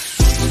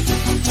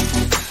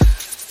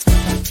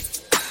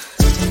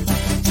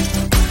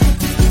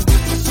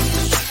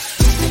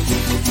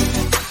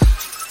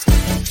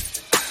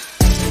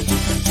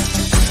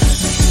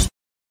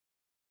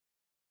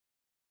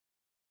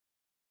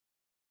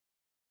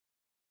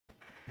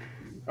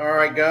 All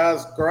right,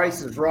 guys.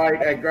 Grice is right.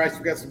 Hey, Grice,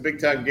 we've got some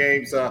big-time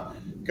games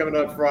coming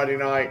up Friday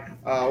night.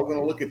 We're going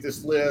to look at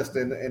this list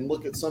and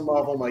look at some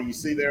of them. You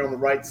see there on the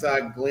right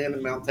side, Glenn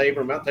and Mount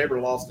Tabor. Mount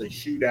Tabor lost a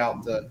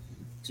shootout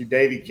to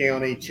Davie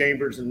County,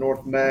 Chambers, and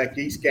North Mac.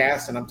 East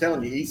Gaston, I'm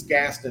telling you, East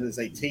Gaston is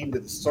a team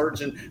that is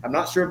surging. I'm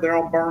not sure if they're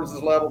on Burns'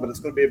 level, but it's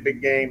going to be a big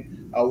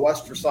game.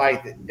 West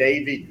Forsyth at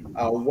Davie.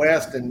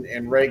 West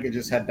and Reagan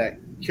just had that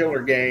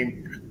killer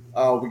game.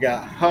 We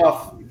got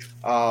Huff.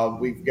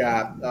 We've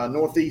got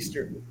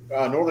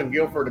Northern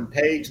Guilford and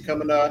Page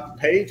coming up.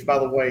 Page, by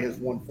the way, has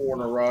won 4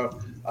 in a row.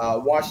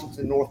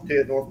 Washington, North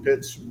Pitt. North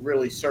Pitt's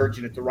really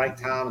surging at the right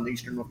time in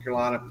Eastern North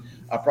Carolina.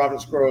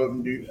 Providence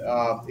Grove,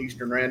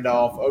 Eastern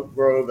Randolph, Oak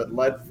Grove at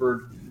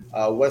Ledford,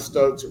 West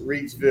Oaks at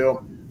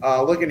Reedsville.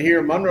 Looking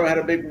here, Monroe had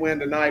a big win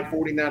tonight,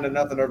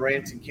 49-0 over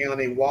Anson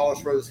County.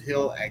 Wallace Rose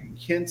Hill at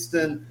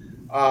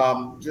Kinston.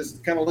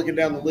 Just kind of looking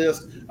down the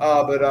list.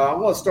 But I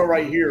want to start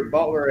right here,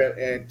 Butler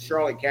at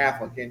Charlotte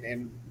Catholic.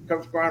 And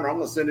Coach Griner, I'm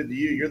going to send it to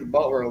you. You're the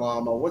Butler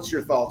alum. What's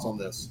your thoughts on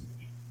this?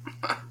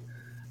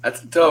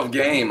 That's a tough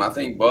game. I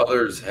think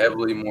Butler's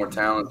heavily more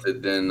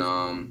talented than,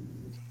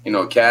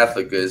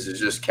 Catholic is. It's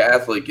just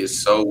Catholic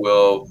is so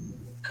well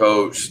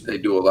coached. They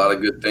do a lot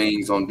of good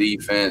things on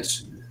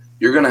defense.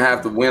 You're going to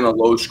have to win a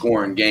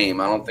low-scoring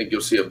game. I don't think you'll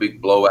see a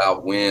big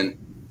blowout win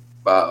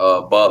by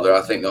Butler.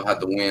 I think they'll have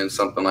to win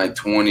something like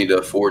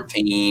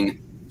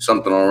 20-14,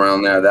 something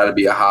around there. That'd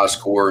be a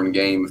high-scoring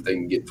game if they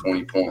can get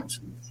 20 points.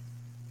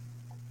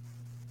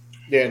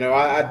 Yeah, no,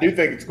 I do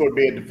think it's going to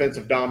be a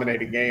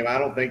defensive-dominated game. I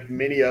don't think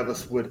many of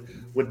us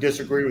would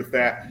disagree with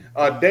that.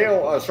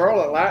 Dale,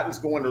 Charlotte Latins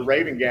going to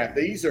Raven Gap.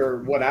 These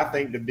are what I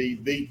think to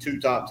be the two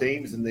top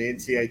teams in the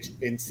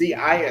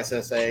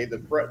NCISSA,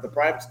 the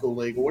private school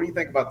league. What do you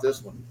think about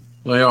this one?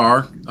 They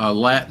are.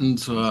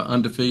 Latins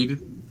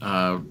undefeated.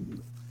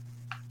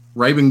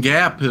 Raven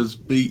Gap has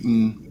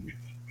beaten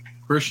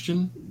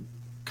Christian,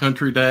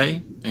 Country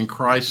Day, and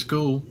Christ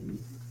School.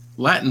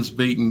 Latins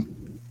beaten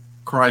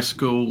Christ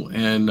School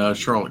and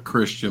Charlotte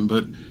Christian,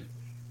 but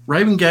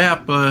Raven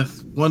Gap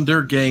won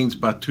their games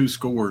by 2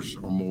 scores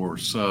or more.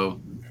 So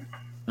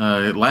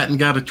Latin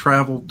got to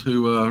travel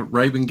to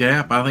Raven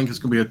Gap. I think it's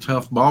going to be a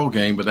tough ball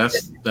game, but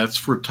that's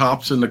for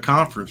tops in the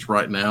conference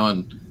right now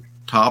and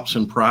tops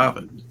in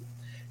private.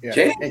 Yeah.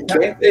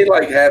 Can't they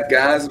have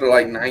guys that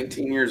are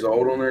 19 years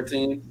old on their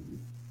team?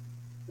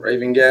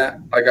 Raven Gap,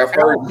 I've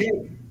heard.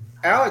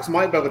 Alex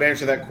might be able to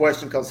answer that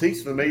question because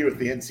he's familiar with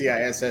the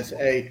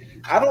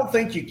NCISSA. I don't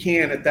think you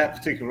can at that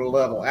particular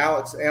level.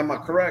 Alex, am I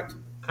correct?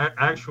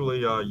 Actually,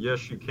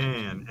 yes, you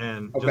can.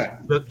 And okay.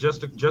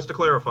 just to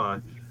clarify,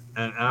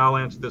 and I'll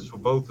answer this for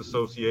both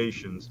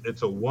associations,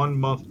 it's a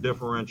 1-month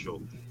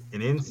differential.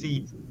 An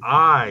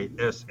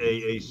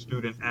NCISAA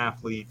student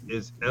athlete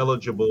is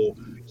eligible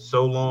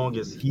so long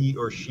as he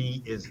or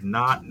she is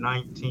not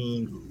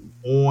 19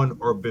 on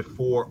or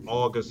before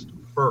August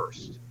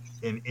 1st.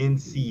 An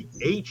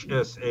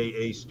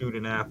NCHSAA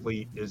student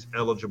athlete is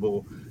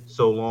eligible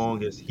so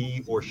long as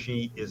he or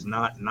she is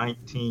not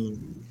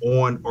 19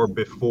 on or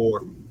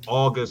before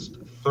August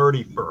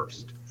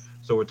 31st.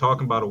 So we're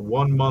talking about a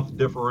 1-month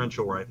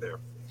differential right there.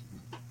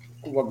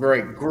 Well,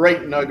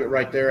 great nugget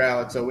right there,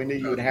 Alex. So we knew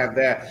you would have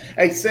that.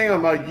 Hey,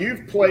 Sam,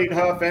 you've played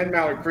Huff and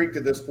Mallard Creek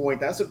to this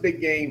point. That's a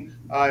big game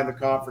in the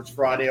conference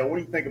Friday. What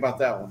do you think about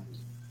that one?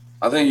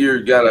 I think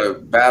you've got a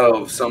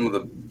battle of some of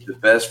the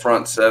best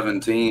front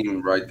seven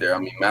team right there. I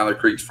mean, Mallard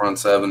Creek's front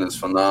seven is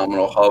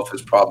phenomenal. Huff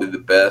is probably the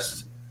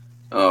best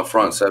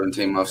front seven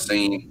team I've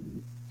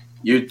seen.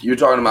 You're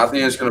talking about, I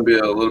think it's going to be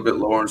a little bit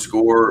lower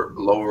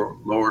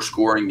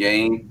scoring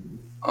game.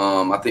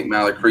 I think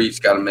Mallard Creek's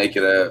got to make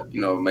it a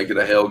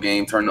hell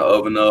game, turn the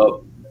oven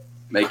up,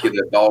 make it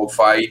a dog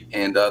fight,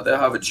 and they'll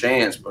have a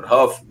chance. But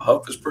Huff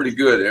is pretty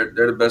good.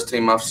 They're the best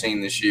team I've seen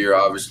this year,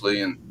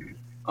 obviously, and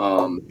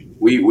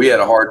we had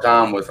a hard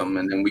time with them,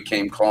 and then we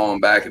came clawing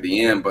back at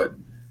the end. But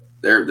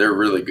they're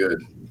really good.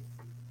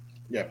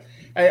 Yeah.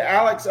 Hey,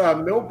 Alex,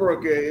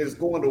 Millbrook is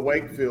going to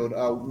Wakefield.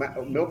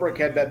 Millbrook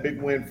had that big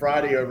win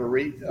Friday over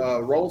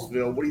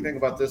Rollsville. What do you think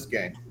about this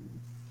game?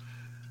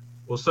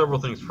 Well,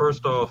 several things.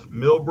 First off,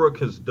 Millbrook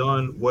has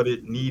done what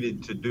it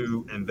needed to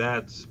do, and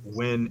that's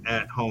win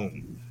at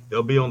home.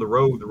 They'll be on the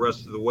road the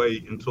rest of the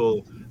way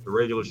until the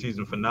regular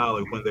season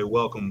finale when they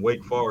welcome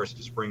Wake Forest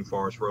to Spring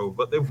Forest Road.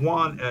 But they've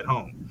won at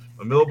home.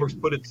 But Millbrook's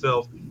put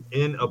itself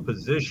in a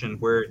position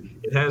where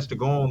it has to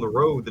go on the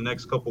road the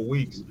next couple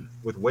weeks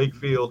with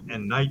Wakefield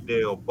and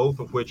Knightdale, both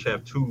of which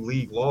have 2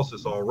 league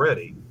losses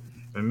already.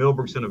 And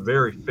Millbrook's in a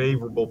very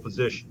favorable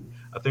position.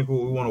 I think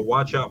what we want to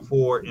watch out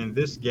for in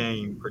this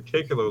game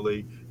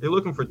particularly, they're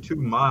looking for 2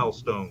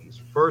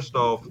 milestones. First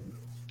off,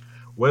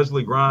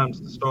 Wesley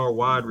Grimes, the star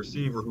wide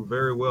receiver, who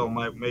very well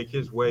might make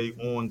his way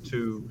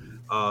onto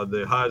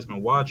the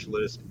Heisman watch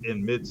list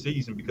in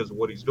midseason because of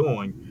what he's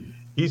doing.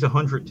 He's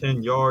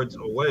 110 yards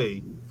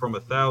away from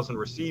 1,000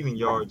 receiving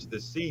yards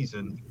this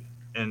season,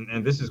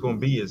 and this is going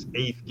to be his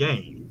 8th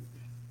game.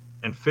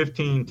 And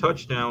 15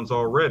 touchdowns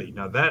already.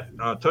 Now, that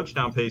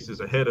touchdown pace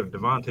is ahead of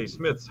Devontae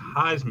Smith's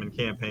Heisman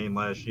campaign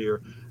last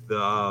year.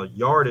 The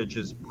yardage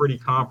is pretty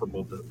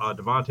comparable.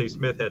 Devontae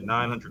Smith had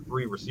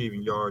 903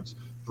 receiving yards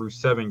through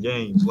 7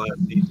 games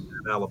last season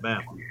at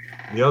Alabama.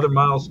 The other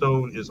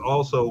milestone is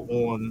also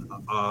on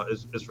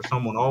is for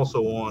someone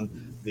also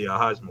on the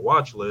Heisman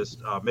watch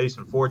list.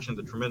 Mason Fortune,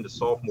 the tremendous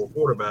sophomore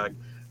quarterback,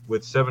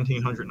 with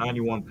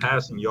 1,791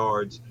 passing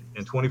yards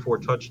and 24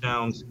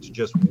 touchdowns to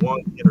just 1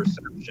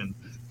 interception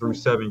through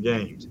 7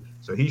 games.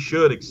 So he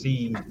should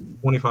exceed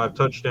 25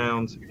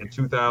 touchdowns and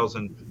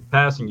 2,000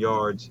 passing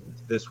yards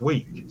this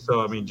week.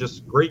 So, I mean,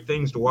 just great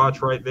things to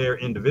watch right there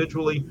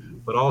individually,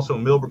 but also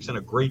Millbrook's in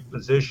a great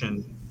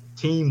position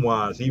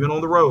team-wise, even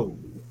on the road,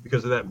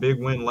 because of that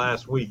big win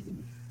last week.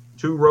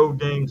 2 road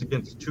games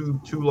against two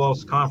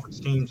lost conference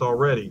teams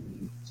already.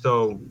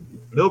 So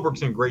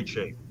Millbrook's in great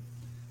shape.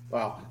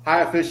 Wow,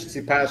 high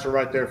efficiency passer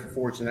right there for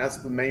Fortune. That's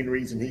the main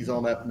reason he's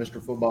on that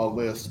Mr. Football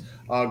list.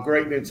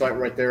 Great insight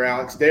right there,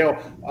 Alex. Dale,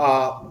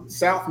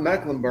 South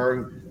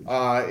Mecklenburg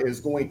is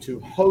going to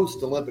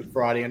host Olympic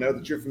Friday. I know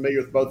that you're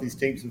familiar with both these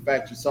teams. In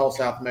fact, you saw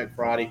South Meck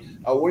Friday.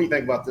 What do you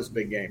think about this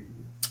big game?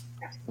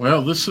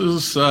 Well, this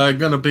is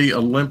going to be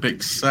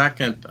Olympic's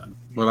second,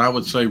 what I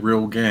would say,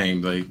 real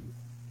game.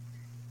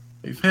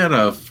 They've had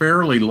a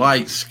fairly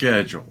light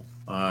schedule.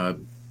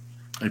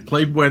 They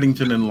played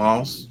Weddington and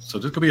lost, so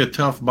this could be a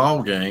tough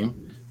ball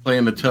game,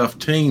 playing a tough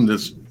team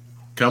that's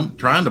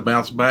trying to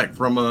bounce back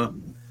from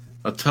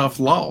a tough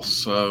loss.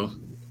 So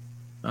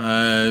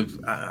I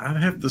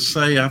have to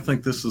say I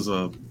think this is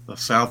a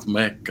South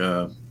Meck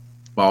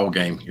ball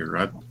game here.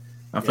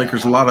 I think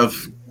there's a lot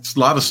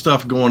of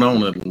stuff going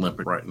on at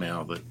Olympic right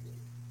now that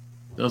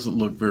doesn't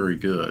look very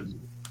good.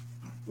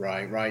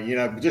 Right. You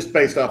know, just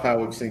based off how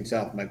we've seen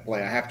South Meck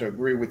play, I have to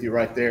agree with you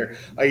right there.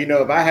 You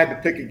know, if I had to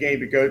pick a game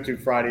to go to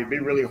Friday, it'd be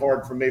really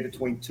hard for me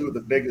between two of the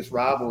biggest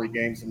rivalry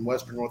games in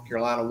Western North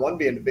Carolina, one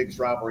being the biggest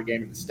rivalry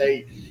game in the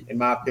state, in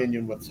my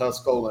opinion, with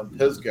Tuscola and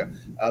Pisgah.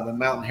 The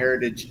Mountain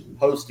Heritage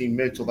hosting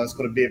Mitchell, that's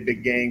going to be a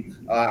big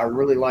game. I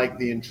really like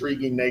the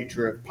intriguing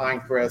nature of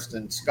Pinecrest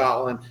and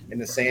Scotland and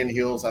the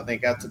Sandhills. I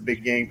think that's a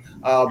big game.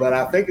 But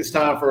I think it's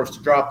time for us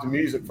to drop the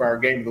music for our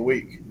game of the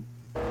week.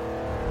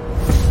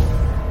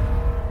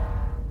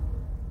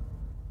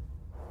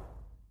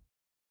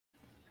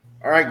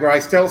 All right,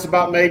 Grice, tell us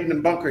about Maiden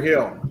and Bunker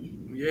Hill.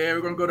 Yeah,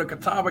 we're going to go to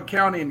Catawba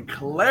County in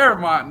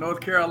Claremont,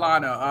 North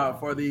Carolina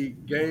for the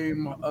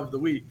game of the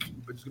week,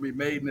 which is going to be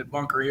Maiden at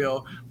Bunker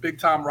Hill.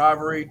 Big-time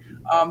rivalry.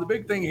 The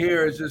big thing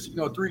here is just,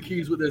 three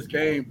keys with this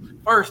game.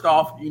 First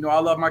off, I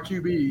love my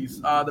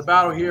QBs. The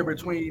battle here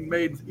between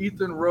Maiden's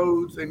Ethan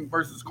Rhodes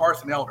versus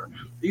Carson Elder.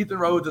 Ethan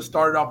Rhodes has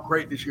started off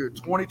great this year.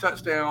 20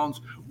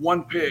 touchdowns,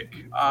 1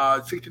 pick,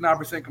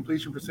 69%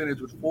 completion percentage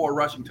with 4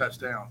 rushing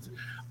touchdowns.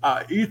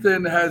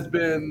 Ethan has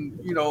been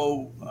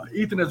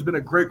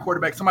a great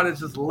quarterback. Somebody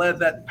that's just led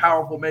that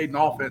powerful Maiden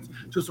offense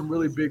to some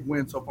really big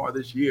wins so far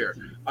this year.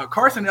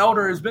 Carson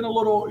Elder has been a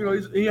little,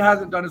 he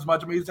hasn't done as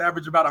much. I mean, he's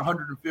averaged about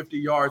 150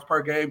 yards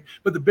per game.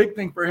 But the big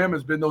thing for him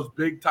has been those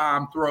big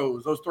time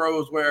throws, those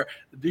throws where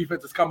the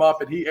defense has come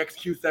up and he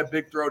executes that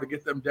big throw to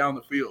get them down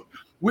the field.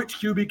 Which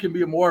QB can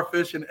be more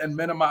efficient and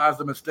minimize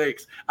the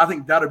mistakes? I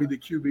think that'll be the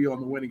QB on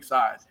the winning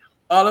side.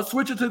 Let's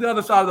switch it to the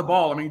other side of the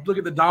ball. I mean, look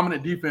at the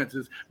dominant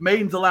defenses.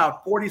 Maiden's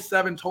allowed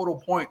 47 total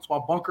points,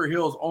 while Bunker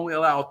Hill's only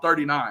allowed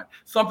 39.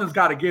 Something's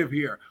got to give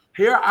here.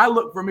 Here, I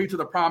look for me to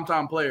the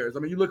primetime players. I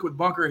mean, you look with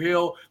Bunker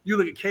Hill, you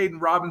look at Caden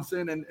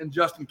Robinson and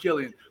Justin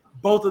Killian.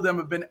 Both of them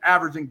have been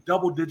averaging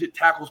double-digit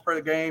tackles per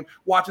game.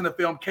 Watching the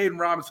film, Caden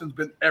Robinson's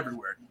been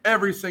everywhere.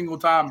 Every single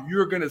time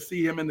you're going to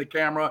see him in the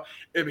camera.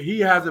 If he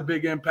has a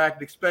big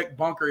impact, expect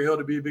Bunker Hill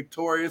to be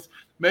victorious.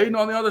 Maiden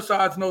on the other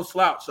side is no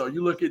slouch. So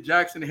you look at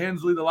Jackson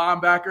Hensley, the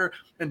linebacker,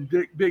 and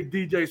big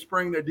DJ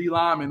Spring, their D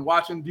lineman.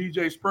 Watching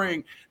DJ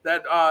Spring,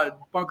 that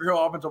Bunker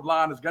Hill offensive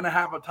line is going to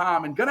have a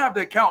time and going to have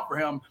to account for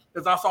him,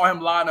 because I saw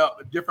him line up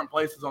at different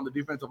places on the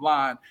defensive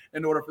line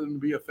in order for them to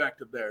be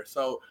effective there.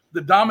 So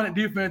the dominant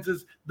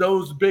defenses,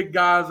 those big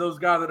guys, those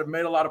guys that have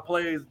made a lot of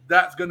plays,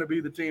 that's going to be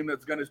the team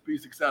that's going to be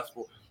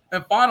successful.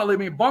 And finally, I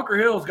mean, Bunker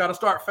Hill's got to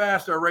start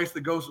fast to erase the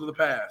ghost of the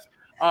past.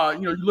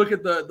 You look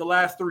at the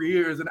last 3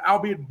 years, and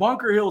albeit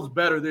Bunker Hill's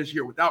better this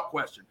year without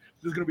question.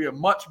 This is going to be a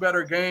much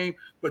better game.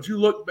 But you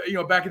look,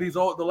 back at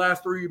the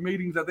last 3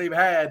 meetings that they've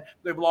had,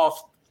 they've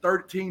lost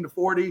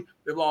 13-40.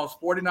 They've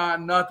lost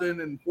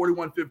 49-0 and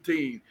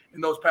 41-15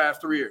 in those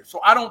past 3 years. So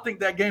I don't think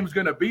that game's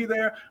going to be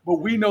there, but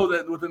we know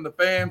that within the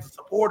fans, the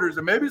supporters,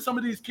 and maybe some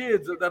of these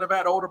kids that have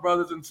had older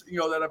brothers and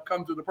that have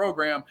come through the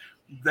program,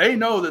 they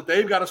know that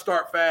they've got to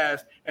start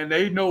fast, and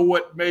they know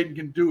what Maiden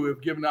can do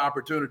if given the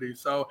opportunity.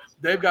 So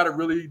they've got to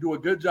really do a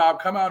good job,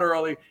 come out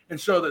early, and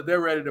show that they're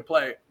ready to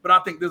play. But I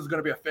think this is going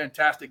to be a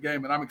fantastic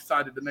game, and I'm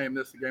excited to name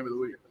this the game of the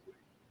week.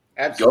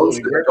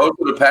 Absolutely. Ghost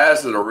of the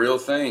past is a real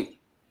thing.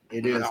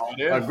 It is.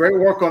 Great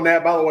work on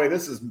that. By the way,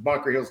 this is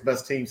Bunker Hill's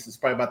best team since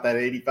probably about that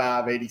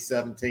 85,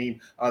 87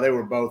 team. They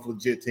were both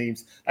legit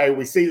teams. Hey,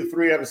 we see the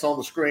three of us on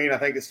the screen. I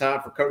think it's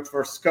time for Coach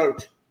versus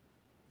Coach.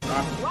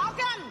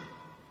 Welcome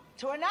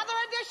to another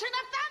edition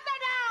of Thunderdome.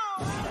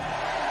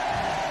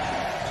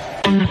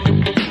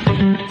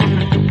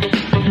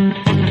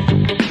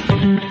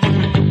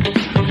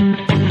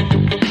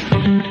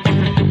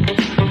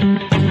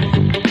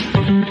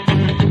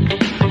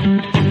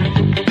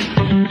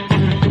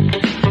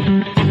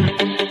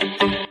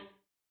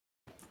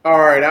 All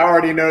right, I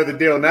already know the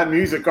deal, and that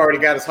music already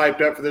got us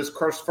hyped up for this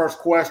first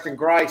question.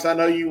 Grice, I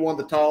know you won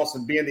the toss,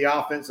 and being the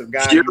offensive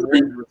guy you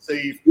wanted to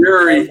receive.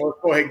 Let's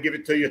go ahead and give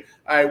it to you.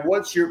 All right,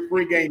 what's your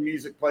pregame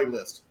music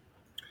playlist?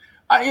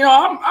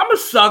 I'm a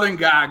Southern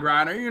guy,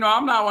 Griner.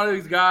 I'm not one of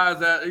these guys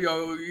that,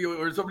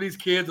 or some of these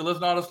kids that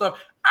listen to all this stuff.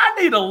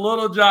 I need a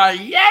Little John,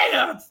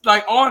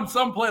 like on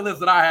some playlist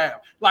that I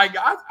have. Like,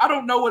 I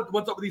don't know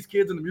what's up with these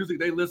kids and the music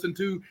they listen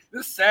to.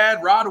 This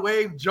sad rod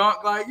wave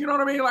junk, like, you know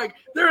what I mean? Like,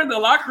 they're in the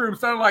locker room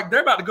sounding like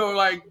they're about to go,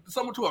 like,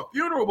 someone to a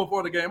funeral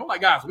before the game. I'm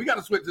like, guys, we got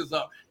to switch this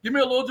up. Give me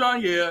a Little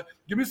John,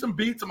 give me some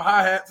beats, some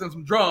hi-hats, and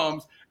some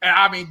drums. And,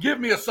 I mean, give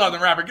me a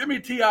Southern rapper. Give me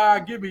T.I.,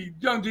 give me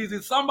Young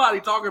Jeezy,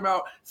 somebody talking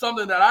about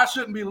something that I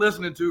shouldn't be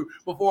listening to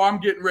before I'm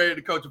getting ready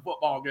to coach a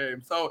football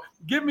game. So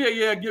give me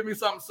give me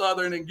something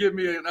Southern, and give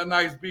me a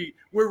nice beat.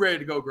 We're ready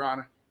to go,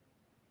 Griner.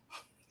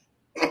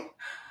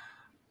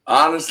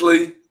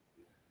 Honestly,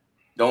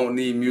 don't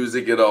need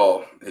music at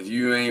all. If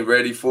you ain't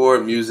ready for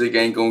it, music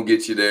ain't going to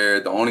get you there.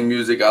 The only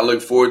music I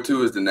look forward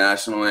to is the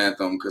national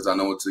anthem because I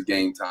know it's a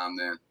game time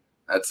then.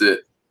 That's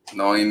it.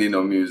 No, I ain't need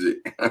no music.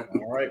 All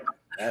right.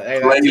 Hey,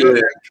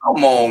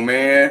 come on,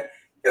 man.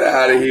 Get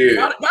out of here.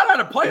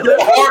 Gotta play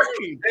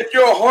if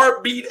your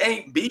heartbeat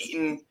ain't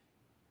beating,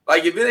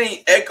 like if it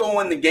ain't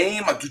echoing the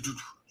game, like,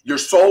 your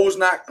soul's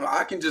not.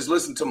 I can just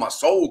listen to my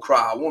soul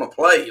cry. I want to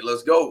play.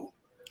 Let's go.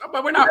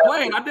 But we're not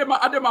playing. I did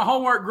my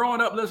homework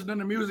growing up listening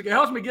to music. It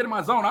helps me get in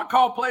my zone. I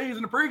call plays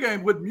in the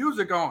pregame with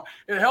music on.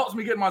 It helps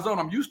me get in my zone.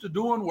 I'm used to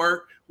doing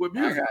work with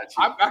music.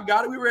 I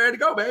got it. We ready to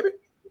go, baby.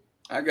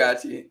 I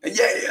got you.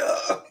 Yeah.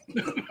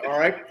 All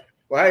right.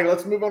 Well, hey,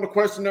 let's move on to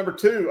question number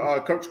 2.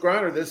 Coach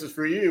Griner, this is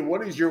for you.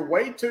 What is your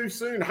way too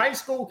soon high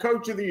school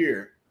coach of the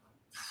year?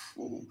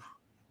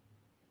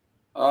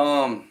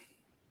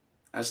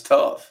 That's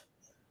tough.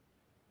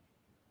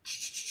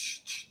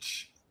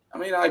 I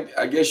mean,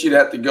 I guess you'd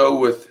have to go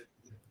with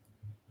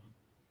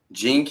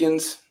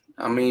Jenkins.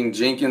 I mean,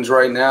 Jenkins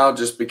right now,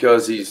 just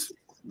because he's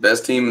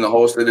best team in the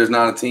whole state. There's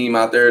not a team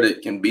out there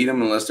that can beat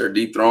him unless they're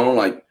dethroned.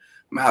 Like,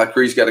 Malik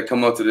Reed's got to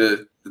come up to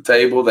the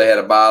table. They had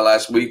a bye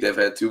last week. They've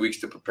had 2 weeks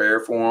to prepare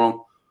for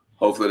him.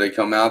 Hopefully they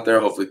come out there.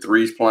 Hopefully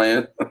 3's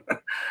playing.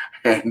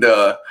 and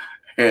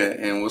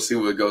we'll see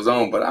what goes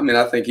on. But, I mean,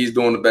 I think he's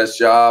doing the best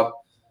job.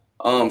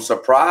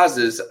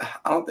 Surprises,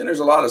 I don't think there's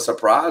a lot of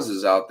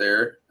surprises out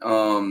there.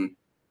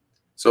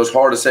 So it's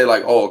hard to say,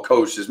 like, oh, a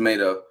coach just made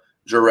a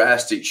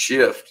drastic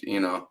shift, you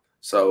know.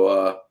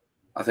 So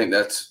I think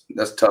that's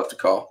tough to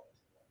call.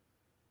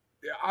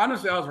 Yeah,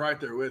 honestly, I was right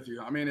there with you.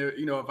 I mean,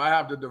 if I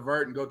have to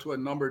divert and go to a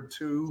number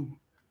 2,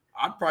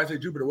 I'd probably say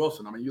Jupiter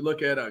Wilson. I mean, you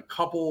look at a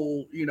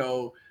couple,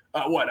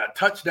 a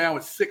touchdown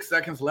with 6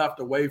 seconds left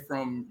away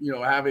from,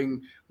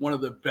 having one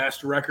of the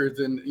best records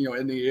in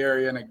the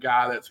area, and a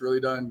guy that's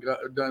really done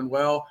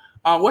well.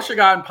 What's your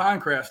guy in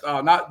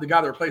Pinecrest? Not the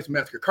guy that replaced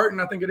Metzger. Curtin,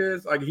 I think it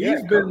is. Like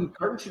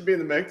Curtin should be in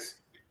the mix.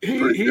 He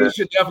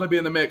should definitely be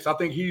in the mix. I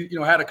think he,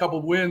 had a couple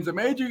of wins that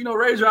made you,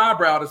 raise your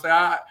eyebrow to say,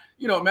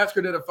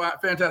 Metzger did a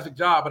fantastic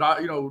job, but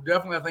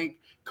definitely I think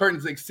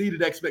Curtin's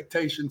exceeded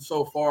expectations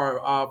so far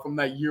from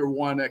that year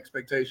 1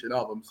 expectation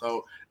of him.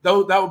 So that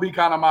would be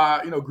kind of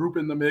my, group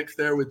in the mix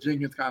there with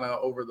Jenkins kind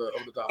of over the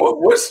top.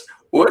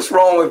 What's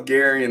wrong with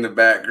Gary in the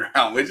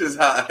background? Which is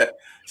how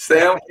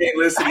Sam can't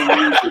listen to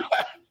music.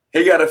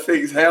 He got to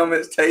fix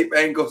helmets, tape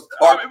ankles.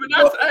 That's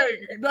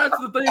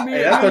the thing.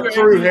 That's a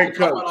true head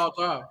coach.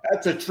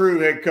 That's a true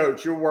head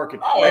coach. You're working.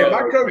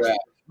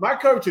 My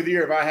coach of the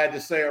year, if I had to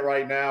say it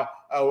right now,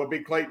 would be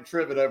Clayton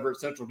Trivet over at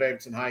Central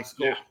Davidson High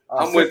School. Yeah,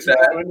 I'm with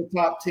that. In the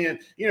top 10.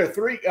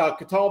 3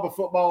 Catawba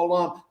football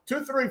alum.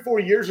 2, 3, 4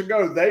 years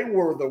ago, they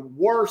were the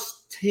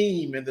worst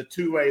team in the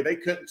 2A. They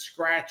couldn't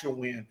scratch a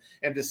win.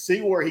 And to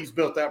see where he's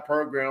built that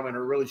program in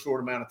a really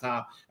short amount of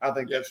time, I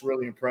think that's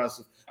really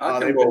impressive.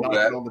 They've been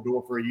knocking on the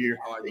door for a year.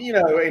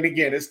 And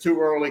again, it's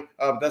too early.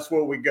 That's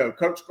where we go.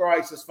 Coach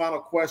Grice, this final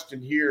question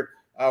here.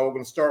 We're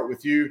going to start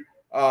with you.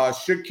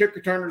 Should kick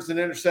returners and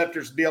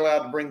interceptors be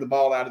allowed to bring the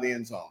ball out of the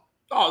end zone?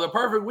 Oh, the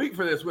perfect week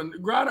for this. When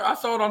Griner, I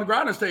saw it on the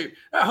Griner's tape.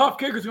 That Huff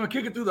kicker's going to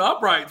kick it through the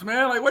uprights,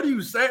 man. Like, what do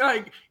you say?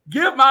 Like,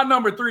 give my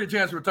number 3 a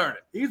chance to return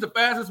it. He's the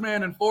fastest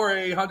man in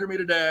 4A,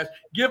 100-meter dash.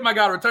 Give my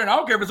guy a return. I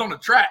don't care if it's on the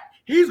track.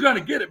 He's going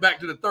to get it back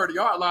to the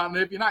 30-yard line. And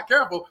if you're not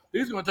careful,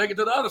 he's going to take it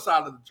to the other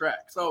side of the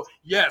track. So,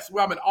 yes,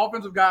 I'm an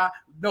offensive guy.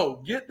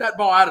 No, get that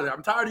ball out of there.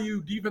 I'm tired of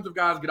you defensive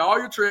guys. Get all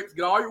your tricks.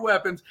 Get all your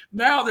weapons.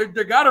 Now they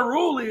got a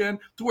rule in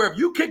to where if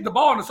you kick the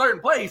ball in a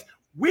certain place,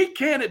 we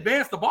can't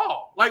advance the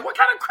ball. Like, what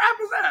kind of crap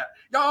is that?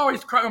 Y'all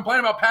always complain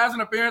about pass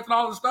interference and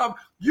all this stuff.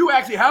 You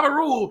actually have a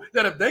rule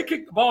that if they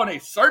kick the ball in a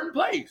certain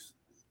place,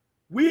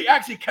 we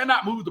actually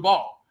cannot move the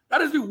ball.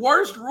 That is the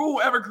worst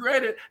rule ever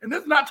created, and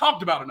this is not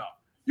talked about enough.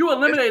 You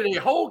eliminated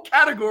a whole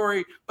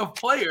category of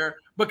player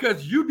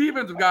because you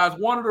defensive guys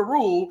wanted a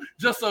rule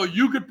just so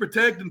you could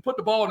protect and put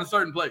the ball in a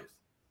certain place.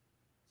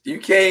 You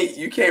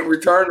can't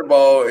return the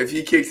ball if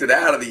he kicks it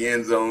out of the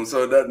end zone,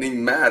 so it doesn't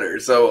even matter.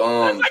 So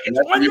it's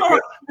 1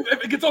 yard.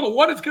 If it gets on the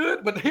 1, it's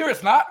good, but here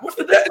it's not. What's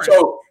the difference?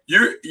 So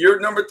your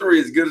number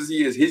 3, as good as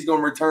he is, he's going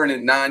to return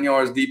it 9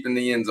 yards deep in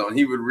the end zone.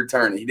 He would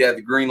return it. He'd have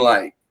the green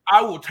light.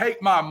 I will take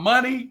my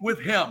money with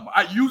him.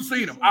 You've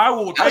seen him. I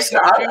will take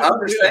I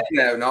understand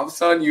that. And all of a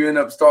sudden, you end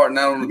up starting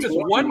out on the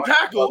 20. One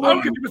tackle. I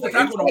don't care if you miss the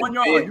tackle on the 1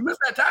 yard. You miss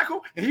that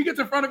tackle, and he gets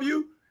in front of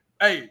you.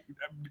 hey,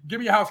 give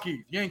me your house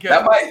keys. You ain't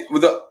That catching.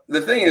 might.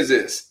 The thing is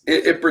this: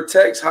 it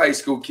protects high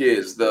school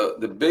kids.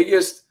 The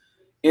biggest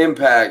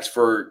impacts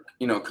for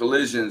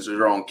collisions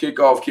are on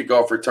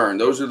kickoff return.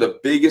 Those are the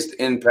biggest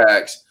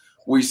impacts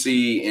we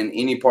see in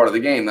any part of the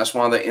game. That's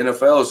why the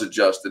NFL has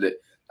adjusted it.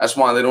 That's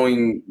why they don't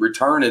even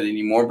return it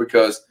anymore,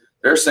 because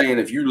they're saying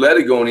if you let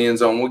it go in the end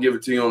zone, we'll give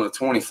it to you on the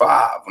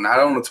 25, not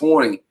on the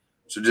 20.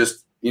 So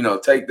just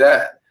take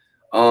that.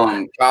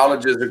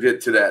 Colleges will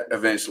get to that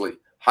eventually.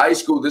 High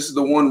school, this is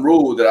the one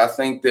rule that I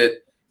think that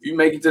if you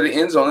make it to the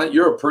end zone,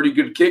 you're a pretty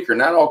good kicker.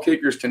 Not all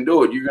kickers can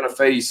do it. You're going to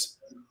face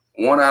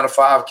 1 out of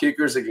 5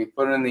 kickers that can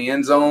put it in the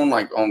end zone,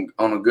 like on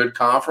a good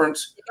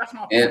conference. That's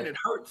my point.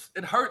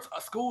 It hurts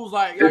schools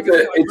like.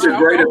 It's a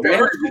great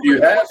advantage that you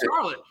have.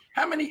 Charlotte.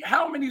 How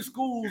many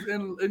schools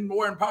in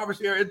more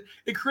impoverished areas?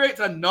 It creates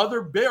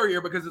another barrier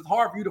because it's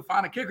hard for you to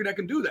find a kicker that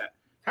can do that.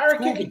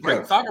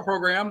 Great soccer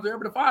programs, they're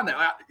able to find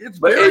that. It's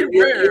very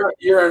rare.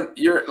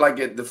 You're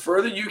like the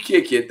further you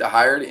kick it, the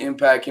higher the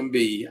impact can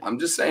be. I'm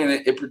just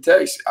saying it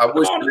protects. I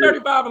wish. On to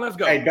 35 and let's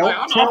go. Hey,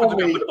 don't tell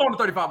me. Put on to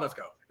 35. Let's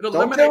go.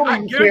 Don't tell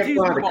me you can't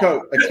find a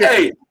coach.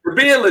 Hey, for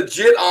being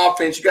legit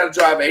offense, you got to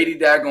drive 80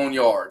 daggone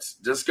yards.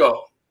 Just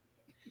go.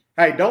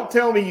 Hey, don't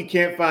tell me you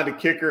can't find a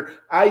kicker.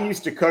 I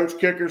used to coach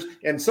kickers,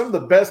 and some of the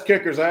best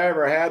kickers I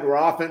ever had were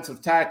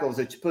offensive tackles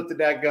that you put the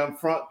dadgum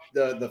front,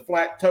 the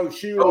flat toe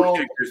shoe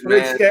on,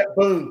 step,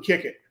 boom,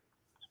 kick it.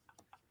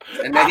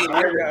 And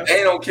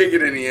they don't kick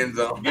it in the end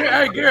zone.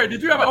 Yeah, hey, Gary,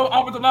 did you have an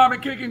offensive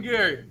lineman kicking,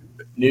 Gary?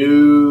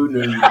 No.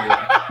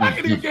 I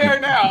can hear Gary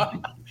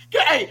now.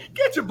 Hey,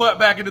 get your butt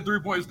back in the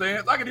 3-point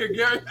stance. I can hear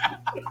Gary.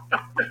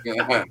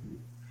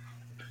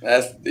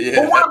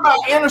 But what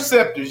about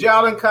interceptors?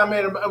 Y'all didn't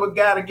comment about a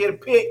guy to get a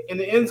pick in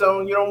the end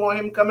zone. You don't want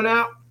him coming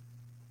out?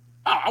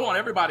 Oh, I want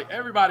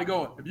everybody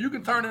going. If you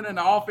can turn it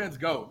into offense,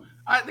 go.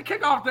 The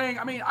kickoff thing,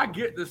 I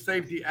get the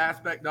safety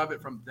aspect of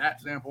it from that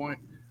standpoint,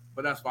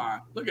 but that's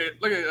fine. Look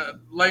at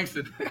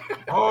Langston.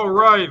 All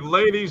right,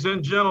 ladies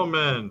and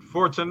gentlemen,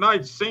 for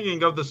tonight's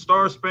singing of the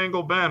Star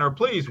Spangled Banner,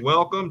 please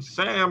welcome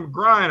Sam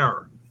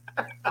Griner.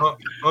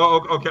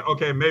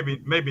 Okay,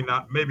 maybe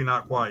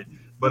not quite.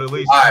 But at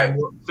least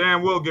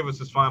Sam will give us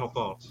his final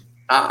thoughts.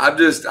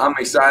 I'm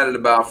excited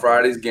about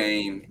Friday's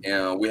game.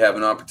 We have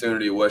an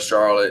opportunity at West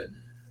Charlotte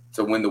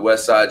to win the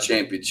West Side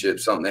Championship,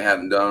 something they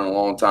haven't done in a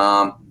long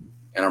time.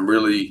 And I'm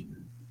really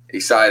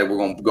excited. We're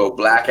going to go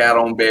blackout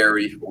on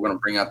Barry. We're going to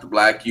bring out the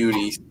black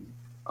unis.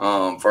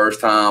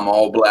 First time,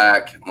 all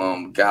black.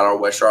 Got our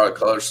West Charlotte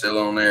colors still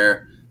on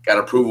there. Got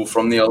approval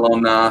from the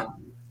alumni.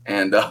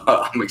 And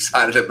I'm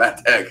excited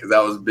about that because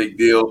that was a big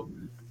deal.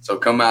 So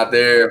come out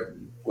there,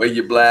 wear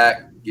your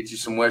black. Get you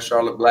some West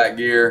Charlotte black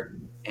gear,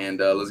 and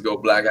let's go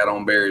blackout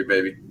on Barry,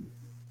 baby.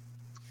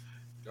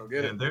 Go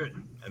get it. And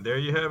there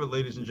you have it,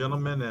 ladies and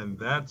gentlemen. And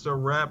that's a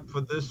wrap for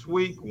this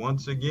week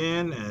once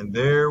again. And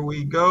there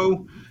we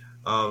go.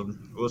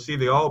 We'll see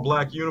the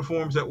all-black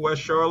uniforms at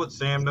West Charlotte.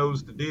 Sam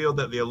knows the deal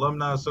that the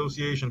Alumni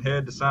Association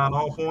had to sign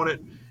off on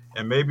it.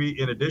 And maybe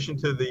in addition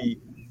to the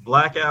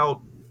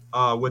blackout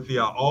with the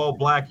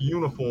all-black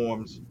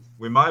uniforms,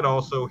 we might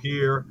also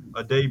hear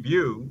a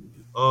debut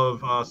of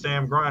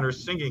Sam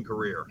Griner's singing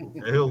career.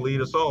 And he'll lead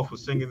us off with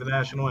singing the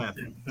national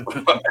anthem.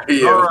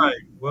 Yeah. All right.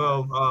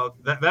 Well,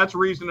 that's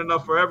reason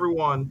enough for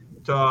everyone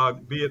to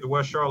be at the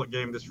West Charlotte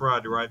game this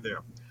Friday right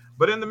there.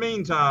 But in the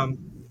meantime,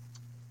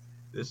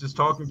 this is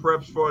Talking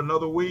Preps for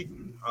another week.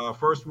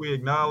 First, we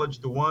acknowledge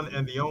the one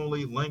and the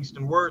only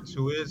Langston Wirtz,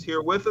 who is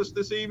here with us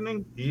this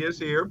evening. He is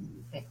here.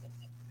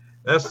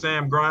 That's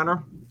Sam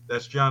Griner.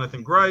 That's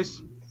Jonathan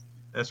Grice.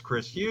 That's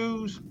Chris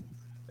Hughes.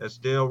 That's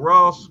Dale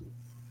Ross.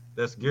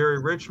 That's Gary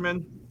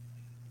Richmond.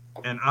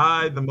 And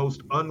I, the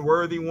most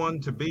unworthy one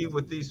to be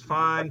with these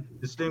fine,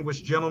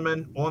 distinguished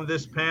gentlemen on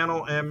this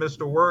panel, and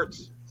Mr.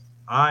 Wirtz,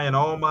 I, in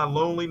all my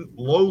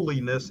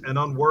lowliness and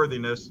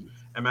unworthiness,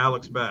 am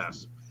Alex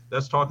Bass.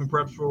 That's Talking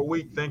Preps for a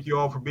week. Thank you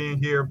all for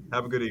being here.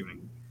 Have a good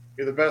evening.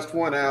 You're the best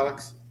one,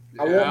 Alex.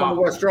 I want my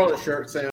West Charlotte shirt, Sam.